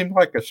this seemed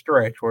like a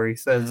stretch where he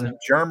says in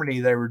Germany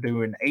they were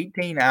doing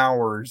 18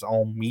 hours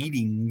on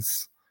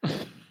meetings.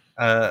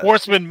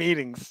 Horseman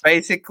meetings.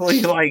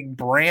 Basically like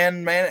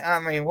brand man. I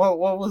mean, what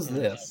was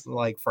this?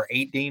 Like for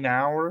 18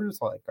 hours?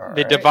 Like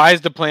they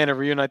devised a plan to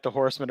reunite the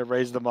horsemen to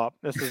raise them up.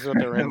 This is what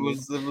they're in. It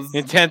was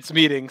intense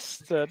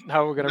meetings to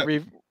how we're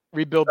gonna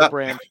rebuild the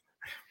brand.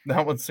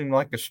 That one seemed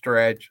like a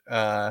stretch.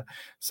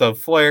 So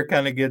Flair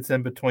kind of gets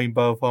in between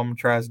both of them,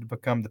 tries to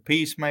become the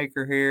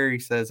peacemaker here. He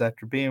says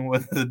after being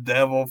with the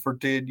devil for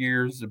 10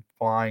 years,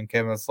 implying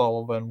Kevin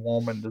Sullivan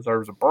woman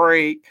deserves a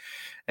break.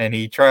 And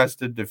he tries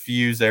to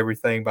diffuse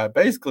everything by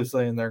basically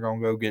saying they're going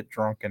to go get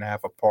drunk and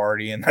have a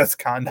party. And that's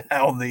kind of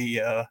how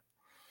the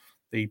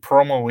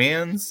promo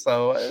ends.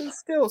 So it's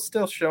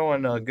still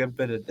showing a good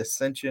bit of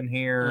dissension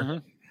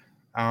here.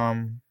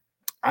 I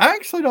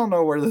actually don't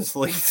know where this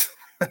leads.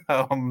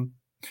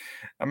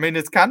 I mean,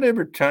 it's kind of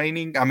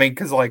entertaining. I mean,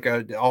 because like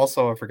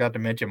also I forgot to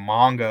mention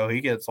Mongo.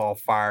 He gets all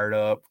fired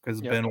up because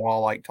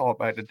Benoit like talked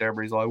back to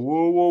Deborah. He's like,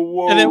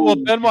 whoa. And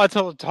then Benoit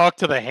told him talk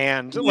to the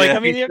hand. Like I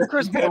mean,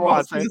 Chris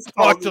Benoit said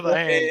talk to the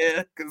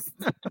hand.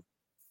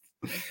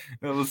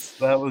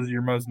 that was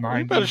your most 90s.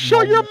 You better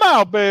shut your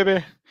mouth,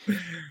 baby.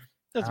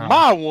 That's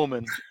my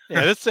woman.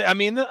 Yeah, that's. I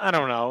mean, I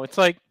don't know. It's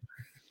like.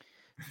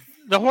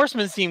 The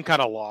horsemen seem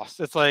kind of lost.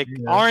 It's like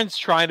Arn's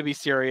trying to be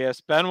serious.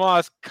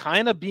 Benoit's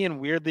kind of being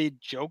weirdly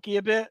jokey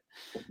a bit.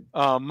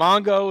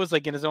 Mongo is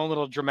like in his own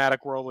little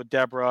dramatic world with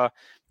Deborah.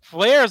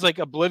 Flair's like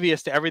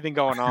oblivious to everything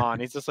going on.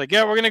 He's just like,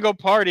 yeah, we're gonna go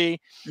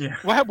party.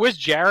 Yeah. Where's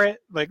Jarrett?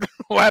 Like,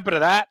 what happened to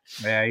that?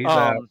 Yeah, he's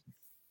out.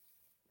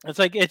 It's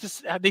like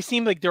they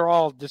seem like they're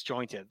all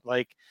disjointed.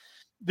 Like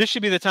this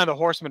should be the time the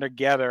horsemen are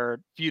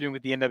together feuding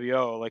with the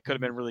NWO. Like could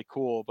have been really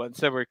cool, but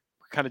instead we're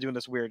kind of doing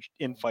this weird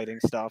infighting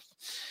stuff.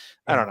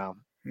 I don't know.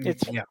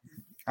 It's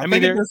I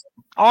mean,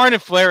 Arn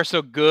and Flair are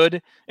so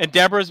good, and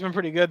Deborah's been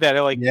pretty good that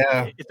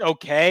it's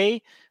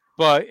okay,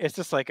 but it's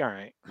just like all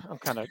right.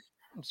 I'm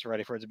just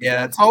ready for it to be.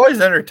 Yeah, it's always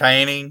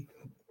entertaining,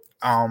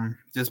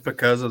 just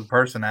because of the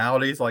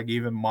personalities. Like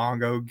even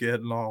Mongo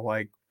getting all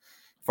like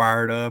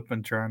fired up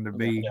and trying to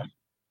be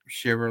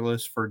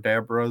chivalrous for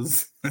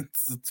Deborah's.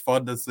 It's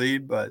fun to see,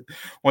 but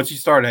once you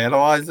start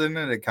analyzing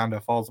it, it kind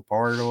of falls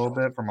apart a little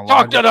bit from a lot.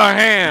 Talk to the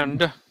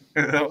hand.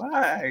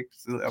 I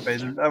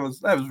mean, that was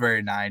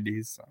very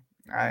 90s. So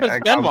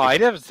Benoit, he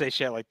doesn't say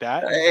shit like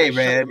that. Hey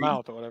man,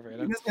 mouth or whatever.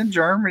 He was in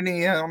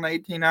Germany on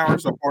 18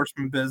 hours of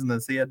horseman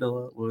business. He had to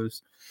let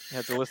loose. You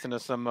had to listen to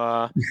some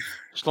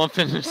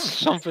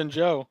Schlumpfin'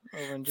 Joe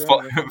over in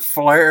Germany.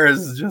 Flair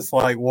is just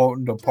like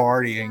wanting to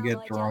party and get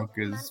drunk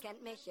is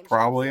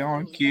probably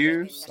on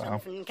cue.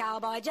 So.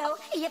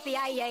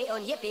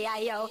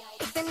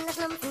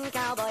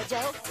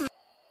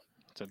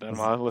 So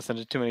Benoit listened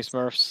to too many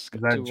Smurfs.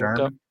 Is that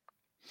German?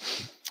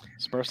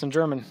 Smurfs in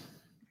German.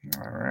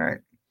 All right.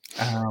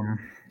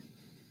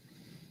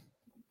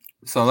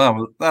 So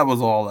that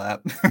was all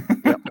that.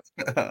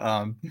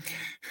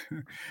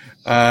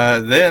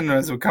 Then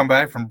as we come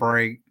back from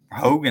break,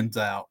 Hogan's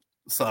out.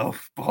 So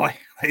boy,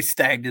 they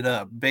stacked it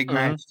up. Big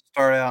match to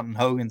start out, and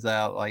Hogan's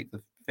out like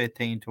the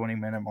 15-20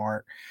 minute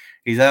mark.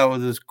 He's out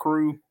with his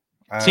crew.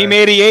 Team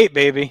 88,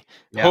 baby.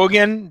 Yep.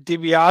 Hogan,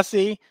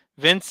 DiBiase,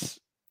 Vince,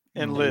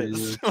 and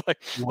Liz. like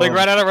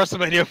right out of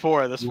WrestleMania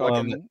 4, this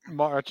fucking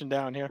marching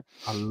down here.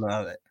 I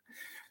love it.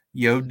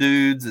 Yo,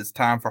 dudes, it's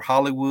time for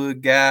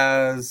Hollywood,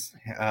 guys.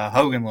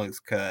 Hogan looks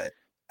cut.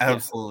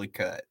 Absolutely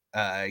cut.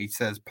 He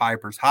says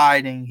Piper's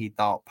hiding. He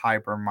thought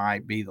Piper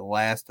might be the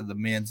last of the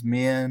men's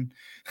men.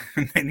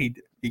 And then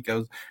he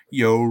goes,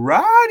 "Yo,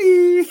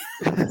 Roddy."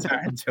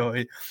 I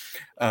enjoy it.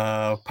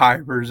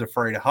 Piper's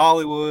afraid of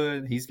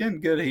Hollywood. He's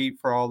getting good heat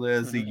for all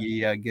this.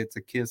 He gets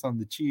a kiss on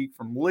the cheek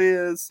from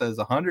Liz. Says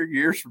 100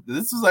 years from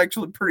this is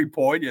actually pretty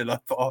poignant, I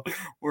thought,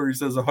 where he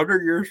says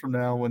 100 years from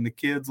now, when the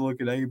kids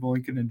look at Abe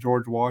Lincoln and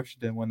George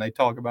Washington when they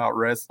talk about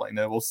wrestling,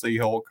 they will see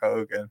Hulk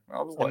Hogan.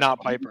 I was like, not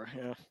Piper.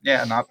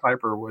 Yeah, not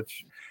Piper.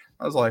 Which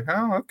I was like,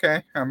 oh,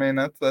 okay. I mean,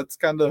 that's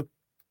kind of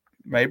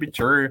maybe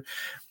true.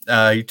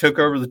 He took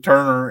over the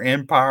Turner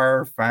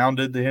Empire,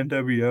 founded the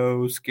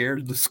NWO,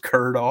 scared the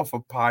skirt off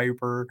of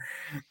Piper.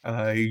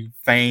 He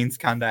feigns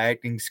kind of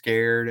acting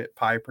scared at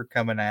Piper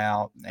coming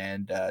out.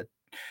 And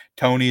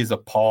Tony is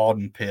appalled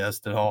and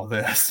pissed at all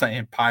this,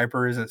 saying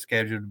Piper isn't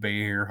scheduled to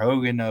be here.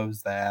 Hogan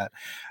knows that.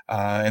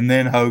 And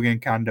then Hogan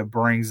kind of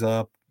brings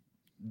up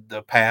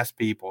the past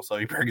people. So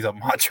he brings up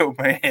Macho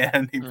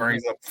Man, he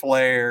brings up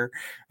Flair,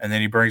 and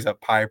then he brings up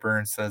Piper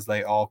and says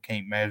they all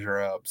can't measure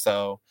up.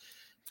 So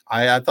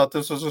I thought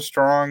this was a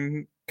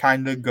strong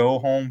kind of go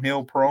home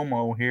heel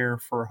promo here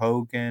for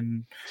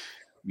Hogan.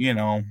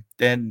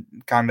 Then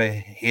kind of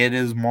hit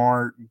his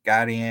mark,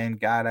 got in,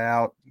 got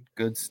out,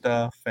 good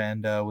stuff,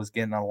 and was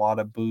getting a lot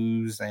of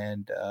boos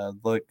and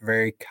looked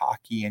very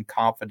cocky and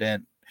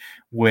confident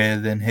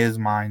with, in his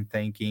mind,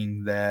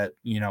 thinking that,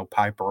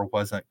 Piper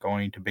wasn't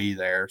going to be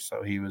there.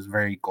 So he was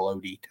very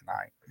gloaty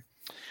tonight.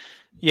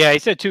 Yeah, he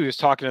said, too, he was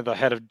talking to the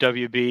head of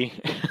WB.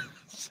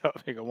 So I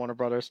think Warner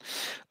Brothers.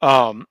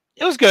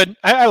 It was good.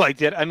 I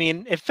liked it. I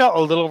mean, it felt a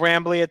little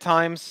rambly at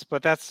times,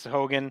 but that's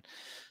Hogan.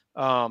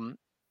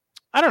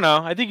 I don't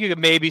know. I think you could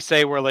maybe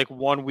say we're like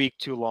 1 week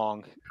too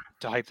long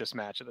to hype this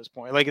match at this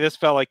point. Like, this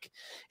felt like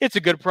it's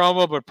a good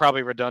promo, but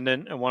probably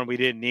redundant and one we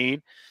didn't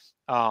need.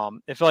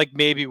 It felt like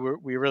maybe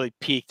we really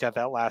peaked at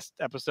that last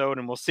episode,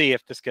 and we'll see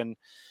if this can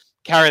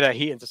carry that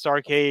heat into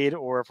Starrcade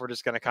or if we're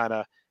just going to kind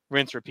of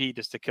rinse repeat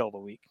just to kill the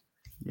week.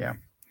 Yeah.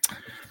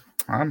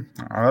 I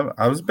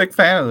was a big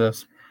fan of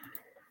this.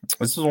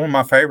 This is one of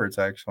my favorites,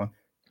 actually.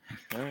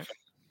 All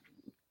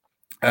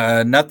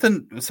right.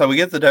 Nothing. So we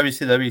get the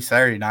WCW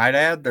Saturday Night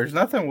ad. There's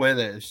nothing with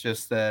it. It's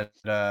just that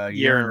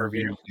year in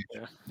review.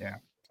 Yeah.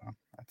 So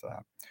that's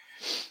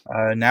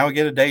that. Now we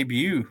get a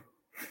debut.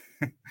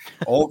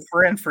 Old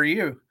friend for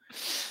you,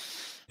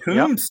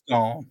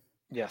 Tombstone.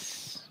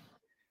 Yes.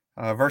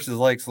 Versus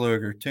Lex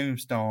Luger.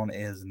 Tombstone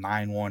is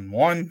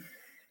 911.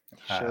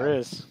 Sure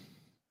is.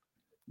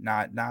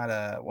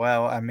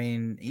 Well, I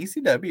mean,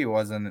 ECW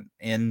wasn't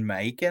in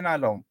Macon, I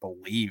don't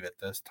believe, at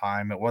this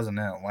time. It wasn't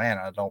in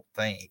Atlanta, I don't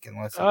think,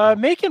 unless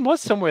Macon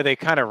was somewhere they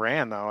kind of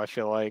ran, though. I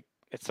feel like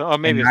it's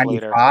maybe it's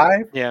later.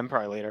 Yeah,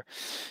 probably later.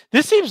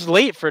 This seems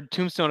late for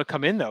Tombstone to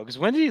come in, though, because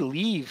when did he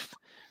leave?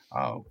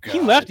 Oh, God. He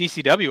left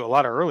ECW a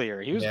lot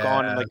earlier. He was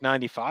gone in like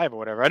 95 or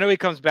whatever. I know he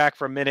comes back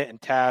for a minute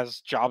and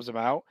Taz jobs him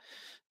out.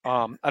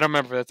 I don't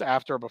remember if that's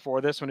after or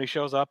before this when he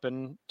shows up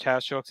and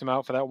Taz chokes him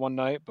out for that one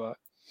night, but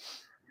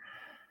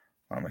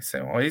let me see.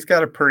 Well, he's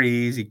got a pretty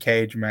easy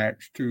cage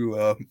match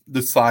to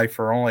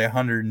decipher. Only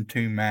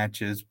 102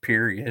 matches,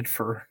 period,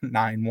 for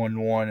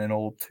 911 and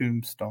old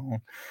Tombstone.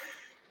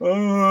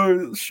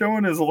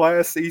 Showing his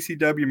last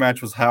ECW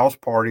match was House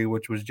Party,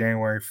 which was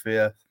January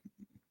 5th.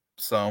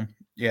 So,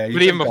 yeah.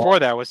 But even before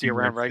that, was he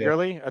around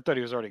regularly? I thought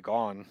he was already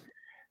gone.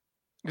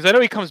 Because I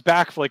know he comes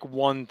back for like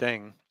one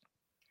thing.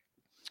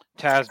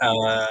 Taz.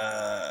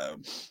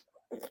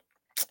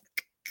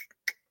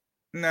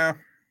 No.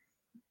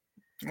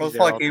 Well, it's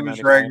like he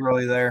was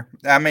regularly there.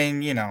 I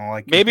mean,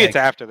 like maybe it's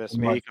after this.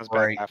 Maybe he comes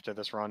back after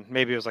this run.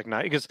 Maybe it was like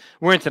because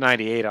we're into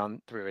 98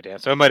 on Three-Way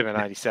Dance, so it might have been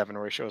 97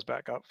 where he shows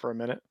back up for a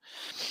minute.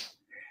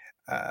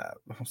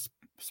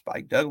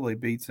 Spike Dudley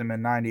beats him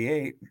in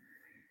 98.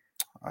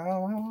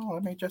 Oh,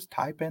 let me just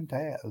type in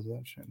Taz.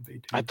 That shouldn't be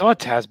too. I thought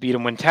Taz beat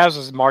him when Taz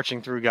was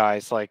marching through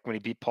guys, like when he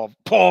beat Paul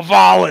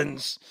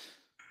Vollins.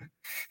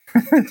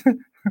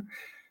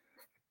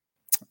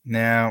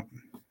 Now.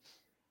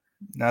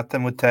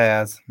 Nothing with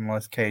Taz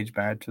unless cage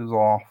match is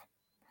off.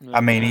 No,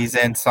 I mean, he's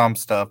in some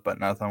stuff, but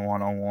nothing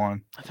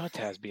one-on-one. I thought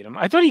Taz beat him.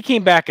 I thought he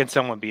came back and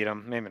someone beat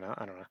him. Maybe not.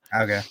 I don't know.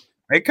 Okay.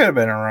 It could have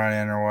been a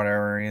run-in or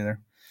whatever either.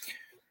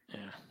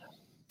 Yeah.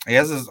 He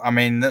has this,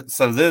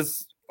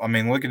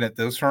 looking at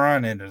this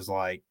run, it is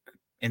like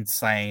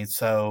insane.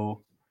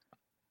 So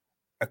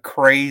a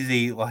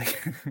crazy,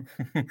 like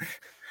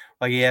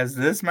he has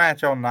this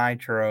match on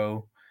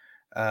Nitro.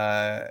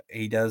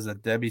 He does a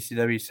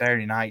WCW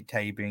Saturday Night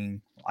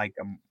taping like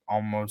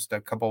almost a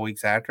couple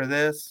weeks after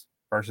this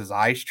versus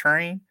Ice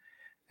Train,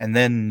 and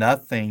then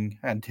nothing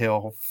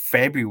until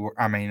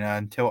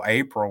until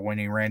April when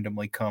he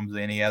randomly comes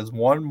in. He has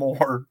one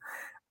more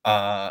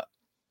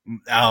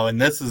and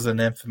this is an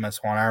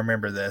infamous one. I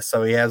remember this.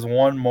 So he has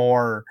one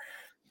more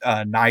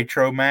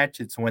Nitro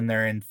match. It's when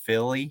they're in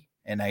Philly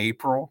in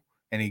April,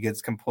 and he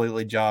gets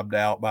completely jobbed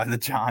out by the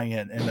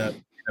Giant in a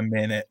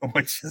minute,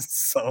 which is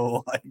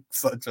so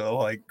such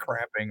a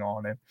crapping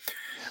on him.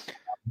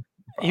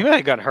 He might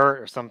have got hurt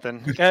or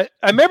something. I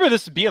remember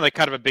this being like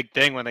kind of a big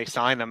thing when they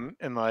signed him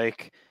and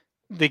like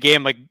they gave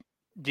him like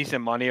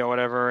decent money or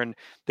whatever, and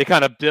they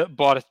kind of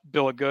bought a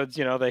bill of goods,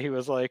 that he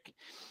was like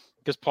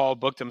because Paul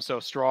booked him so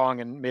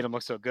strong and made him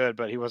look so good,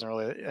 but he wasn't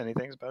really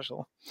anything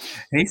special.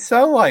 He's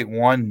so like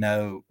one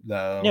note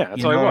though. Yeah,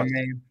 that's you all he know what I was.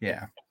 mean?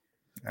 Yeah.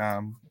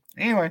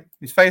 Anyway,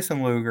 he's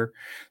facing Luger.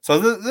 So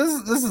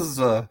this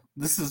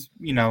is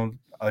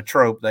a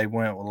trope they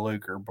went with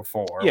Luger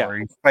before, Yeah. where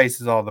he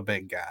faces all the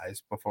big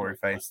guys before he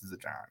faces the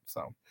Giant.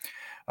 So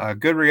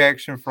good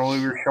reaction for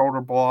Luger.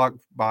 Shoulder block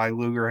by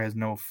Luger has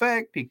no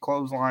effect. He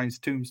clotheslines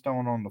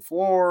Tombstone on the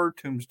floor.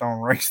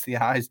 Tombstone rakes the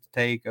eyes to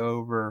take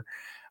over.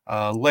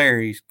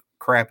 Larry's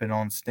crapping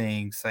on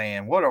Sting,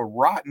 saying, "What a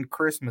rotten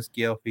Christmas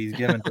gift he's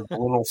given to the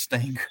little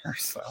Stinger."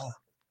 So,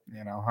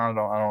 I don't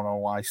know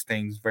why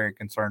Sting's very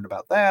concerned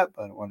about that,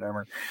 but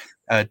whatever.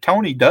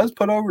 Tony does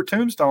put over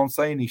Tombstone,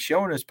 saying he's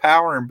showing his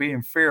power and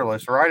being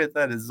fearless. Right at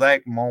that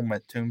exact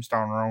moment,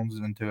 Tombstone runs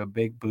into a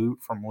big boot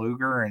from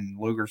Luger, and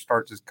Luger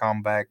starts his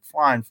comeback,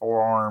 flying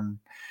forearm,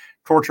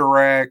 torture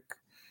rack.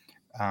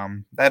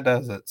 That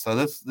does it. So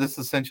this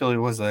essentially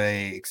was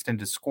a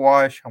extended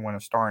squash. I went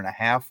 1.5 stars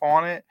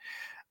on it.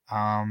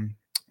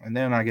 And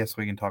then I guess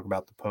we can talk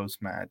about the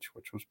post match,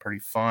 which was pretty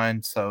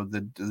fun. So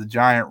the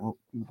Giant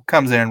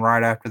comes in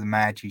right after the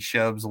match. He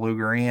shoves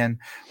Luger in.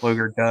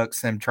 Luger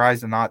ducks him, tries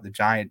to knock the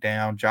Giant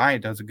down.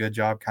 Giant does a good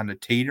job kind of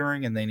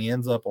teetering, and then he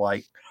ends up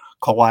like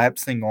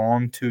collapsing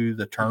onto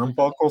the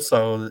turnbuckle.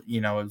 So,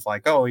 it's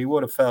like, oh, he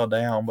would have fell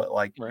down, but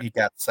like he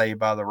got saved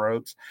by the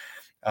ropes.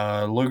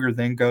 Luger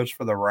then goes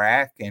for the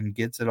rack and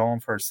gets it on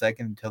for a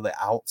second until the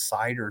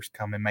Outsiders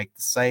come and make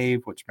the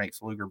save, which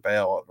makes Luger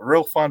bail. A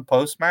real fun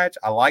post match.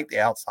 I like the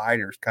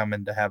Outsiders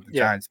coming to have the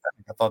Giants back.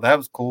 I thought that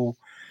was cool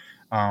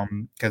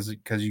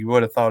because you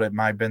would have thought it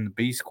might have been the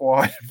B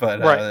Squad, but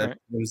it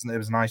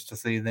was nice to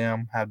see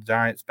them have the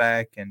Giants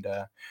back, and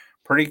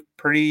pretty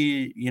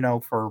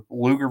for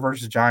Luger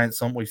versus Giants,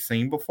 something we've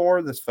seen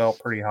before. This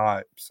felt pretty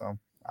hot, so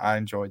I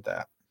enjoyed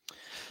that.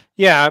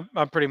 Yeah,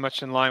 I'm pretty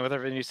much in line with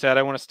everything you said.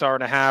 I want 1.5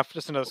 stars,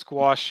 just another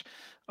squash.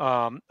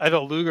 I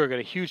thought Luger got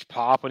a huge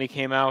pop when he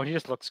came out. He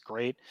just looks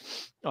great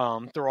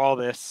through all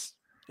this.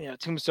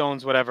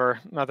 Tombstones, whatever,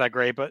 not that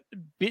great, but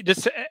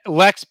just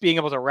Lex being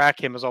able to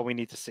rack him is all we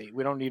need to see.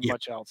 We don't need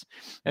much else,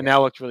 and that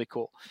looked really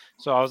cool.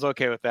 So I was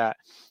okay with that.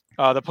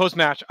 The post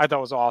match I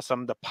thought was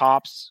awesome. The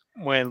pops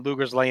when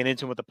Luger's laying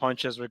into him with the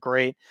punches were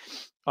great.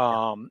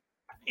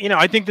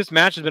 I think this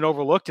match has been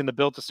overlooked in the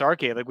build to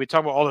Starrcade. Like we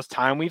talk about all this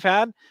time we've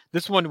had,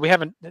 this one we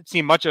haven't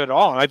seen much of it at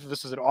all. And I think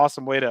this is an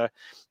awesome way to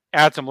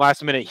add some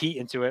last minute heat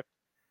into it.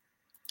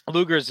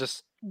 Luger is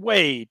just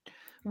way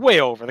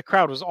over. The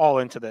crowd was all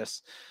into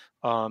this.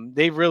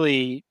 They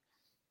really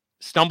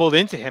stumbled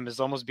into him as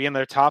almost being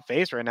their top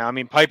face right now. I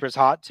mean, Piper's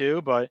hot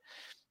too, but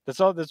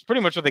that's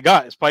pretty much what they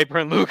got is Piper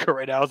and Luger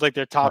right now. It's like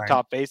their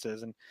top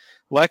faces, and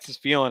Lex is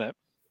feeling it.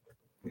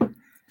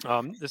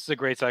 This is a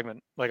great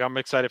segment. Like I'm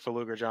excited for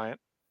Luger Giant.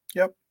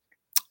 Yep.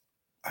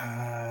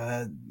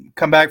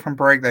 Come back from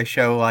break. They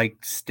show like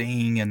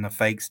Sting and the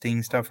fake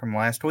Sting stuff from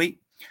last week.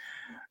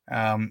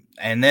 And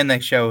then they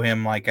show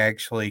him like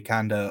actually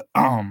kind of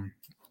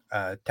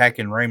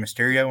attacking Rey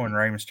Mysterio, and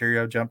Rey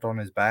Mysterio jumped on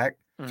his back.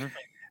 And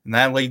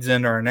that leads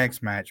into our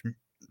next match,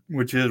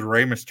 which is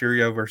Rey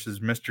Mysterio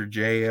versus Mr.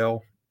 JL.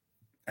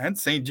 I hadn't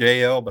seen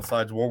JL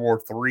besides World War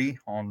III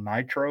on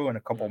Nitro in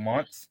a couple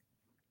months.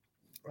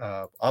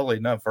 Oddly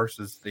enough,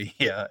 versus the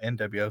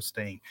NWO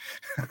Sting.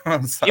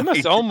 He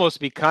must almost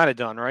be kind of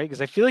done, right? Because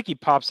I feel like he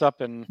pops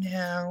up and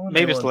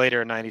maybe it's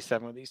later in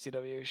 '97 when the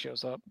ECW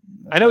shows up.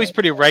 I know he's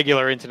pretty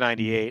regular into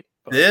 '98.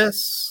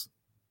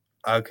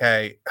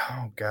 Okay.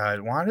 Oh God,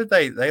 why did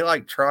they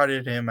like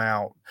trotted him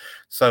out?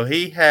 So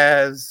he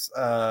has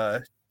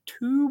 2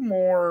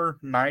 more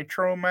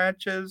Nitro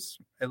matches,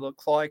 it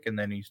looks like, and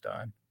then he's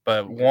done.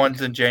 But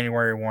one's in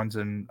January, one's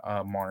in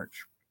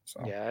March.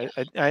 So. Yeah,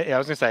 I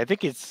was gonna say I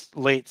think it's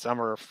late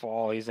summer or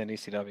fall. He's in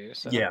ECW.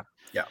 So. Yeah.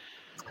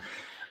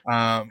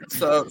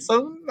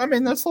 So I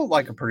mean that's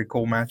like a pretty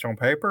cool match on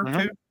paper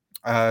too.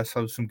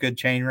 So some good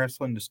chain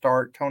wrestling to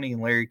start. Tony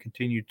and Larry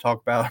continue to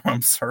talk about how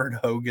absurd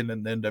Hogan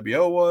and the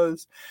NWO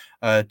was.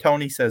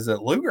 Tony says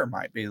that Luger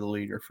might be the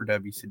leader for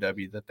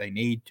WCW that they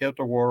need.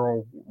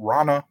 Tilt-a-whirl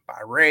Rana by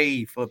Ray.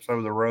 He flips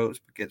over the ropes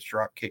but gets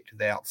drop kicked to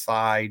the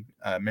outside.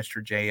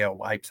 Mr. JL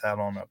wipes out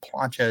on a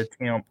plancha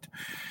attempt.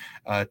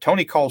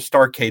 Tony calls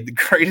Starrcade the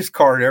greatest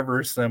card ever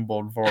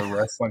assembled for a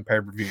wrestling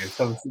pay-per-view.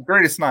 So it's the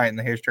greatest night in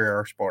the history of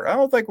our sport. I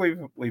don't think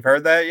we've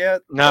heard that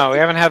yet. No, we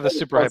haven't had the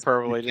super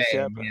hyperbole just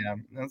yet. Yeah,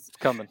 it's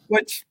coming.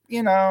 Which,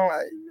 I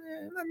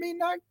mean,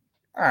 all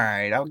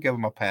right, I'll give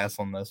him a pass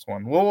on this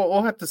one.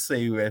 We'll have to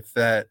see if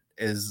that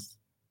is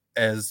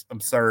as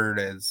absurd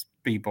as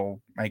people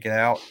make it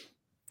out.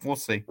 We'll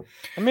see.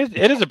 I mean,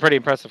 it is a pretty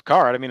impressive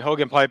card. I mean,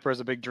 Hogan Piper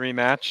is a big dream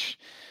match.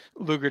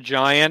 Luger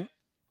Giant.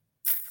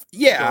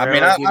 Yeah,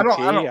 Guerrero, I mean, I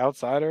don't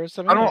outsiders.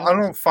 I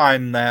don't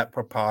find that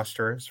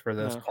preposterous for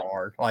this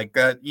card. Like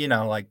that,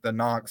 like the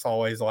Knox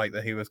always like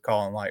that he was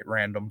calling like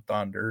random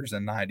thunders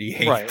in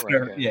 '98. Right.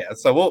 Yeah,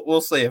 so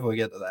we'll see if we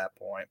get to that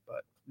point.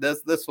 But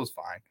this was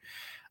fine.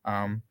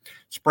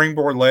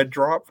 Springboard leg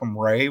drop from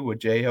Ray with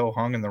JL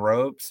hung in the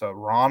ropes. So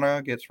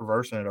Rana gets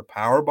reversed into a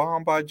power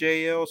bomb by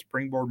JL.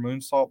 Springboard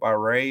moonsault by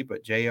Ray,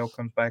 but JL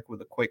comes back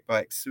with a quick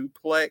back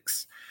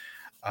suplex.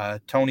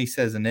 Tony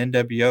says an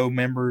NWO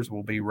members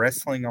will be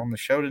wrestling on the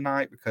show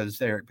tonight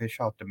because Eric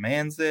Bischoff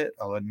demands it.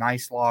 A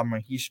nice La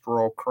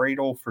Magistral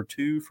cradle for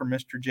 2 for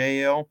Mr.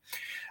 JL.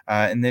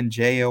 And then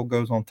JL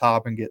goes on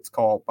top and gets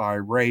caught by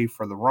Ray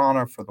for the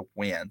Rana for the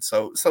win.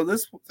 So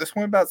this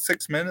went about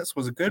 6 minutes,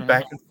 was a good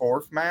back and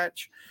forth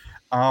match.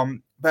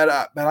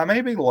 But I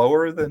may be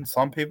lower than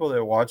some people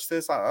that watch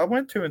this. I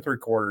went 2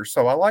 3/4.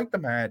 So I liked the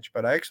match,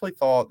 but I actually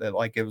thought that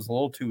like it was a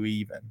little too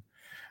even.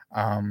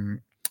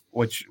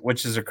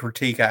 Which is a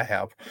critique I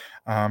have.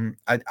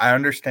 I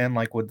understand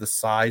like with the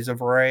size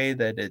of Ray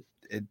that it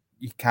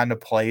kind of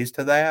plays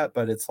to that,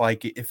 but it's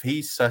like if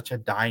he's such a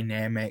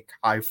dynamic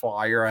high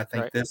flyer, I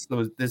think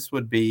this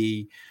would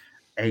be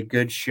a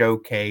good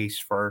showcase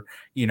for,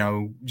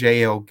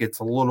 JL gets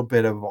a little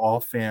bit of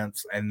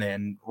offense and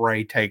then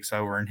Ray takes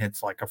over and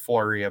hits like a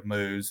flurry of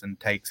moves and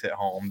takes it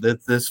home.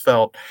 This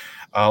felt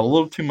a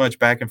little too much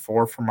back and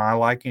forth for my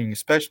liking,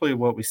 especially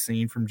what we've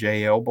seen from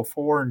JL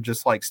before, and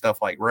just like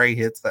stuff like Ray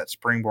hits that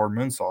springboard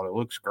moonsault. It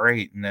looks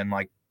great. And then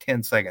like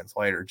 10 seconds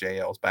later,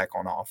 JL's back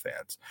on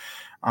offense.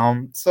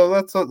 So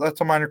that's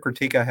a minor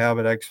critique I have.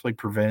 It actually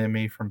prevented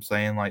me from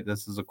saying like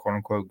this is a quote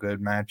unquote good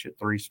match at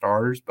 3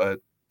 stars, but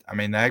I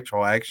mean, the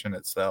actual action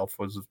itself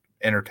was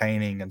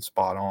entertaining and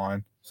spot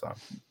on. So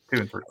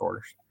 2 3/4.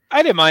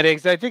 I didn't mind it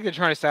because I think they're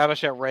trying to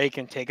establish that Ray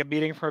can take a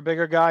beating from a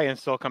bigger guy and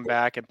still come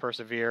back and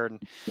persevere, and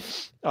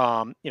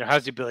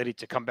has the ability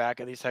to come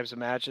back at these types of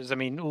matches. I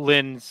mean,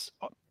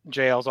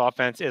 JL's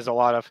offense is a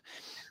lot of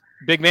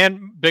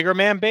bigger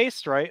man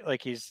based, right?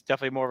 Like he's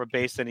definitely more of a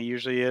base than he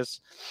usually is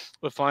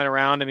with flying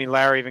around. I mean,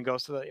 Larry even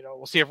goes to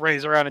we'll see if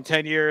Ray's around in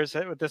 10 years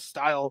with this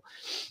style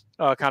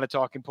kind of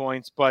talking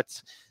points,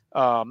 but.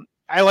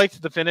 I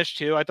liked the finish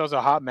too. I thought it was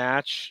a hot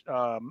match.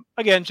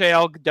 Again,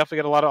 JL definitely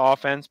got a lot of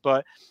offense,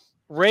 but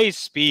Ray's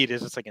speed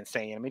is just like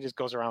insane. I mean, he just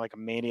goes around like a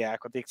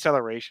maniac. With the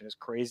acceleration is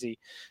crazy.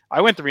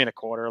 I went 3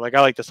 1/4. Like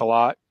I like this a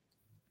lot,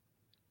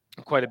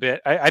 quite a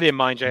bit. I didn't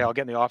mind JL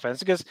getting the offense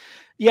because,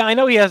 I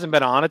know he hasn't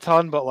been on a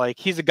ton, but like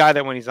he's a guy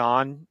that when he's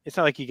on, it's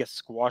not like he gets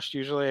squashed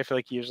usually. I feel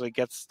like he usually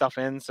gets stuff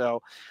in.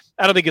 So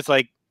I don't think it's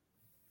like,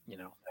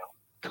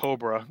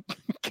 Cobra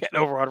getting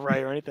over on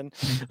Ray or anything.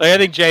 Like I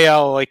think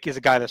JL like is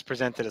a guy that's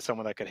presented as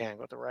someone that could hang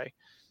with the Ray.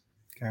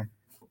 Okay.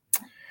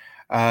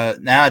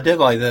 Now I did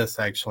like this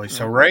actually.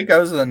 So Ray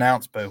goes to the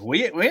announce booth.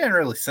 We hadn't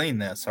really seen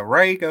this. So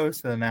Ray goes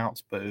to the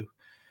announce booth.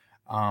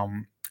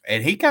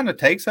 And he kind of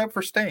takes up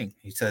for Sting.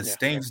 He says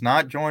Sting's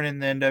not joining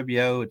the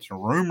NWO. It's a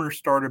rumor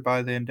started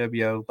by the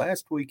NWO.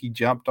 Last week he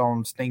jumped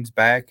on Sting's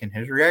back and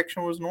his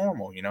reaction was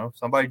normal. If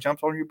somebody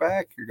jumps on your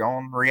back, you're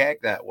going to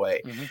react that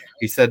way.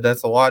 He said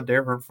that's a lot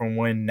different from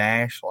when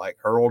Nash like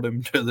hurled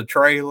him to the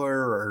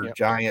trailer or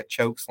Giant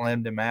choke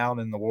slammed him out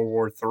in the World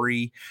War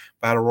III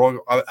Battle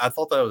Royal. I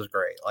thought that was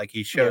great. Like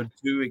he showed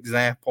 2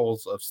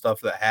 examples of stuff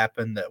that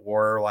happened that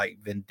were like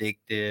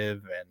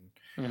vindictive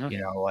and,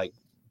 like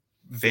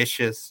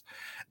vicious.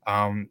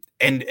 And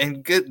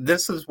good.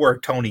 This is where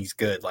Tony's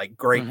good. Like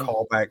great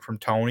callback from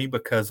Tony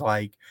because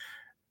like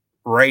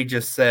Ray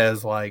just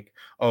says like,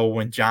 "Oh,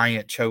 when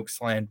Giant choke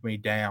slammed me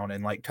down,"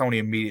 and like Tony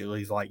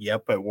immediately is like,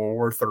 "Yep, at World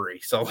War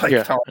III." So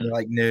like Tony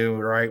like knew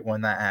right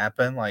when that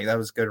happened. Like that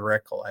was good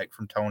recollect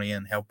from Tony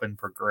and helping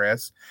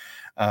progress.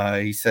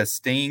 He says,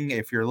 "Sting,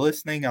 if you're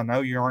listening, I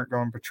know you aren't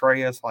going to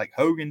betray us like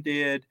Hogan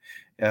did.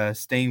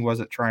 Sting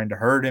wasn't trying to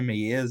hurt him.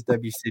 He is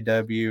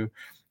WCW."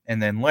 And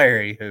then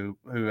Larry, who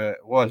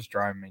was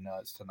driving me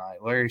nuts tonight,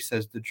 Larry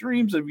says, "The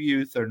dreams of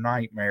youth are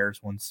nightmares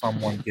when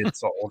someone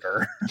gets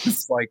older."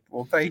 It's like,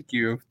 well, thank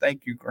you,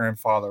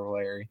 grandfather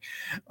Larry.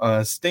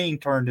 Sting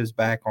turned his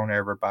back on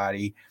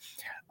everybody.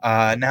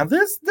 Now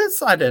this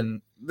I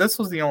didn't. This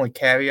was the only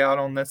caveat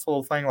on this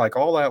little thing. Like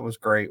all that was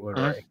great with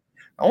Ray.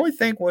 The only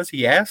thing was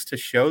he asked to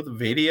show the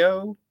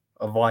video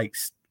of like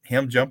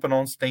him jumping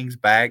on Sting's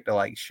back to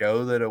like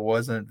show that it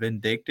wasn't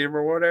vindictive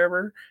or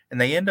whatever, and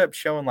they end up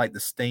showing like the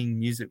Sting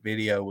music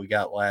video we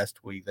got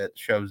last week that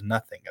shows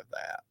nothing of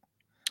that.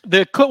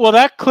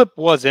 That clip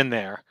was in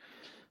there,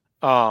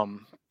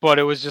 but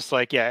it was just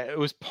like it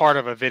was part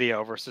of a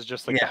video versus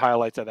just like the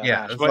highlights of that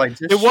match.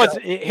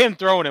 But him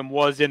throwing him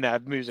was in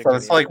that music. So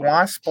it's like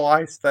why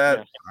splice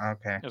that? Yeah.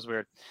 Okay, it was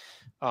weird.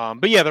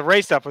 But the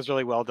Ray stuff was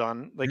really well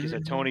done. Like you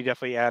said, Tony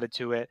definitely added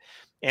to it.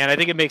 And I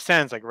think it makes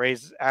sense. Like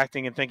Ray's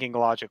acting and thinking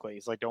logically.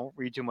 He's like, don't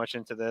read too much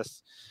into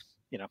this.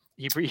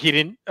 He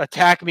didn't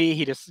attack me.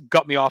 He just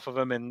got me off of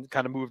him and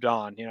kind of moved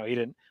on. He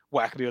didn't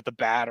whack me with the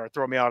bat or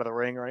throw me out of the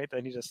ring or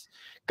anything. He just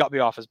got me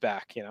off his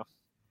back,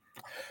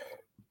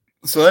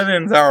 So that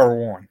ends hour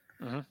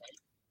 1.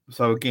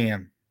 So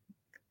again,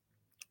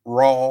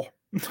 Raw.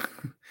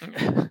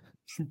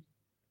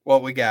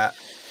 What we got?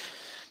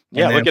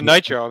 Look at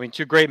Nitro. I mean,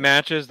 2 great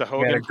matches. The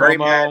Hogan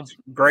promo.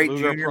 Great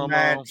junior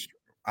match.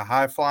 A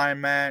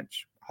high-flying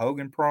match,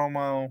 Hogan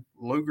promo,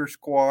 Luger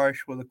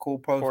squash with a cool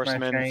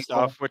post-match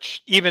stuff,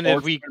 which even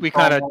if we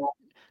kind of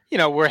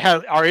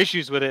our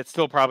issues with it, it's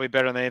still probably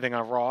better than anything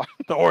on Raw.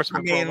 The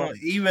Horsemen. I mean,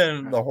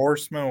 even the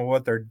Horsemen,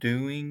 what they're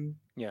doing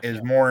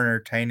is more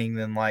entertaining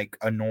than like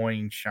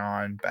annoying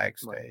Sean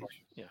backstage.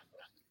 Right.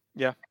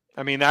 Yeah.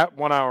 I mean, that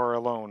 1 hour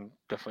alone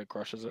definitely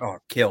crushes it. Oh,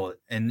 kill it.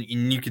 And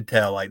you could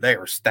tell like they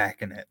were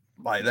stacking it.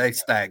 Like they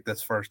stacked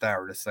this first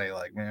hour to say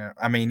like, man,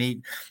 I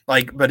mean,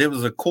 but it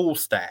was a cool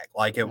stack.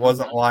 Like it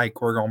wasn't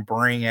like we're going to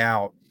bring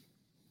out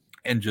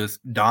and just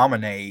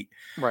dominate.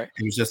 Right.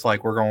 It was just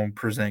like, we're going to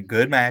present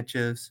good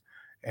matches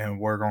and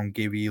we're going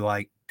to give you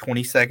like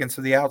 20 seconds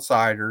of the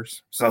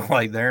outsiders. So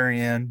like they're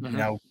in,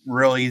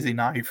 real easy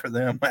night for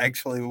them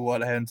actually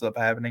what ends up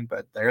happening,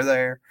 but they're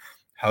there.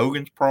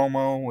 Hogan's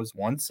promo was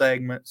one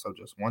segment. So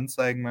just one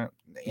segment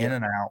in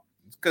and out.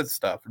 It's good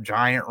stuff.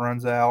 Giant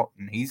runs out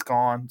and he's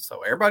gone.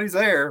 So everybody's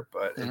there,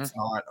 but it's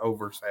not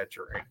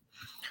oversaturated.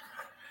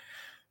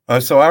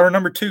 So hour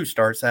number 2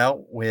 starts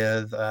out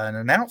with an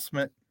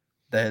announcement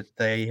that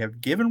they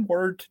have given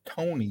word to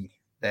Tony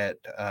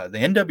that the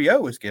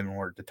NWO has given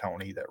word to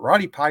Tony that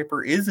Roddy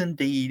Piper is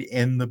indeed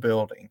in the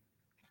building.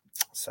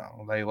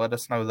 So they let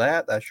us know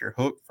that. That's your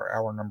hook for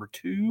hour number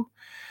 2.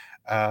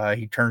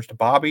 He turns to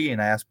Bobby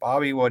and asks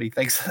Bobby what he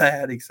thinks of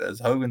that. He says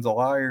Hogan's a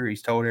liar.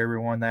 He's told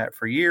everyone that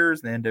for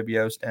years. The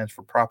NWO stands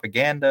for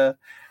propaganda.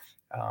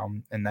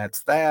 And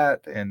that's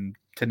that. And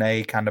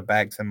Tenay kind of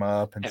backs him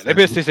up. And they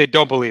basically say,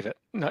 don't believe it.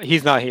 No,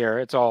 he's not here.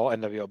 It's all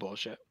NWO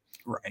bullshit.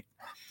 Right.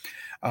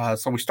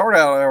 So we start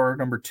out hour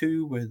number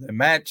 2 with a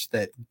match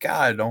that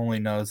God only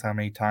knows how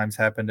many times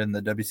happened in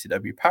the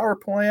WCW power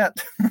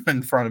plant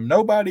in front of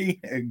nobody.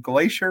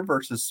 Glacier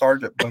versus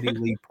Sergeant Buddy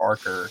Lee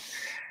Parker.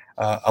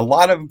 A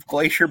lot of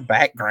Glacier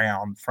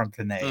background from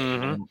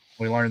Tenay.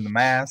 We learned the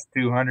mask,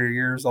 200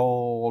 years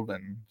old,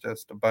 and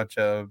just a bunch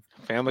of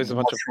families, a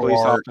bunch of police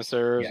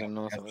officers, and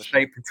all that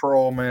state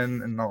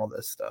patrolmen, and all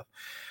this stuff.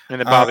 And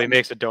then Bobby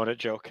makes a donut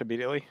joke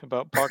immediately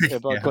about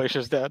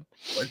Glacier's dad.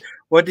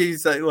 What did he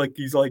say? Like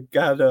he's like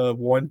got a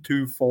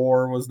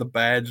 124 was the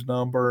badge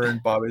number,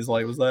 and Bobby's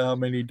like, was that how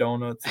many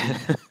donuts?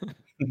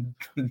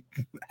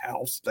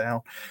 House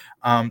down.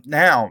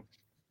 Now,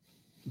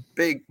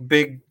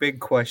 big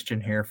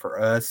question here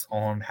for us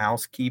on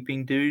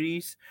housekeeping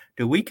duties.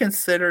 Do we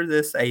consider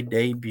this a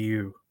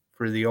debut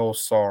for the old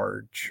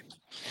Sarge?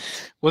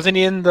 Wasn't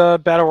he in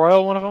the Battle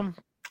Royal, one of them?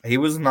 He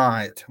was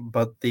not,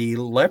 but the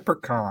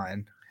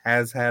Leprechaun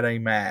has had a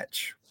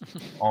match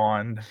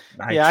on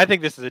Nitro. Yeah, I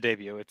think this is a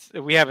debut.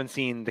 We haven't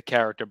seen the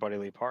character Buddy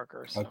Lee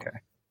Parker. So. Okay.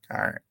 All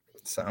right.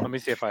 So let me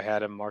see if I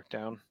had him marked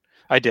down.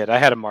 I did. I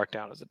had him marked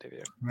down as a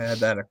debut. I had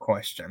that a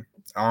question.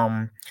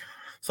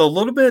 So a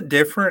little bit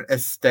different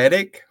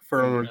aesthetic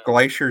for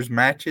Glacier's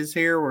matches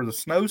here where the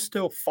snow's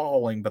still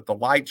falling, but the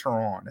lights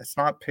are on. It's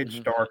not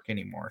pitch dark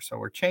anymore. So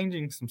we're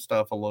changing some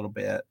stuff a little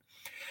bit.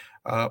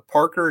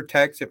 Parker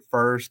attacks it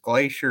first.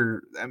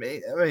 Glacier, I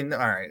mean, all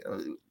right.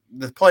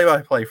 The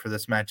play-by-play for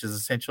this match is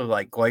essentially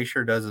like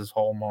Glacier does his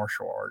whole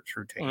martial arts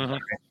routine. Right?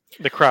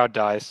 The crowd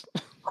dies.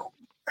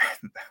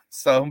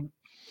 So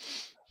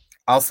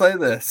I'll say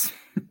this.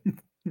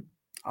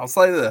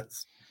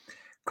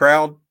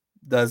 Crowd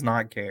does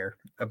not care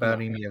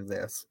about any of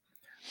this.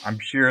 I'm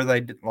sure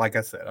like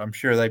I said, I'm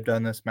sure they've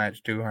done this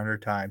match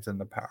 200 times in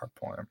the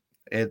PowerPoint.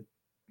 It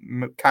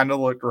kind of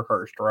looked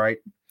rehearsed, right?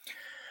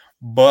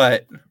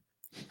 But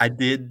I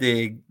did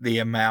dig the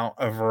amount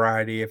of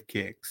variety of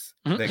kicks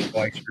that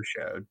Glacier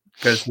showed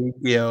because he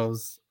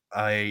gives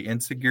a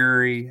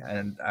enziguri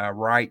and a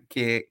right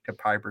kick to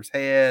Piper's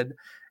head.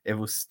 It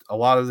was a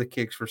lot of the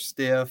kicks were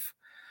stiff.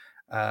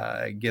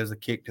 It gives a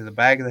kick to the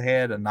back of the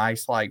head, a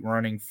nice like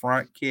running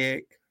front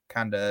kick,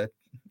 kind of.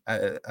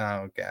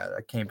 Oh God,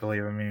 I can't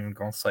believe I'm even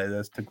gonna say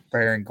this to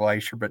comparing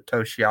Glacier, but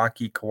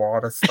Toshiaki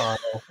Kawada style.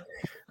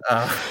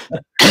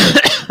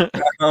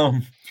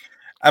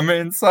 I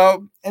mean,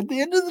 so at the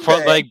end of the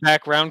front day, leg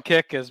back round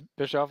kick, as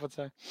Bischoff would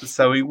say.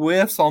 So he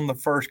whiffs on the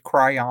first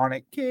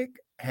cryonic kick,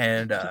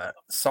 and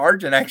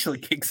Sargent actually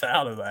kicks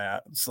out of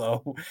that.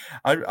 So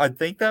I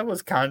think that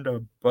was kind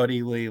of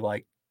Buddy Lee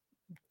like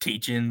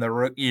teaching the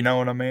rook, you know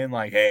what I mean?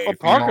 Like, hey, well,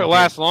 Parker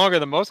lasts longer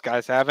than most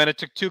guys have, and it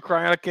took 2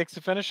 cryonic kicks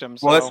to finish him.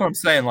 So. Well, that's what I'm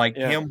saying. Like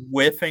him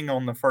whiffing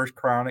on the first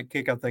cryonic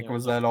kick, I think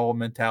was that old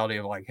mentality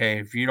of like, hey,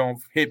 if you don't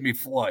hit me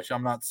flush,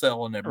 I'm not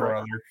selling it,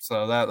 brother. Right.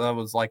 So that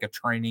was like a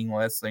training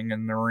lesson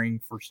in the ring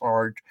for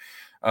Sarge.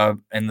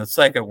 And the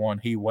second one,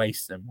 he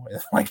wastes him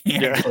with. Like, he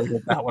actually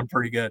did that one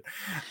pretty good.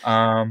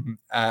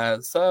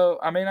 So,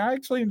 I mean, I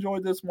actually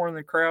enjoyed this more than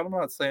the crowd. I'm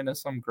not saying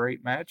it's some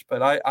great match,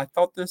 but I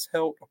thought this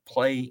helped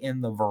play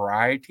in the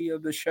variety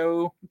of the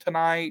show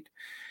tonight.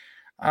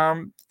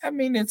 I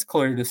mean, it's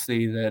clear to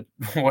see that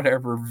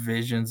whatever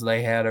visions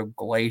they had of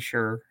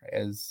Glacier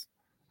as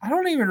I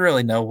don't even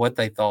really know what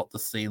they thought the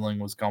ceiling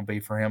was going to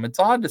be for him. It's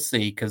odd to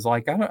see because,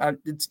 like,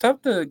 it's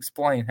tough to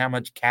explain how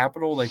much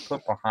capital they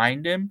put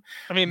behind him.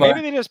 I mean,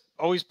 maybe they just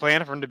always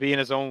planned for him to be in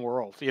his own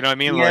world. You know what I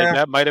mean? Yeah. Like,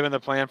 that might have been the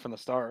plan from the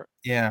start.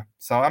 Yeah.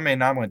 So, I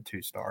mean, I went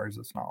 2 stars.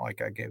 It's not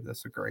like I gave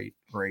this a great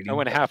rating. I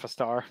went half a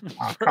star.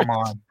 Come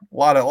on. A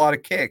lot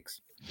of kicks.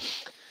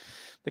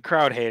 The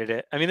crowd hated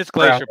it. I mean, this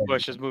Crowd glacier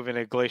push is moving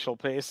at a glacial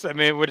pace. I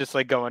mean, we're just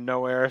like going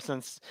nowhere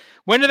since.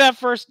 When did that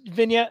first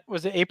vignette?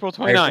 Was it April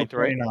 29th,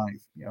 right?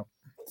 29th. Yep.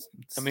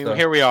 I mean,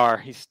 here we are.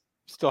 He's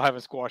still having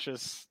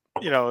squashes,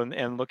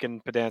 and looking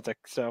pedantic.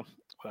 So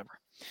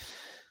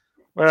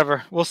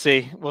whatever. We'll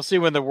see. We'll see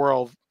when the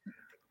world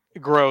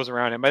grows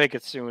around him. I think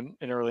it's soon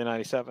in early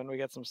 '97. We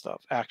get some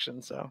stuff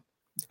action. So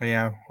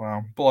yeah,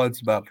 well,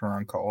 blood's about to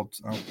run cold.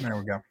 So there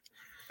we go.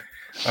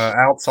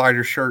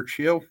 Outsider shirt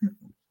shield.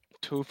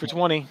 2 for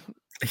 20.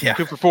 Yeah.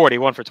 2 for 40.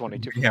 1 for 20.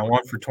 2 for 40.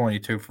 1 for 20,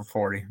 2 for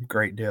 40.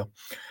 Great deal.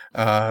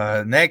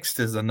 Next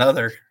is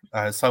another.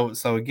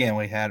 So again,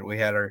 we had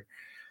our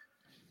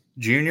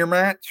junior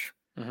match,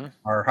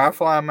 our high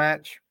fly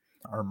match,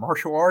 our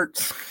martial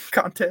arts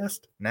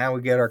contest. Now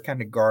we get our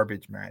kind of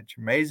garbage match.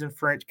 Amazing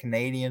French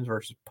Canadians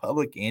versus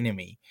Public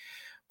Enemy.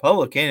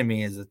 Public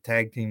Enemy is a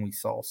tag team we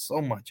saw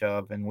so much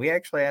of, and we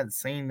actually hadn't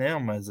seen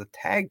them as a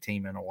tag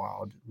team in a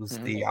while. It was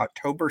the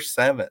October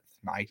 7th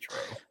Nitro.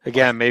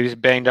 Again, maybe he's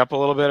banged up a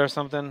little bit or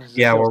something.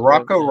 Yeah, well,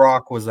 Rocco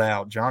Rock was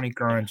out. Johnny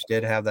Grunge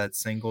did have that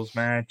singles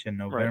match in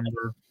November.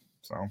 Right.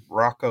 So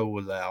Rocco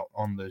was out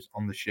on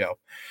the show.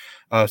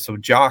 So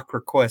Jock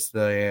requested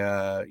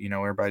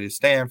everybody to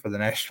stand for the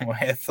national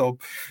anthem.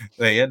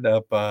 They end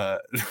up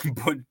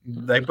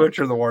they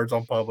butcher the words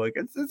on Public.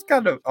 It's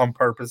kind of on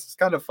purpose. It's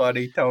kind of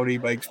funny. Tony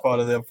makes fun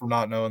of them for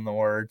not knowing the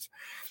words.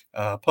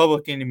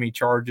 Public Enemy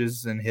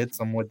charges and hits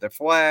them with their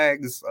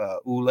flags.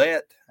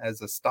 Oulette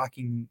has a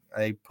stocking.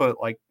 They put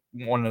like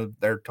one of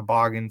their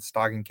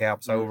stocking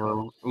caps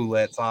over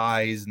Oulette's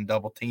eyes and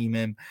double team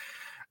him.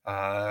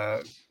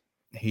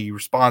 He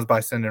responds by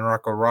sending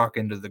Rocco Rock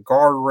into the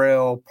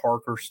guardrail.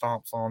 Parker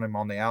stomps on him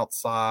on the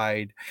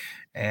outside.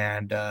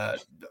 And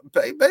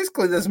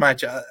basically this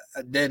match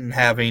didn't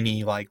have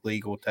any like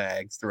legal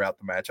tags throughout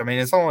the match. I mean,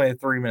 it's only a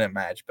 3-minute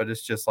match, but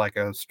it's just like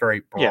a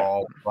straight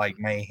brawl, like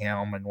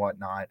mayhem and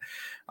whatnot.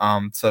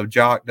 So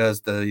Jock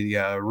does the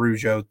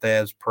Rougeau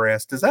Thez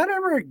press. Does that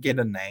ever get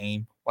a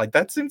name? Like,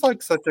 that seems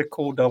like such a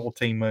cool double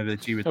team move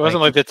that you would. It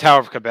wasn't like the Tower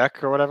of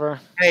Quebec or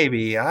whatever.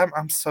 Maybe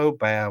I'm so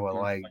bad with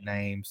like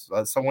names.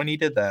 So when he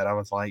did that, I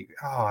was like,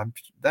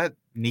 that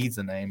needs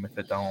a name if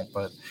it don't.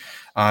 But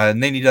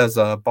and then he does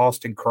a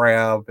Boston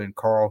Crab, and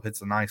Carl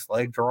hits a nice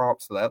leg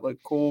drop, so that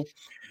looked cool.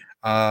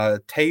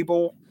 The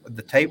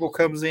table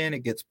comes in,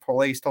 it gets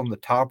placed on the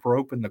top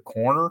rope in the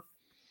corner,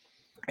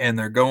 and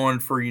they're going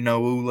for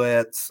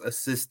Oulette's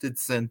assisted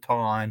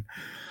senton.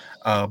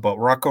 But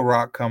Rocco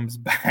Rock comes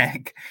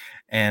back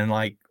and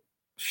like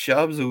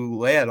shoves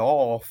Oulette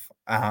off,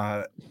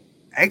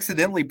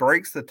 accidentally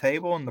breaks the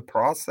table in the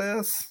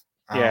process.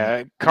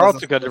 Carl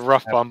took a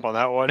rough bump on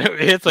that one. It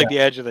hits like the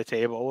edge of the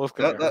table.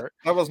 That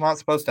was not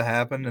supposed to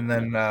happen. And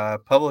then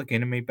Public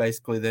Enemy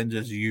basically then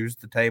just used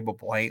the table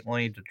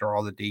blatantly to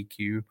draw the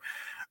DQ.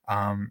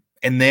 And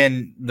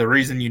then the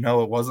reason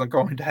it wasn't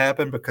going to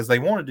happen because they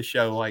wanted to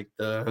show like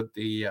the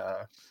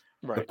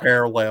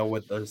parallel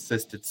with the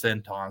assisted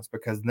sentons,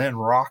 because then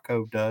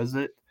Rocco does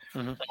it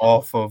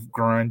off of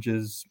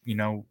Grunge's,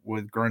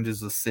 with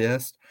Grunge's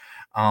assist.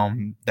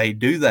 They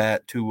do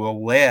that to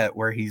Oulette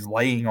where he's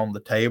laying on the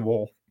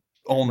table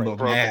on the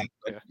mat.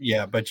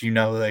 But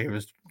they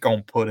was going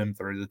to put him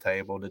through the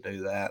table to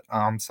do that.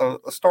 So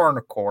a star and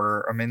a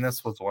quarter. I mean,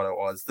 this was what it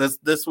was.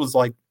 This was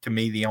like, to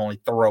me, the only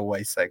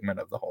throwaway segment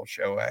of the whole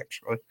show,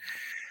 actually.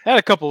 Had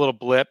a couple little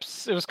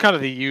blips. It was kind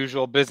of the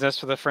usual business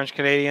for the French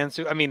Canadians.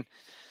 I mean,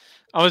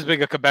 I'm as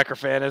big a Quebecer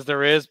fan as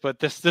there is, but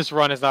this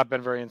run has not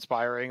been very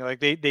inspiring.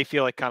 Like they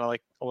feel like kind of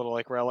like a little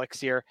like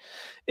relics here.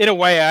 In a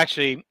way,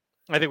 actually,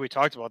 I think we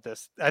talked about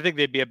this. I think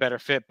they'd be a better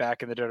fit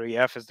back in the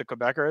WWF as the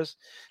Quebecers,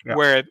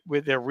 where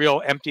with their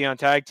real empty on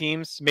tag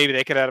teams, maybe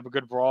they could have a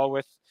good brawl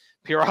with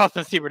Pierre Roth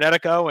and Steve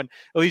Renetico and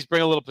at least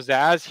bring a little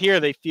pizzazz. Here,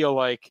 they feel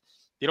like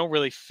they don't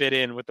really fit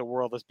in with the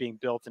world that's being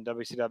built in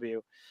WCW.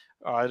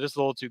 They're just a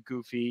little too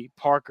goofy.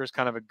 Parker's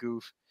kind of a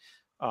goof.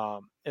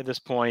 At this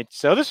point,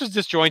 so this was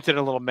disjointed and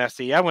a little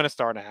messy. I went a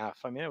star and a half.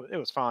 I mean, it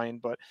was fine,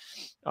 but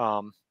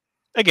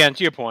again,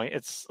 to your point,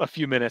 it's a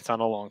few minutes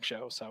on a long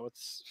show, so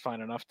it's fine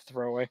enough to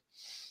throw away.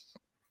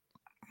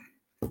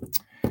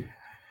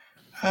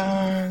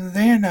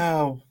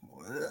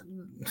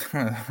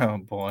 Oh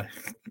boy,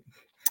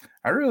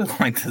 I really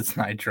like this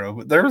Nitro,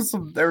 but there was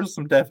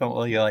some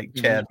definitely like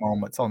Chad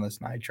moments on this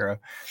Nitro.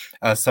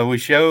 So we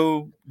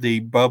show the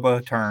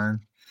Bubba turn.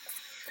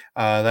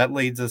 That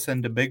leads us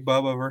into Big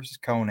Bubba versus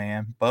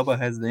Conan. Bubba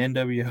has the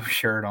NWO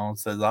shirt on,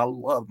 says, "I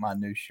love my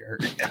new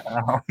shirt."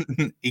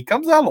 He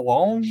comes out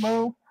alone,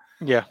 though.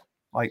 Yeah.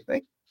 Like,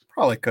 they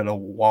probably could have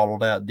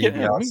waddled out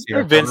DiBiase.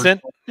 Or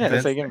Vincent.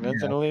 Vincent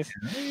at least.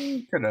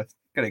 Could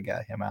have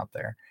got him out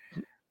there.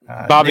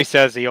 Bobby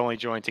says he only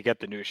joined to get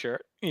the new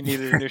shirt. He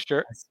needed a new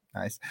shirt.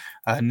 Nice.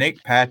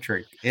 Nick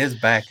Patrick is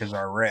back as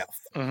our ref.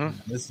 Mm-hmm.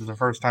 This is the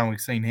first time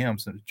we've seen him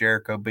since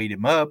Jericho beat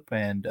him up,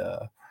 and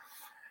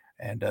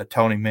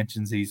Tony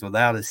mentions he's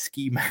without his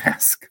ski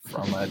mask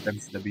from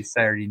WCW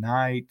Saturday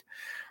Night.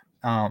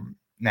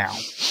 Now,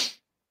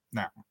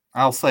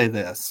 I'll say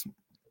this.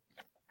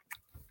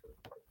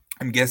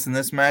 I'm guessing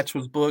this match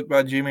was booked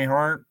by Jimmy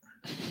Hart.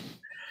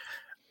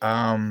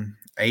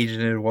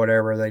 agented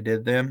whatever they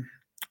did them.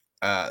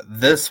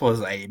 This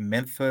was a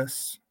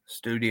Memphis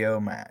studio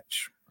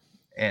match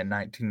in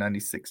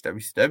 1996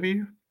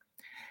 WCW.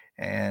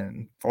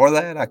 And for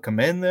that, I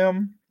commend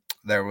them.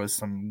 There was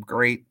some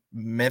great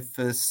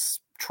Memphis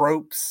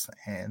tropes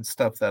and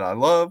stuff that I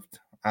loved.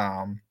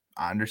 I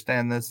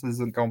understand this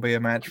isn't going to be a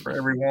match for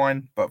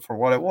everyone, but for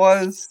what it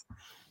was,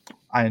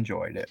 I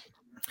enjoyed it.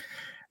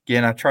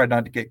 Again, I tried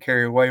not to get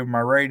carried away with my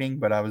rating,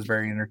 but I was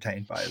very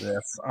entertained by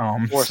this.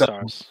 4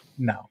 stars.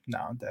 No,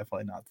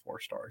 definitely not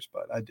 4 stars,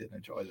 but I did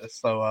enjoy this.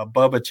 So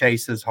Bubba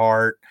chases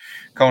Hart.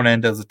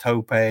 Conan does a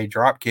tope,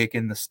 drop kick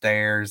in the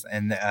stairs,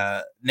 and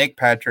Nick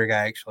Patrick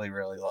I actually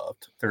really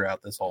loved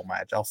throughout this whole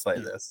match. I'll say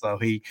this. So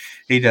he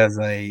does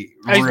a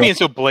he's being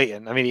so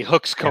blatant. I mean, he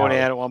hooks Conan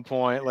at one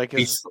point, like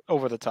he's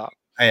over the top.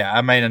 Yeah,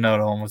 I made a note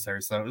almost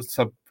there. So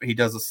he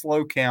does a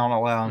slow count,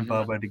 allowing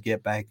Bubba to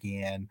get back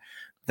in.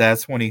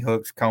 That's when he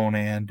hooks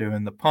Conan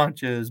doing the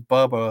punches.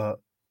 Bubba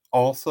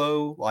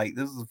also, like,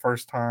 this is the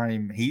first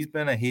time he's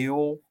been a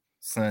heel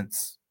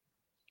since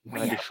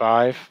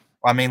 95.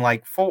 I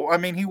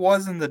mean, he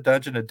was in the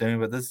Dungeon of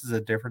Doom, but this is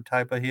a different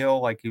type of heel.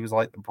 Like, he was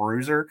like the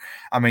Bruiser.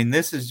 I mean,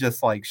 this is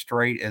just like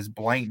straight as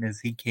blatant as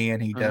he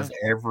can. He does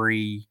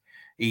every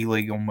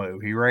illegal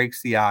move. He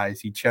rakes the eyes.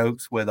 He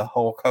chokes with a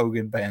Hulk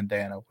Hogan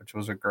bandana, which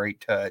was a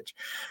great touch.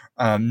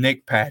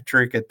 Nick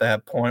Patrick at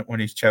that point, when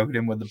he's choking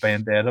him with the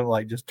bandana,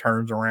 like just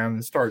turns around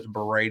and starts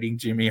berating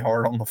Jimmy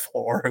Hart on the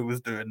floor, who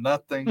was doing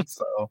nothing.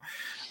 So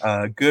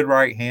good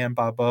right hand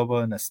by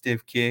Bubba and a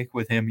stiff kick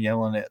with him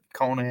yelling at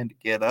Conan to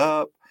get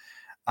up.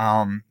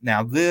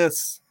 Now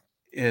this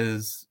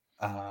is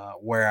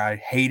where I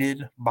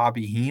hated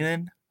Bobby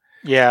Heenan.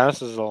 Yeah,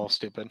 this is all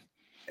stupid.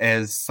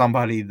 As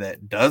somebody that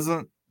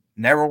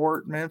never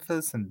worked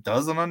Memphis and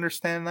doesn't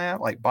understand that,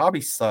 like,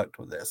 Bobby sucked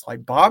with this.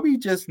 Like, Bobby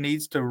just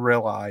needs to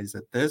realize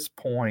at this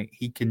point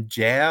he can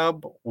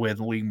jab with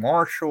Lee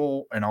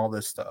Marshall and all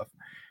this stuff.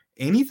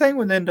 Anything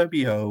with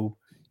NWO,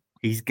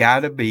 he's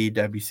got to be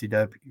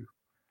WCW.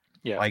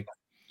 Yeah, like,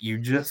 you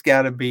just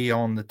got to be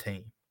on the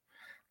team.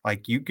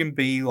 Like, you can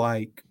be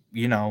like,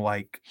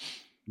 like,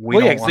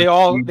 they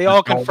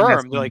all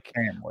confirm. They're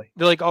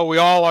like, oh, we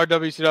all are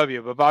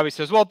WCW, but Bobby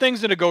says, well,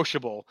 things are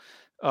negotiable.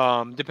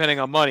 Depending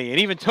on money, and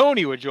even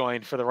Tony would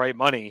join for the right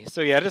money. So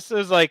yeah, this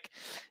is like,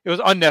 it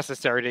was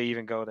unnecessary to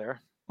even go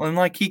there. And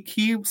like, he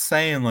keeps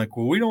saying like,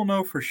 well, we don't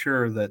know for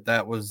sure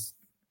that was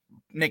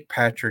Nick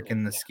Patrick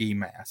in the ski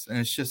mask, and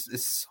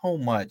it's so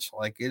much,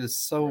 like, it is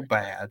so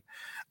bad.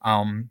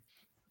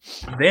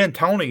 Then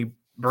Tony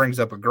brings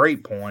up a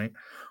great point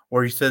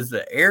where he says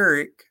that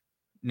Eric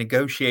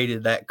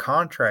negotiated that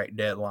contract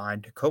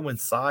deadline to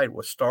coincide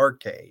with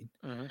Starrcade,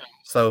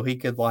 so he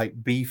could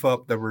like beef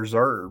up the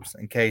reserves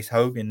in case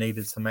Hogan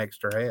needed some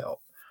extra help.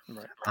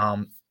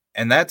 Right.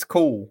 And that's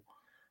cool,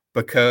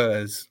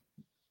 because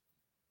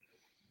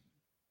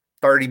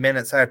 30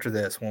 minutes after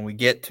this, when we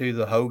get to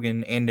the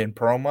Hogan ending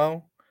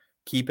promo,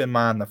 keep in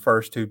mind the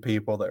first 2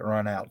 people that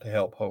run out to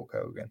help Hulk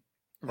Hogan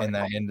in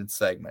that ended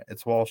segment.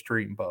 It's Wall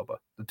Street and Bubba,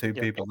 the 2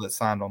 people that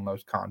signed on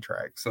those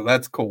contracts. So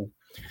that's cool.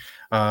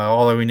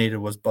 All that we needed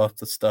was buff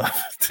the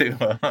stuff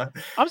to.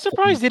 I'm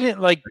surprised they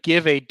didn't like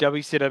give a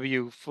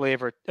WCW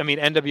flavor. I mean,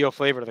 NWO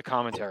flavor to the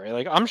commentary.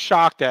 Like, I'm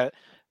shocked that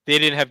they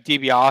didn't have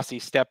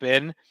DiBiase step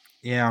in,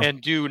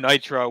 and do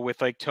Nitro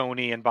with like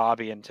Tony and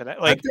Bobby and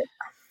tonight. Like,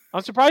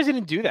 I'm surprised they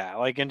didn't do that.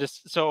 Like, and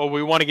just so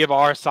we want to give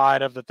our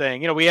side of the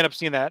thing. We end up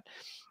seeing that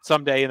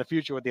someday in the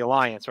future with the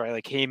Alliance, right?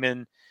 Like,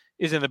 Heyman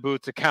is in the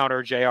booth to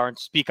counter JR and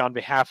speak on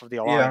behalf of the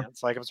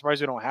Alliance. Like, I'm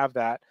surprised we don't have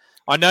that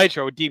on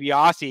Nitro with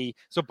DiBiase,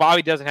 so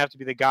Bobby doesn't have to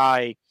be the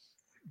guy,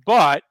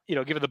 but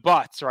give it the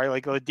butts, right?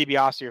 Like, let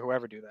DiBiase or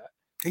whoever do that.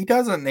 He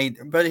doesn't need,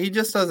 but he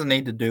just doesn't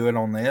need to do it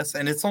on this.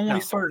 And it's only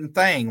certain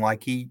thing.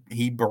 Like,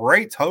 he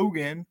berates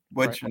Hogan,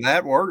 which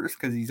that works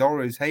because he's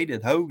always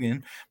hated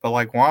Hogan. But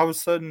like, why all of a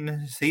sudden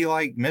is he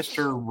like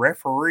Mr.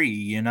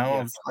 Referee?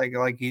 It's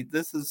like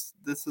this is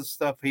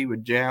stuff he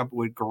would jab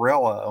with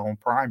Gorilla on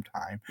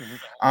primetime.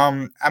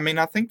 I mean,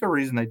 I think the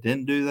reason they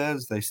didn't do that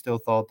is they still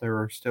thought there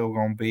were still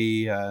going to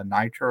be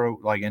Nitro,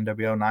 like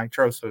NWO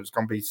Nitro, so it's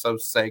going to be so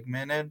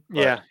segmented.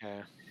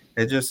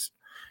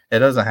 It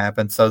doesn't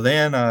happen. So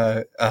then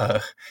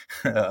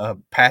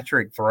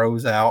Patrick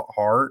throws out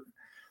Hart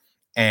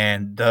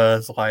and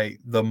does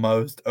like the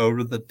most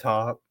over the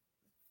top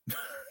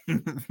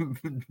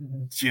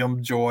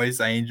Jim Joyce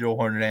Angel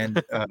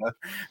and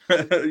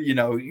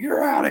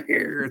you're out of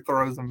here,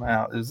 throws him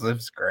out.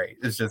 It's great.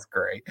 It's just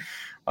great.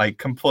 Like,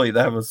 complete.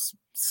 That was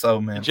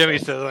so mental. Jimmy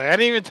says, I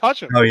didn't even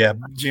touch him. Oh yeah,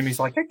 Jimmy's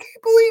like, I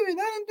can't believe it.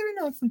 I didn't do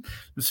nothing.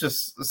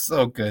 It's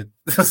so good.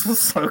 This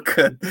was so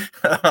good.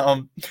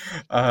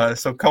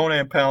 So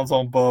Conan pounds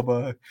on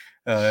Bubba.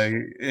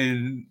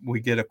 And we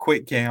get a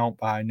quick count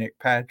by Nick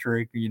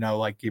Patrick.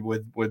 Like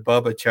with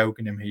Bubba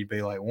choking him, he'd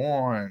be like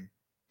 1,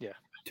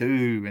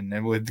 2, and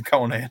then with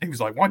Conan, he was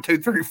like 1, 2,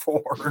 3,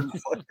 4.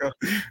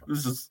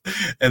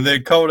 And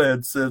then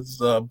Conan sends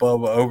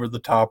Bubba over the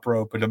top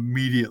rope, and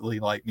immediately,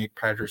 like, Nick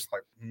Patrick's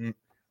like,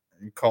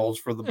 and calls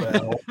for the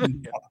bell.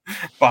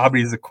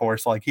 Bobby's, of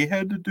course, like he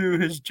had to do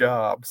his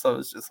job. So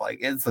it's just like,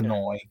 it's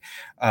annoying.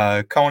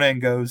 Conan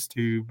goes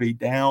to be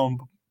down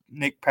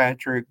Nick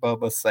Patrick.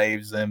 Bubba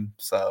saves him.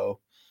 So,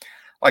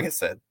 like I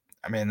said,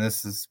 I mean,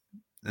 this is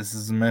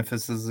as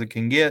Memphis as it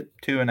can get,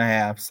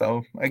 2.5.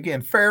 So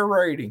again, fair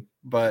rating,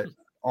 but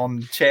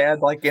on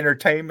Chad like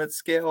entertainment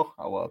scale,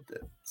 I loved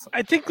it. So.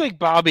 I think like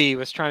Bobby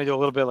was trying to do a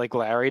little bit like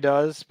Larry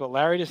does, but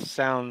Larry just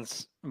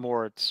sounds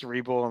more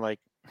cerebral and like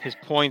his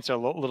points are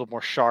a little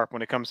more sharp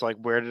when it comes to like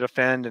where to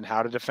defend and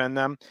how to defend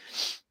them.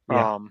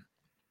 Yeah.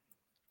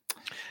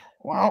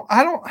 Well,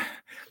 I don't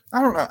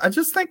know. I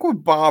just think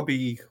with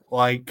Bobby,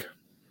 like,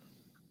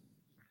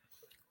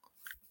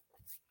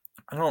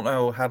 I don't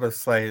know how to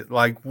say it.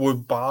 Like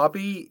with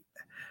Bobby,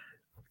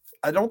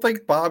 I don't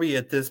think Bobby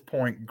at this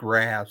point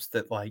grasps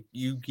that like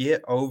you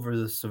get over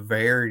the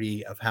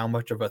severity of how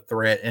much of a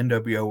threat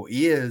NWO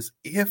is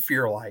if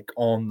you're like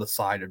on the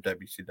side of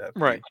WCW.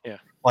 Right. Yeah.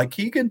 Like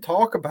he can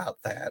talk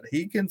about that.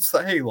 He can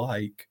say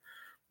like,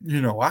 you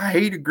know, I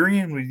hate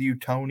agreeing with you,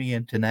 Tony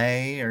and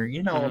Tenay, or,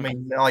 you know, I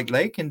mean, like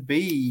they can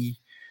be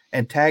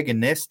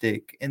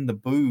antagonistic in the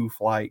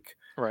booth, like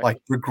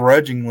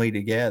begrudgingly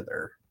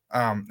together.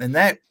 And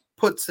that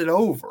puts it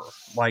over.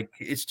 Like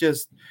it's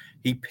just,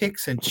 he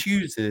picks and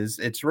chooses.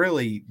 It's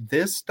really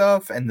this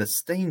stuff and the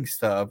Sting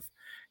stuff.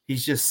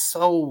 He's just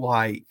so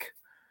like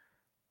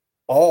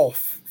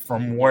off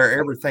from where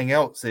everything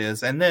else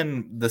is. And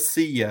then the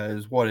see ya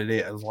is what it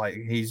is. Like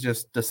he's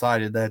just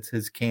decided that's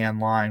his can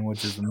line,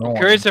 which is annoying.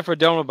 I'm curious if we're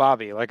done with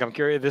Bobby. Like I'm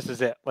curious, this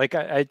is it. Like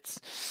I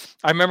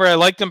remember I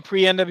liked him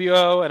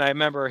pre-NWO, and I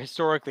remember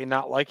historically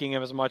not liking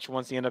him as much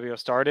once the NWO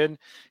started.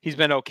 He's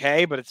been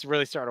okay, but it's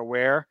really started to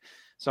wear.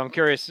 So I'm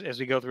curious as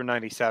we go through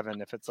 97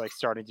 if it's like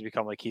starting to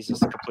become like he's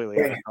just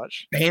completely out of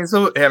touch. He's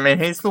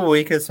the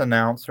weakest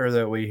announcer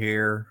that we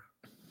hear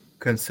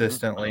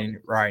consistently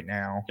right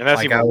now. And that's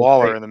like, even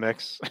Lawler in the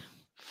mix.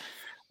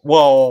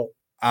 Well,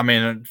 I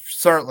mean,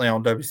 certainly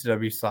on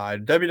WCW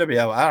side.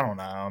 WWO, I don't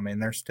know. I mean,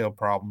 there's still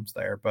problems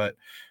there, but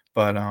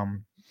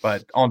on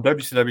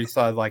WCW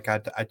side, like I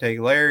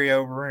take Larry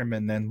over him,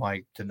 and then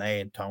like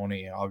Tenay and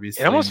Tony,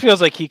 obviously. It almost feels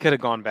like he could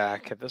have gone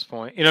back at this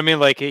point. You know what I mean?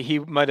 Like he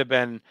might have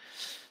been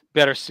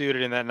better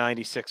suited in that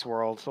 96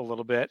 world a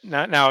little bit.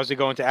 Now as we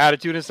go into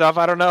attitude and stuff,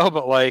 I don't know,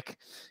 but like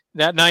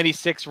that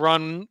 96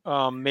 run,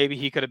 maybe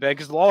he could have been,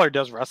 because Lawler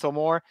does wrestle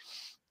more,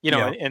 you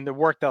know, and the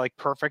work that like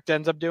Perfect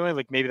ends up doing,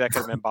 like maybe that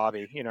could have been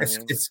Bobby, you know.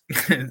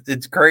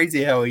 It's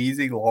crazy how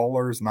easy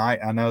Lawler's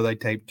night. I know they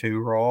taped 2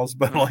 Raws,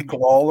 but like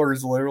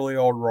Lawler's literally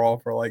on Raw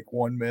for like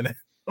 1 minute.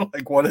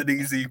 Like what an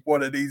easy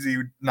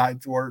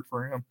night's work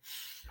for him.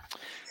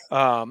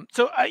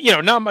 So you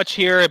know, not much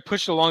here. It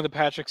pushed along the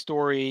Patrick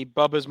story.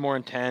 Bubba's more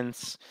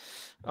intense,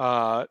 you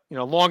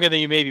know, longer than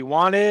you maybe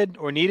wanted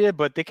or needed,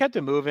 but they kept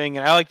it moving,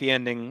 and I like the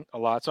ending a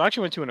lot. So I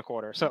actually went 2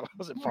 1/4, so it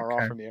wasn't far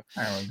off from you.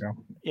 There we go.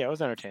 Yeah, it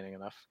was entertaining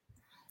enough.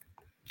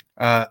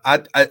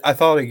 I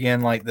thought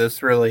again, like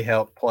this really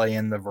helped play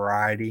in the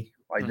variety.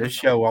 Like this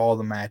show, all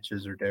the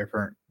matches are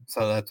different,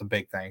 so that's a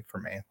big thing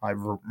for me. Like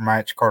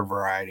match card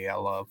variety, I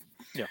love.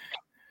 Yeah.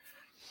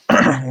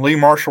 Lee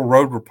Marshall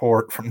Road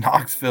Report from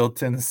Knoxville,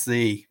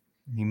 Tennessee.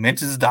 He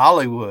mentions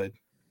Dollywood.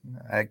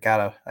 I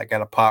got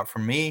a pop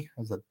from me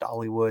as a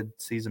Dollywood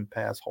season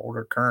pass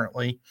holder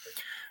currently.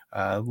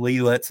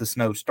 Lee lets us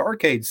know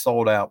Starrcade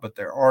sold out, but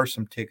there are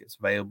some tickets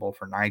available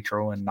for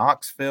Nitro in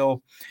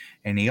Knoxville.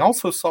 And he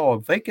also saw a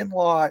vacant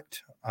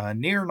lot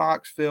near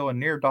Knoxville and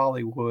near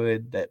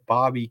Dollywood that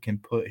Bobby can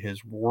put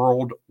his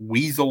World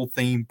Weasel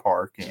theme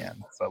park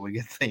in. So we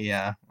get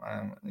the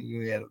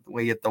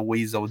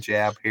Weasel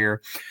jab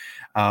here.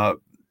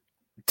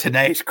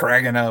 Tenay's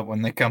cracking up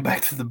when they come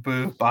back to the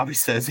booth. Bobby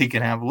says he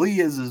can have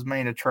Lee as his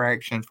main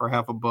attraction for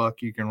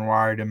 $1. You can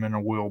ride him in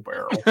a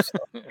wheelbarrow. So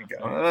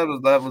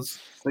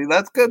see,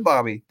 that's good,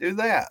 Bobby. Do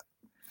that.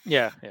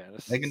 Yeah.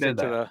 They can do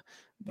that.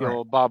 The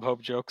old Bob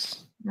Hope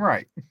jokes.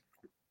 Right.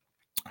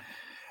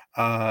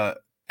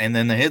 And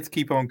then the hits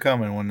keep on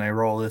coming when they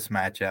roll this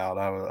match out.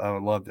 I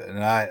would love it.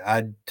 And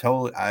I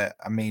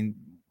mean,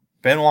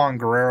 Benoit and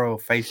Guerrero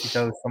faced each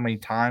other so many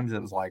times,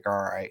 it was like,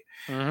 all right.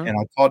 And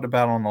I talked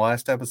about on the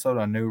last episode,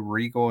 I knew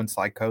Regal and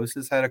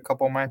Psychosis had a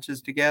couple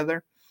matches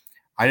together.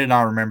 I did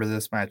not remember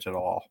this match at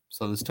all.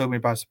 So this took me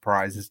by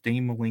surprise. It's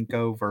Dean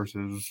Malenko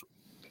versus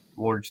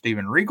Lord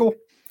Steven Regal.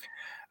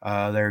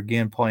 They're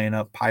again playing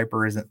up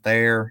Piper isn't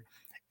there.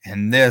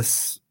 And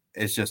this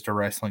is just a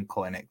wrestling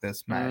clinic,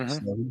 this match.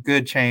 So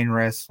good chain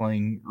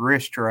wrestling,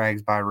 wrist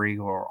drags by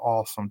Regal are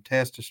awesome.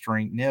 Test of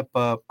strength, nip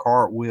up,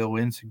 cartwheel,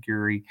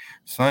 insecurity.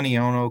 Sonny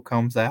Ono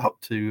comes out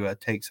to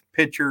take some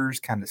pictures,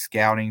 kind of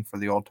scouting for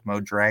the Ultimo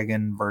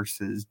Dragon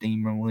versus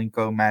Dean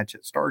Malenko match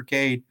at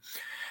Starrcade.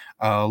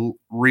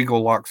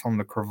 Regal locks on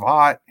the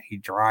cravat. He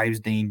drives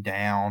Dean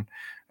down.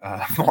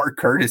 Mark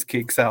Curtis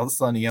kicks out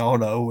Sonny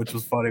Ono, which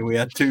was funny. We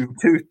had two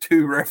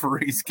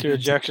referees. 2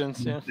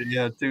 ejections.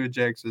 Yeah, 2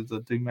 ejections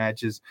of 2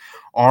 matches.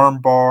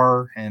 Arm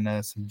bar and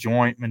some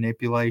joint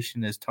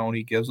manipulation as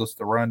Tony gives us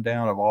the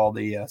rundown of all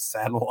the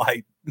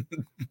satellite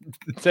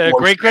It's a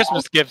great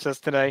Christmas gift us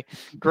today.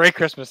 Great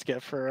Christmas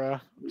gift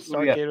for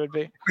Starrcade would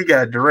be. We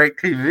got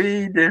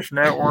DirecTV, Dish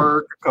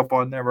Network, a couple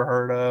I've never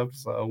heard of,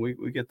 so we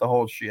get the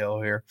whole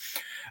shield here.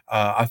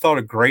 I thought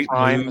a great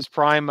Prime move. is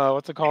Prime.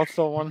 What's it called?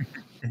 Still one.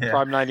 Yeah.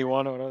 Prime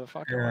 91 or whatever the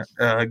fuck it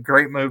was.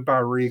 Great move by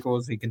Regal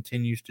as he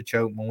continues to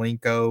choke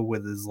Malenko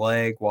with his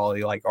leg while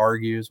he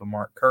argues with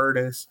Mark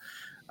Curtis.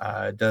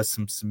 Does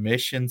some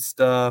submission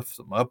stuff,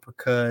 some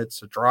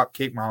uppercuts, a drop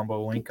kick.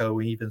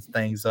 Malenko evens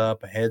things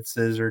up. A head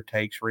scissor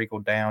takes Regal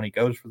down. He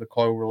goes for the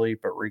cloverleaf,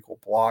 but Regal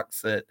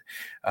blocks it.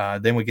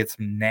 Then we get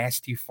some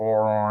nasty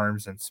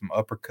forearms and some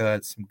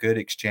uppercuts, some good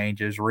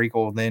exchanges.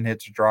 Regal then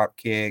hits a drop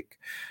kick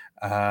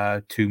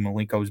to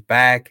Malenko's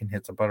back and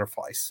hits a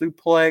butterfly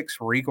suplex.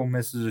 Regal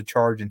misses a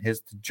charge and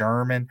hits the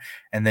German.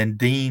 And then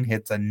Dean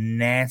hits a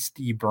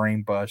nasty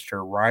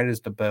brainbuster right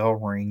as the bell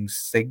rings,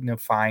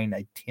 signifying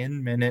a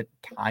 10-minute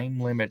time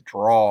limit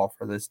draw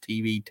for this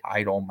TV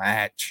title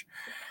match.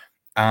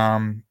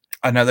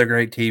 Another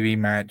great TV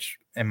match,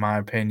 in my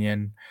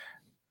opinion.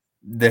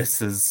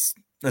 This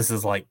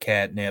is like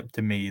catnip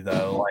to me,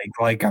 though.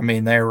 I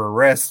mean, they were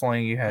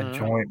wrestling. You had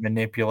joint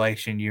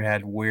manipulation. You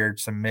had weird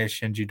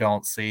submissions you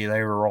don't see.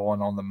 They were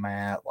rolling on the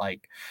mat.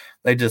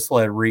 They just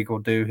let Regal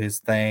do his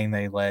thing.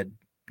 They let,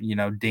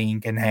 Dean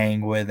can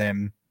hang with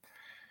him.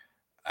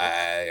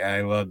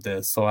 I love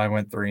this. So I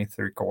went 3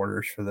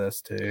 3/4 for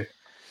this too.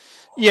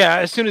 Yeah,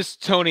 as soon as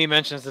Tony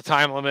mentions the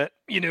time limit,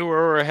 you knew where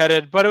we were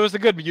headed, but it was a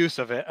good use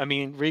of it. I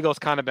mean, Regal's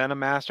kind of been a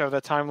master of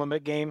the time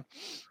limit game.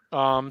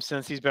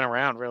 Since he's been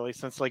around, really,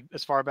 since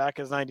as far back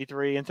as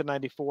 93 into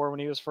 94 when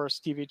he was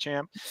first TV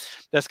champ.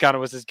 That's kind of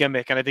was his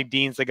gimmick, and I think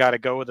Dean's the guy to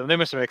go with him. They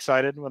must have been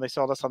excited when they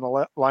saw this on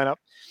the lineup.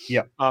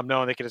 Yeah.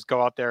 Knowing they could just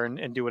go out there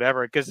and do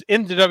whatever. Because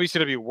in the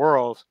WCW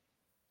world,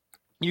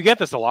 you get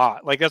this a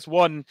lot. That's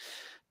one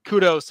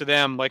kudos to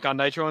them, on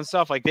Nitro and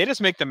stuff. They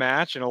just make the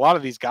match, and a lot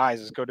of these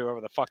guys just go do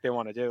whatever the fuck they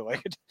want to do.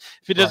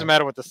 If it doesn't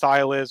matter what the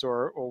style is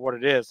or what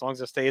it is, as long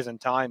as it stays in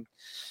time,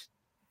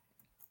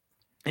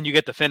 and you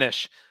get the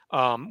finish.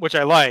 Which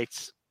I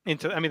liked.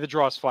 The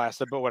draw is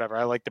flaccid, but whatever.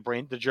 I like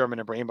the German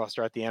and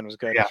brainbuster at the end was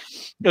good. Yeah.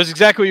 It was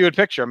exactly what you would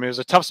picture. It was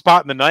a tough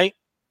spot in the night,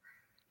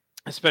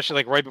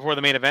 especially right before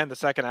the main event, the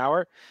second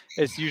hour.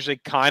 It's usually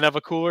kind of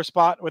a cooler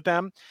spot with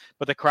them,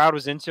 but the crowd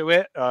was into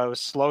it. It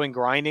was slow and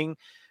grinding.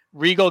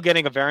 Regal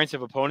getting a variance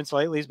of opponents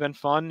lately has been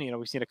fun.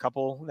 We've seen a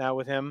couple now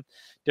with him.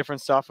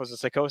 Different stuff. Was a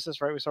Psychosis,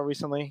 right? We saw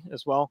recently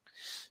as well.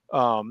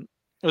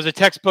 It was a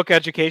textbook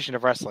education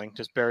of wrestling,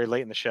 just buried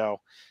late in the show.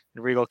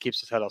 And Regal keeps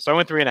his head up. So I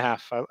went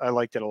 3.5. I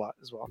liked it a lot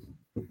as well.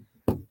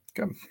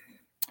 Good.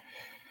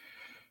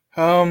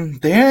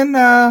 Then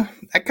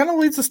that kind of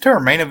leads us to our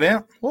main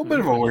event. A little bit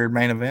of a weird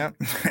main event.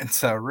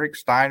 It's Rick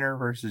Steiner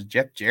versus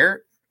Jeff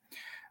Jarrett.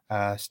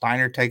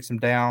 Steiner takes him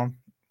down.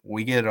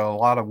 We get a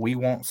lot of "We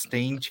Want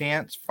Sting"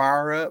 chants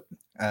fire up.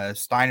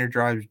 Steiner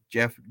drives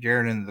Jeff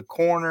Jarrett into the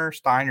corner.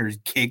 Steiner's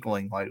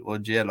giggling,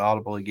 legit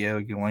audibly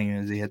giggling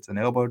as he hits an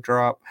elbow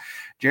drop.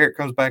 Jarrett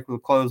comes back with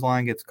a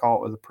clothesline, gets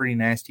caught with a pretty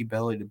nasty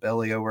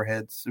belly-to-belly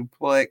overhead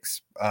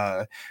suplex.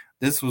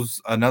 This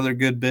was another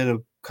good bit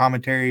of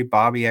commentary.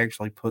 Bobby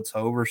actually puts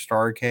over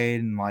Starrcade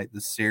and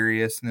the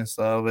seriousness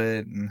of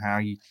it and how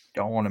you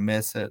don't want to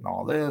miss it and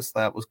all this.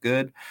 That was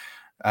good.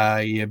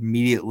 You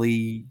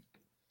immediately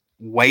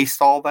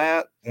waste all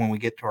that when we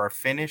get to our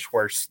finish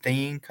where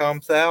Sting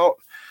comes out.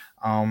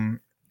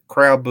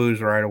 Crowd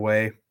boos right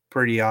away.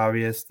 Pretty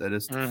obvious that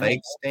it's the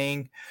fake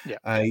Sting.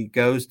 Yeah. He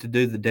goes to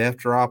do the death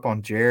drop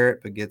on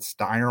Jarrett, but gets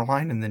Steiner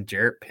line, and then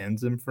Jarrett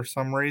pins him for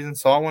some reason.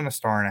 So I went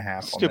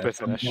 1.5 stars. Stupid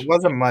finish. It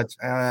wasn't much.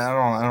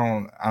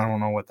 I don't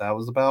know what that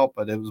was about,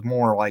 but it was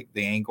more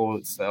the angle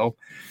itself.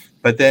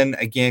 But then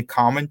again,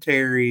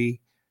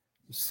 commentary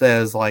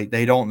says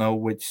they don't know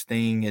which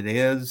Sting it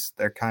is.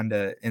 They're kind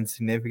of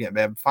insignificant.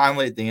 But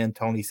finally at the end,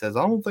 Tony says,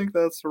 "I don't think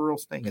that's the real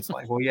Sting." It's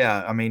well,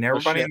 yeah. I mean,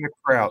 everybody in the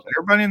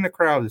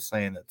crowd is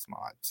saying it's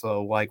not.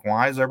 So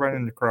why is everybody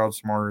in the crowd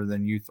smarter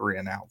than you three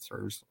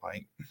announcers?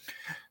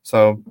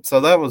 So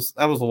that was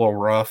a little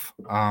rough.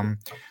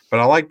 But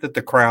I like that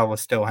the crowd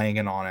was still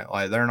hanging on it.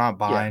 They're not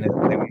buying it.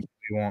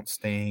 They want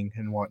Sting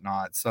and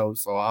whatnot. So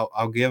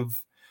I'll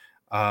give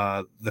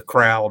the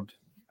crowd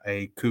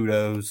a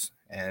kudos.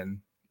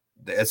 And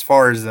as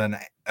far as an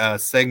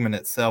segment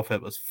itself,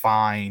 it was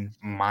fine,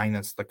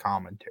 minus the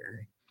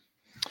commentary.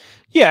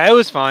 Yeah, it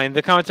was fine.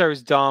 The commentary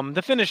was dumb.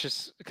 The finish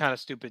is kind of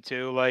stupid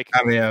too.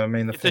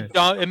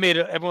 It made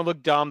everyone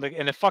look dumb,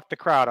 and it fucked the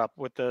crowd up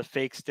with the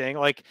fake Sting.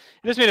 It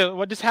just made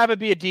it. Just have it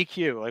be a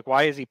DQ.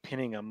 Why is he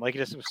pinning him? It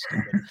just was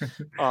stupid.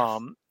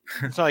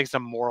 It's not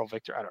some moral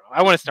victory. I don't know.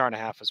 I want 1.5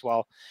 stars as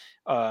well.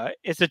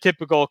 It's a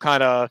typical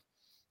kind of.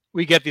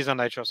 We get these on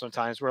Nitro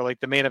sometimes where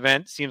the main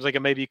event seems like it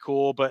may be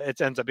cool, but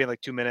it ends up being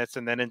 2 minutes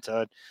and then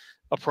into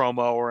a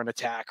promo or an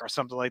attack or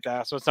something like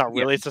that. So it's not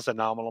really, it's just a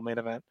nominal main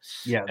event.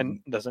 Yeah. And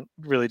doesn't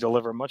really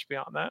deliver much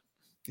beyond that.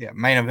 Yeah.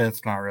 Main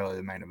event's not really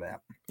the main event.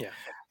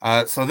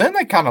 Yeah. So then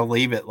they kind of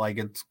leave it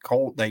it's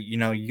cold.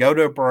 You go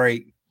to a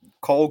break,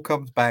 Cole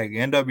comes back,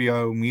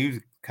 NWO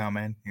music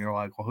coming. You're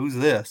well, who's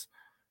this?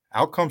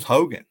 Out comes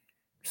Hogan.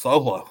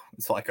 Solo.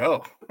 It's like,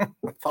 oh, I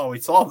thought we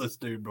saw this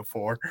dude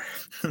before.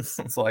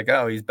 It's like,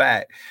 oh, he's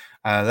back.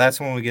 That's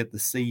when we get the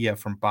see ya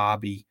from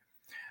Bobby.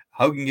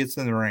 Hogan gets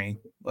in the ring,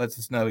 lets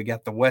us know he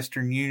got the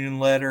Western Union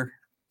letter.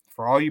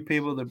 For all you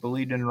people that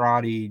believed in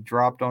Roddy, he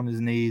dropped on his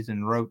knees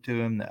and wrote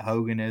to him that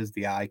Hogan is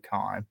the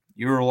icon.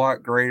 You're a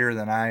lot greater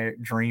than I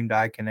dreamed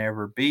I can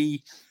ever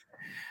be.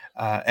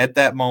 At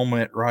that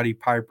moment, Roddy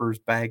Piper's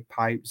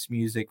bagpipes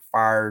music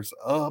fires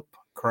up.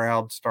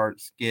 Crowd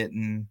starts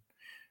getting,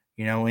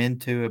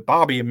 into it.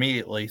 Bobby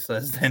immediately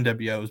says the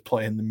NWO is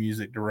playing the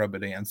music to rub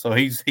it in. So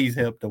he's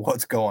hip to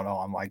what's going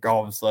on, like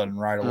all of a sudden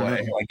right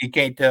away. Mm-hmm. Like he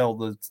can't tell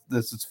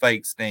this is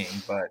fake Sting,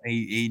 but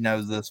he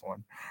knows this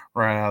one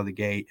right out of the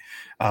gate.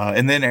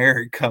 And then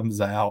Eric comes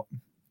out,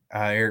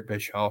 Eric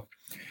Bischoff.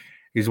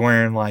 He's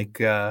wearing like,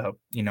 a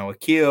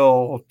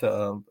kilt,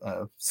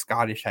 a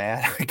Scottish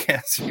hat, I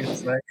guess you could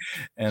say,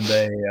 and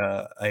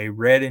a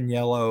red and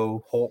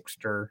yellow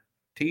Hulkster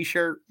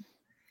t-shirt.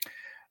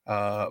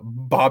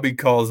 Bobby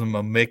calls him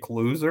a Mick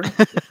loser.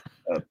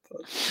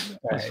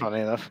 That's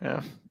funny enough.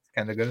 Yeah.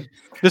 Kind of good.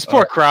 This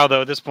poor crowd,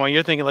 though, at this point,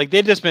 you're thinking like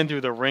they've just been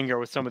through the ringer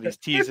with some of these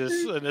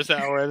teases in this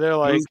hour. They're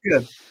like, it was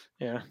good.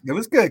 Yeah, it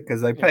was good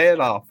because they pay it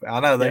off. I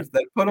know they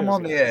put them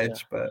on the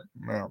edge, but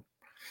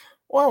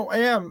well,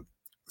 and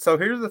so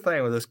here's the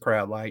thing with this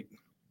crowd. Like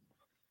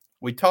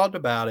we talked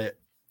about it,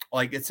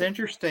 like it's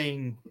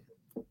interesting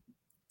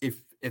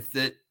if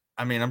that.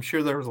 I mean, I'm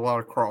sure there was a lot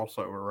of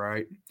crossover,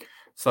 right?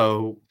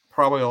 So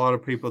probably a lot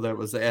of people that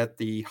was at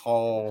the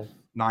Hall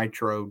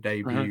Nitro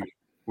debut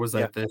was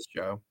at this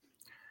show.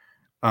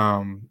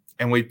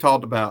 And we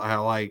talked about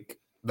how like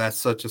that's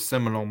such a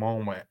seminal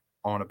moment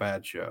on a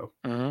bad show.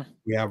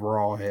 We have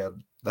Raw ahead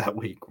that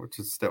week, which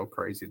is still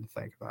crazy to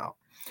think about.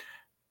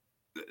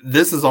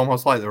 This is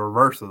almost like the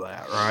reverse of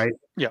that, right?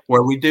 Yeah.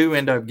 Where we do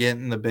end up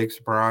getting the big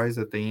surprise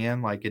at the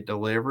end, like it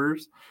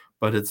delivers,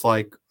 but it's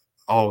like,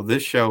 oh,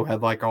 this show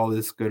had like all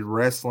this good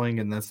wrestling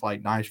and this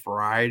like nice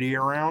variety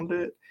around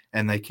it.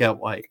 And they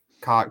kept like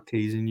cock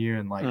teasing you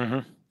and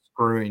like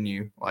screwing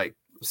you, like,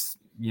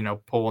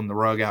 pulling the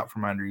rug out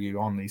from under you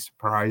on these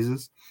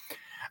surprises.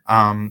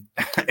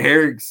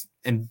 Eric's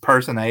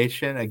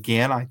impersonation,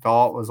 again, I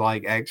thought was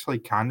like actually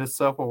kind of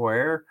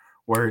self-aware,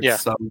 where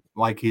it's so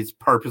like he's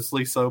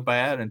purposely so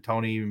bad. And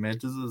Tony even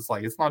mentions it's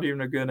like it's not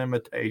even a good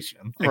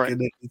imitation. Like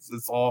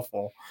it's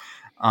awful.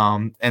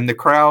 And the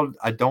crowd,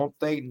 I don't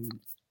think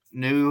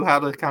knew how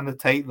to kind of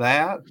take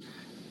that.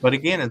 But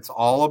again, it's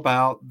all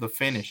about the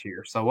finish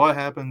here. So what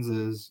happens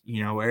is,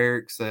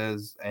 Eric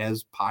says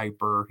as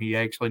Piper, he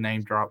actually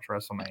name drops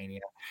WrestleMania,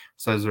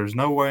 says there's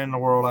no way in the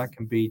world I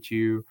can beat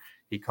you.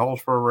 He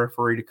calls for a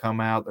referee to come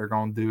out. They're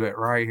going to do it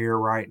right here,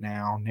 right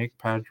now. Nick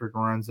Patrick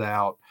runs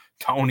out.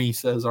 Tony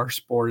says our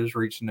sport has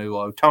reached a new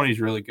low.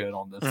 Tony's really good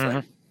on this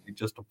thing. He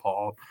just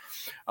appalled.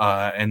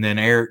 And then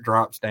Eric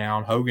drops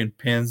down. Hogan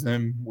pins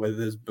him with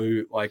his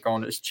boot like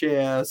on his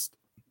chest.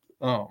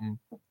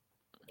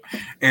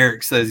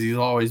 Eric says he's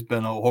always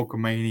been a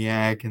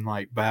Hulkamaniac and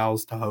like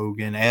bows to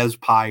Hogan as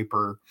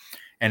Piper.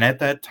 And at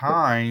that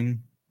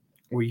time,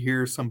 we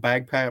hear some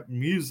bagpipe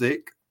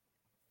music,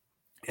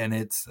 and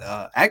it's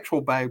actual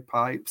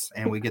bagpipes,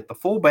 and we get the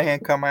full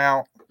band come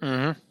out.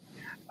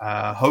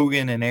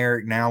 Hogan and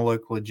Eric now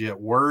look legit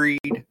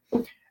worried,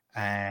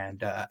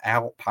 and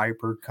out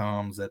Piper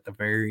comes at the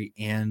very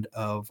end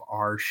of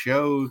our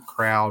show.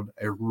 Crowd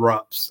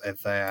erupts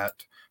at that.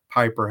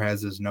 Piper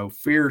has his no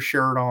fear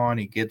shirt on.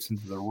 He gets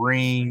into the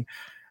ring.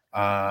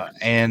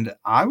 And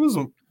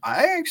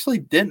I actually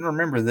didn't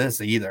remember this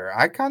either.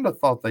 I kind of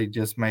thought they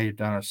just may have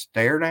done a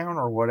stare down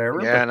or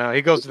whatever. Yeah, no,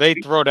 he goes, they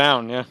throw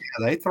down. Yeah,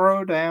 they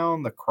throw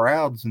down. The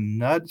crowd's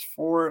nuts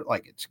for it.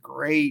 Like, it's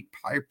great.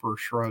 Piper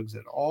shrugs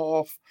it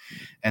off.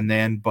 And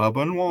then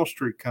Bubba and Wall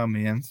Street come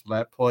in. So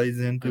that plays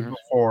into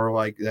before,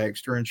 like, the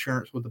extra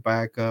insurance with the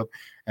backup.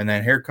 And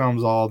then here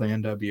comes all the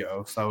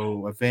NWO.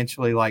 So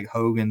eventually, like,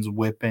 Hogan's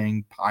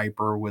whipping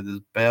Piper with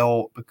his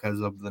belt because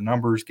of the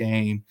numbers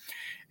game.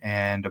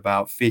 And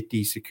about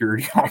 50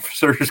 security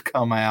officers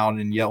come out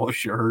in yellow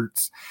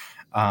shirts.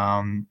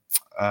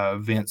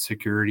 Vince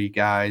security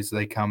guys,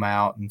 they come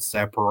out and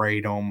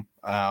separate them.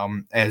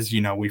 As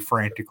we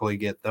frantically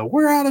get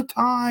we're out of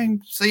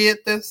time. See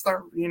it this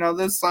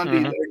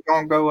Sunday. They're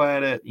gonna go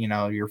at it.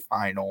 Your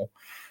final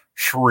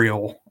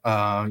shrill.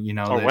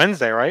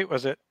 Wednesday, right?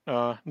 Was it?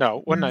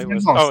 No, what night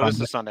was?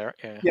 This is Sunday.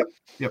 Right? Yeah.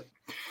 Yep.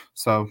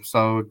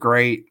 So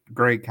great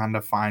kind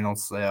of final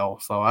sell.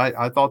 So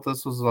I thought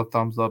this was a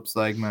thumbs up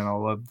segment. I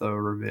love the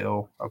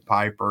reveal of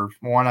Piper.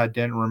 One I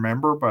didn't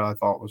remember, but I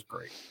thought was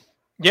great.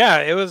 Yeah,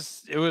 it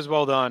was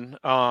well done.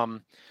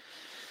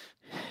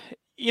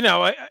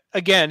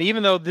 Again,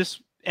 even though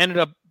this ended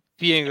up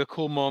being a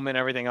cool moment,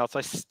 everything else,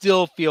 I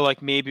still feel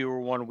like maybe we're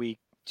 1 week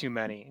too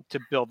many to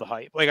build the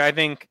hype. Like, I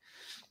think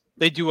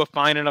they do a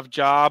fine enough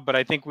job, but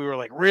I think we were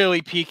like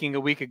really peaking a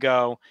week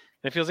ago.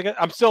 And it feels like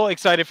I'm still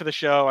excited for the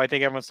show. I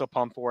think everyone's still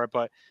pumped for it,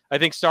 but I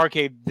think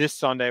Starrcade this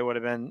Sunday would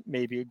have been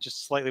maybe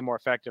just slightly more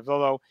effective.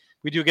 Although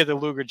we do get the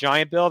Luger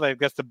Giant build, I think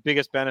that's the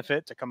biggest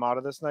benefit to come out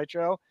of this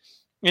Nitro.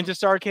 into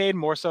Starrcade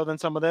more so than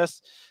some of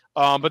this.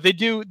 But they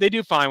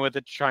do fine with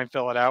it to try and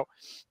fill it out.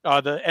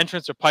 The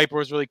entrance of Piper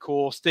was really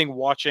cool. Sting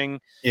watching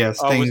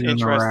Sting's was in the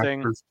interesting.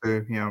 rafters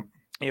too. Yeah.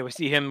 Yeah, we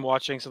see him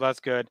watching, so that's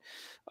good.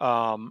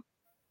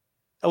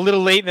 A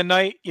little late in the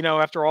night,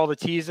 after all the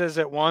teases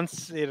at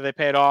once, they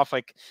paid off.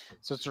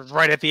 So it's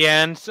right at the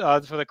end for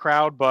the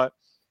crowd. But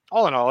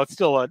all in all, it's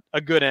still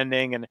a good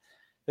ending, and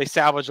they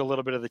salvaged a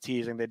little bit of the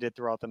teasing they did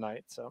throughout the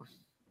night. So,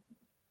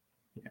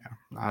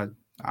 yeah,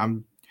 I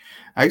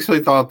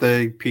actually thought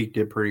they peaked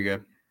it pretty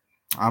good.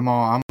 I'm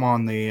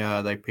on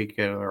the they peaked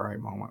it at the right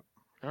moment.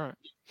 All right,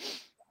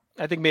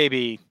 I think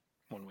maybe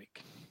 1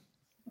 week.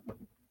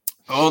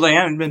 Oh, they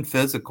hadn't been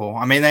physical.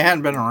 I mean, they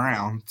hadn't been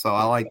around, so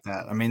I like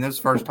that. I mean, this is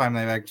the first time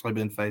they've actually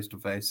been face to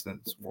face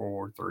since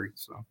World War III.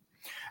 So,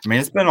 I mean,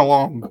 it's been a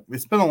long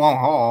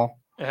haul.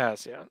 It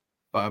has, yeah.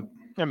 But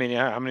I mean,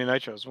 yeah. How many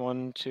nitros?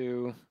 1,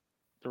 2,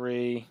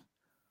 3.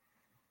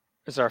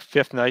 This is our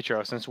 5th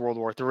nitro since World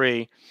War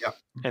III. Yep.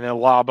 And then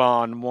lob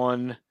on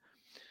 1,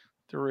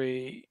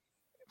 3,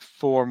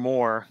 4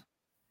 more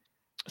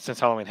since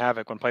Halloween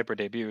Havoc when Piper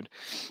debuted.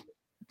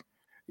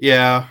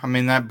 Yeah, I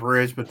mean that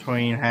bridge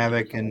between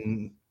Havoc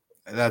and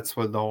that's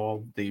with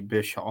all the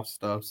Bischoff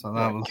stuff. So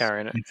that was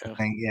carrying it.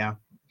 Yeah. All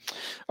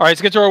right, let's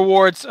get to our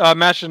awards.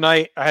 Match of the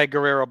night. I had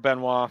Guerrero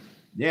Benoit.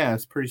 Yeah,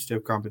 it's pretty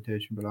stiff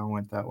competition, but I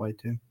went that way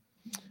too.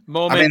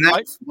 Moment. I mean,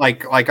 that's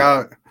like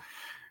I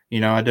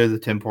do the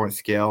 10-point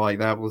scale. Like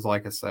that was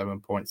like a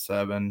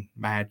 7.7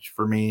 match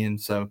for me, and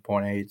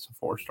 7.8 is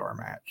a 4-star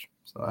match.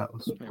 So that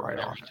was right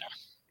on.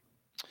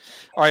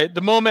 All right,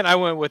 the moment I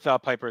went with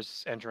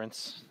Piper's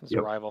entrance, his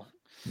arrival.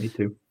 Me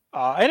too.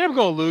 I ended up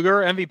going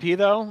Luger MVP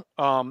though.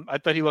 I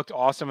thought he looked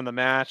awesome in the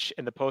match.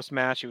 In the post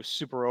match, he was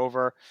super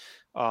over.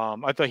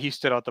 I thought he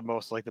stood out the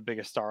most, like the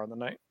biggest star on the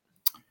night.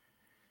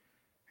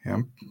 Yeah,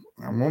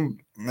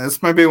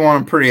 this may be one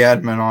I'm pretty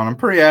adamant on. I'm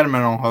pretty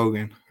adamant on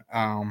Hogan.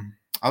 I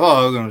thought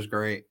Hogan was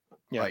great.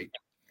 Yeah. Like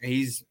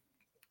it's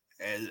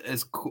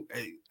cool.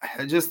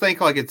 I just think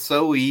like it's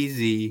so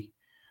easy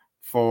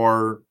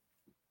for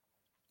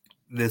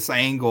this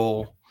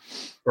angle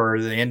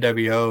for the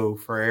NWO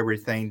for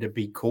everything to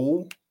be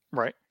cool.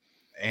 Right.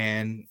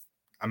 And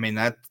I mean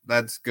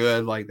that's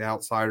good. Like the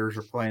Outsiders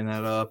are playing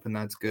that up, and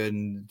that's good.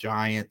 And the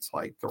Giants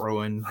like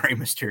throwing Rey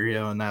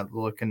Mysterio and that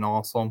looking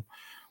awesome.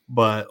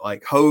 But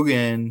like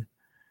Hogan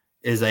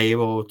is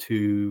able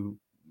to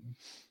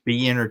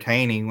be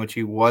entertaining, which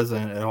he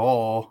wasn't at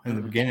all in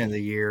the beginning of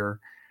the year,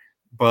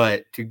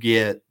 but to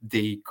get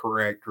the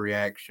correct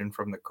reaction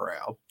from the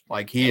crowd.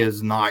 Like he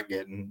was not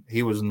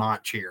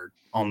cheered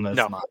on this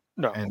night.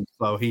 No. And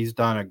so he's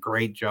done a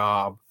great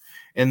job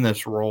in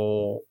this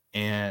role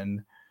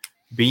and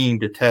being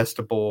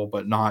detestable,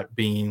 but not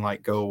being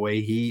like go away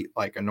heat,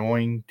 like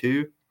annoying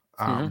too.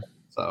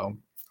 So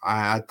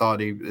I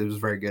thought it was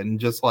very good. And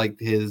just like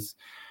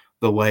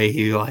the way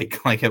he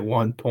like at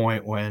one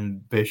point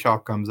when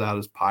Bischoff comes out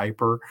as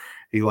Piper,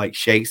 he like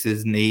shakes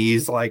his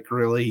knees like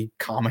really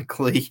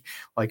comically,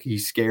 like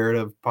he's scared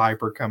of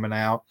Piper coming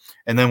out.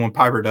 And then when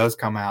Piper does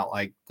come out,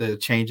 like the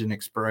change in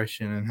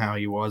expression and how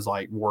he was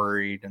like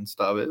worried and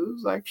stuff, it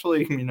was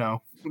actually,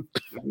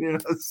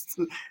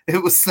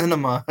 it was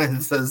cinema.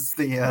 It says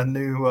the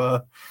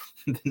new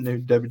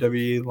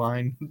WWE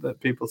line that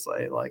people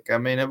say. Like, I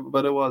mean,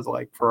 but it was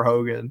like for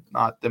Hogan,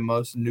 not the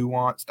most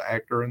nuanced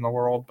actor in the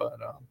world, but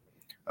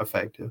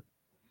effective.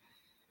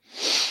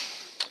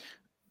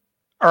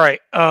 All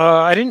right.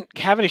 I didn't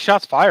have any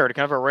shots fired.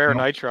 Kind of a rare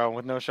Nitro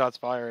with no shots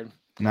fired.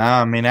 No,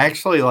 I mean,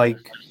 actually, like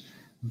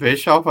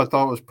Bischoff, I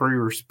thought was pretty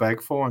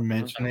respectful in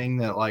mentioning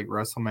that, like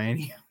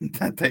WrestleMania,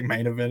 that they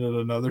main evented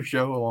another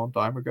show a long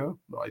time ago.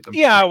 Like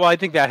well, I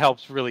think that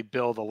helps really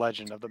build the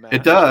legend of the match.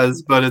 It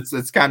does, but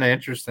it's kind of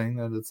interesting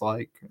that it's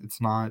like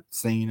it's not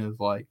seen as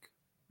like,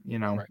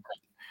 right.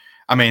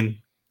 I mean,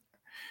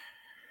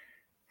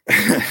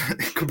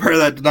 compare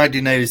that to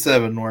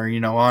 1987,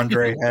 where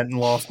Andre hadn't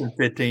lost in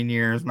 15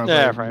 years.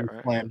 Nobody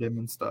slammed him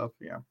and stuff.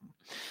 Yeah.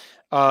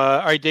 All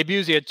right,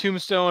 debuts. He had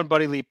Tombstone,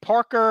 Buddy Lee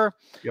Parker.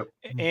 Yep.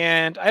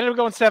 And I ended up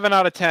going 7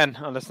 out of 10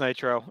 on this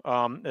Nitro.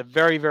 A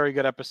very, very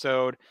good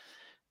episode.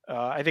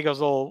 I think I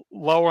was a little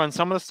lower on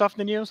some of the stuff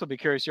than you, so I'll be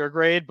curious your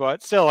grade.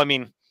 But still, I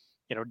mean,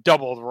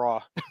 doubled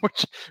Raw,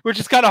 which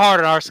is kind of hard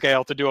on our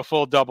scale to do a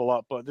full double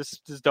up. But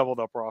this doubled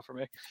up Raw for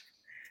me.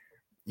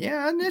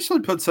 Yeah, I initially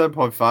put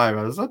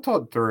 7.5. As I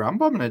talked through, I'm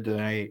bumping it to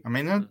 8. I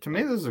mean, to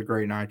me, this is a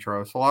great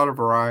Nitro. It's a lot of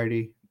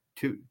variety.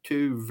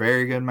 Two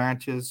very good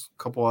matches,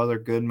 a couple other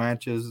good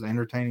matches,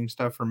 entertaining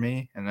stuff for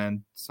me, and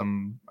then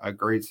a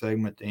great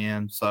segment to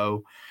end.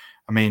 So,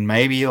 I mean,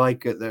 maybe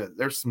like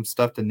there's some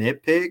stuff to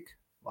nitpick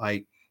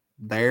like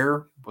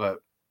there,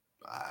 but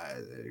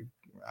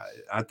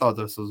I thought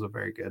this was a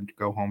very good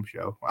go home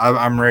show.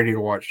 I'm ready to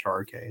watch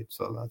Starrcade,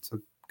 so that's a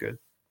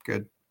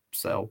good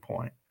sell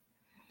point.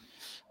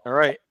 All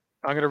right.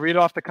 I'm going to read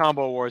off the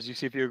combo awards. You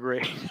see if you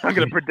agree. I'm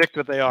going to predict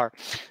what they are.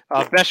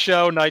 Best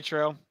show,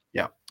 Nitro.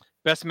 Yeah.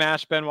 Best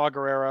match, Benoit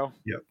Guerrero.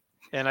 Yep.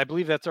 And I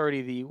believe that's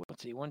already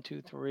let's see, 1,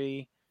 2,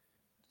 3.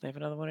 They have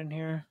another one in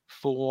here.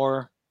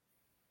 4.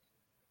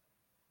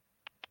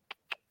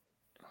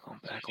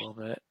 back a little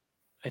bit.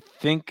 I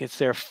think it's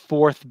their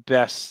 4th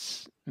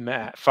best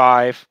match.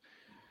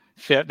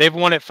 They've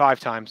won it 5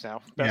 times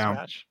now. Best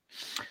match.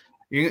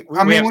 We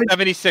have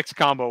 76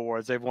 combo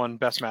awards. They've won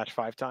best match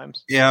 5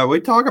 times. Yeah, we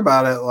talk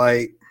about it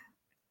like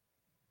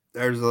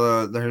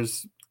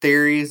there's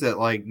theories that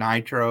like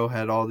Nitro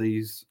had all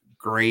these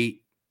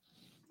great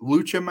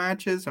lucha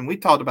matches, and we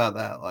talked about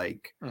that.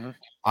 Like,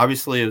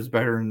 obviously, it was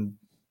better in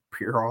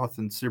Pure Auth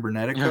and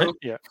Cybernetico.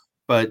 Yeah,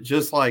 but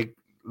just like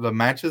the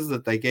matches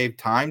that they gave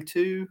time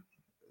to,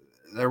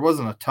 there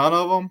wasn't a ton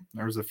of them.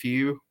 There was a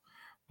few,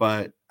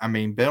 but I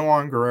mean,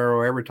 Benoit and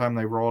Guerrero, every time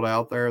they rolled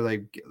out there,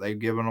 they've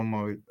given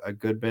them a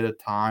good bit of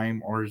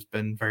time, or has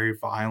been very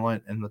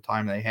violent in the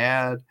time they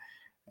had,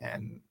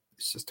 and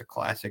it's just a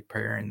classic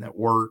pairing that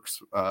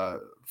works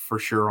for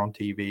sure on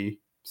TV.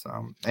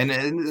 So, and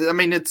I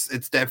mean,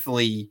 it's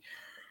definitely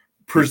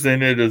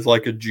presented as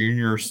like a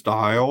junior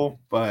style,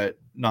 but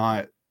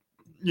not,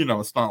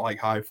 it's not like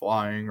high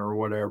flying or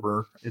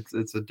whatever.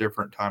 It's a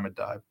different time of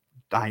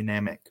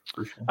dynamic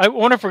for sure. I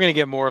wonder if we're going to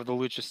get more of the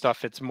lucha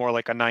stuff. It's more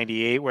like a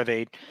 98 where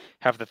they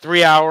have the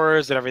 3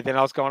 hours and everything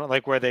else going on,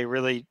 like where they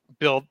really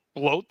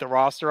bloat the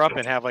roster up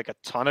and have like a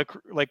ton of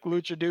like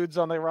lucha dudes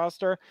on the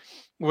roster,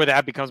 where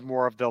that becomes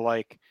more of the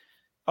like,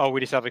 oh, we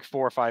just have like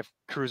 4 or 5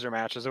 cruiser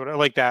matches or whatever,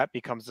 like that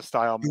becomes the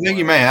style. I think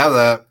you may have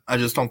that. I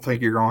just don't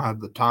think you're going to have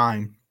the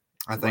time.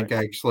 I think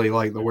actually,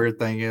 like, the weird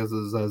thing is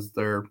as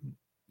they're,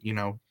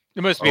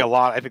 there must be a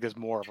lot. I think there's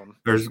more of them.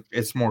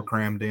 It's more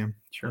crammed in.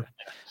 Sure.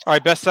 All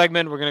right, best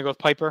segment. We're gonna go with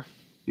Piper.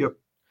 Yep.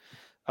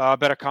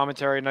 Better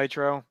commentary,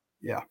 Nitro.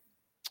 Yeah.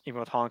 Even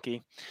with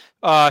Honky.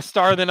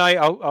 Star of the night.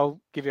 I'll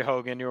give you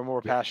Hogan. You were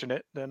more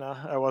passionate than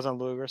I was on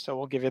Luger, so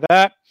we'll give you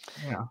that.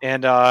 Yeah.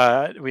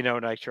 And we know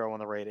Nitro on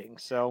the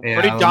ratings, so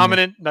pretty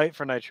dominant night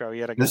for Nitro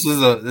yet again. This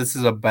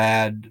is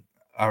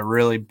a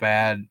really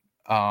bad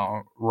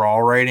Raw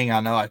rating. I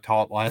know I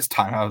talked last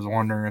time. I was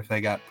wondering if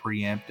they got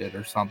preempted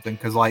or something,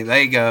 because like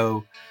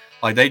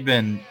they'd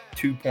been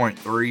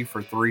 2.3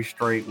 for 3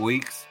 straight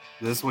weeks.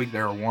 This week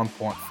they're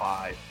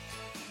 1.5,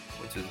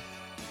 which is,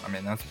 I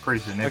mean, that's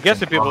pretty significant. I guess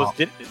the people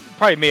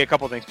probably made a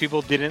couple of things.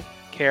 People didn't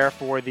care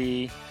for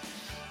the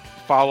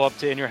follow up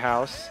to In Your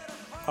House.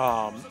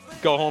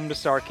 Go home to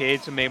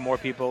Starrcade, so made more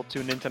people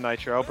tune into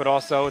Nitro. But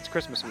also, it's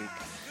Christmas week.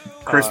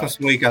 Christmas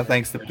week, I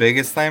think, is the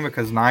biggest thing,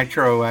 because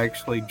Nitro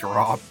actually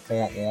dropped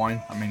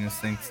 0.1. I mean,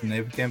 it's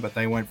insignificant, but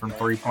they went from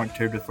 3.2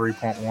 to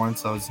 3.1,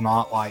 so it's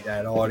not like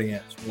that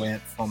audience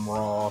went from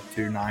Raw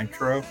to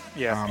Nitro.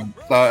 Yeah.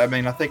 So, I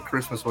mean, I think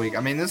Christmas week,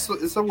 I mean, this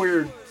is a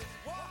weird...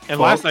 And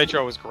last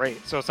Nitro was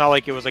great, so it's not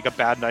like it was like a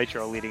bad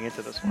Nitro leading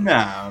into this one. No,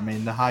 I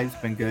mean, the hype's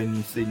been good, and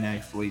you see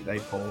next week they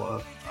pull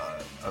a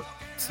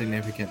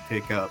significant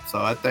pickup. So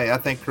I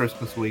think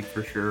Christmas week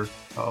for sure.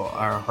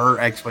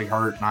 Actually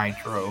hurt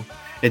Nitro.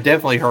 It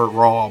definitely hurt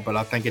Raw, but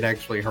I think it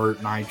actually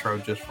hurt Nitro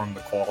just from the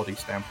quality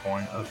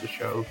standpoint of the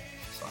show.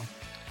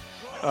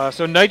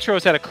 So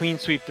Nitro's had a clean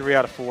sweep 3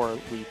 out of 4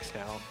 weeks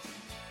now.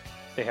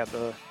 They had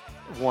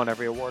won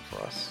every award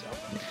for us.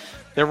 So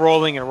they're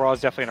rolling, and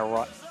Raw's definitely in a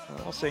rut.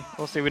 We'll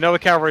see. We know the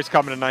Cavalry's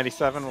coming in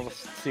 97. We'll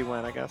see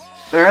when, I guess.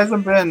 There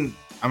hasn't been...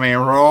 I mean,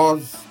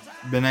 Raw's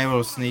been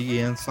able to sneak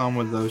in some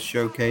with those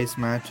showcase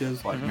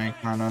matches, like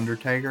Mankind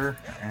Undertaker,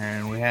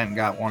 and we hadn't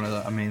got one of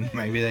the... I mean,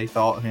 maybe they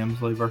thought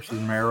Hemsley versus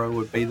Mero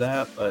would be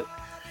that, but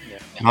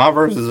not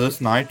versus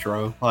this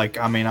Nitro. Like,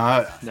 I mean,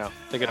 I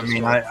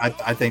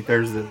think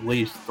there's at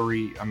least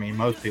 3... I mean,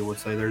 most people would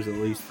say there's at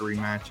least 3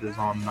 matches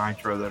on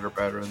Nitro that are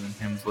better than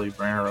Hemsley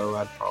Mero.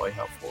 I'd probably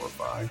have 4 or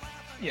 5.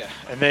 Yeah,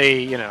 and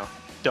they,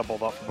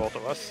 doubled up for both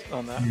of us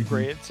on that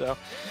grade. So,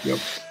 yep.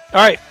 All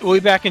right, we'll be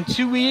back in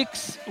 2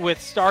 weeks with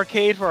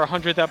Starrcade for our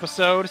 100th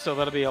episode, so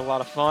that'll be a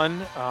lot of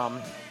fun.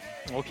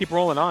 We'll keep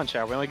rolling on,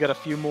 Chad. We only got a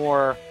few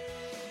more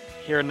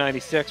here in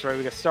 96, right?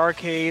 We got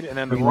Starrcade, and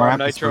then the Raw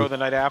Nitro the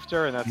night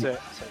after, and that's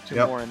it. So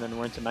 2 more, and then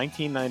we're into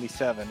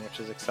 1997, which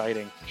is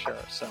exciting for sure.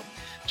 So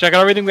check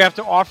out everything we have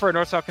to offer at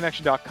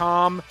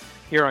NorthSouthConnection.com,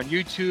 here on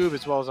YouTube,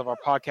 as well as of our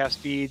podcast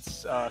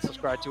feeds.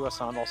 Subscribe to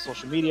us on all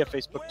social media,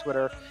 Facebook,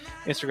 Twitter,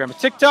 Instagram, and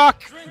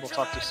TikTok. We'll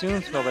talk to you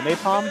soon. Smell the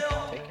napalm.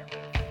 Take care.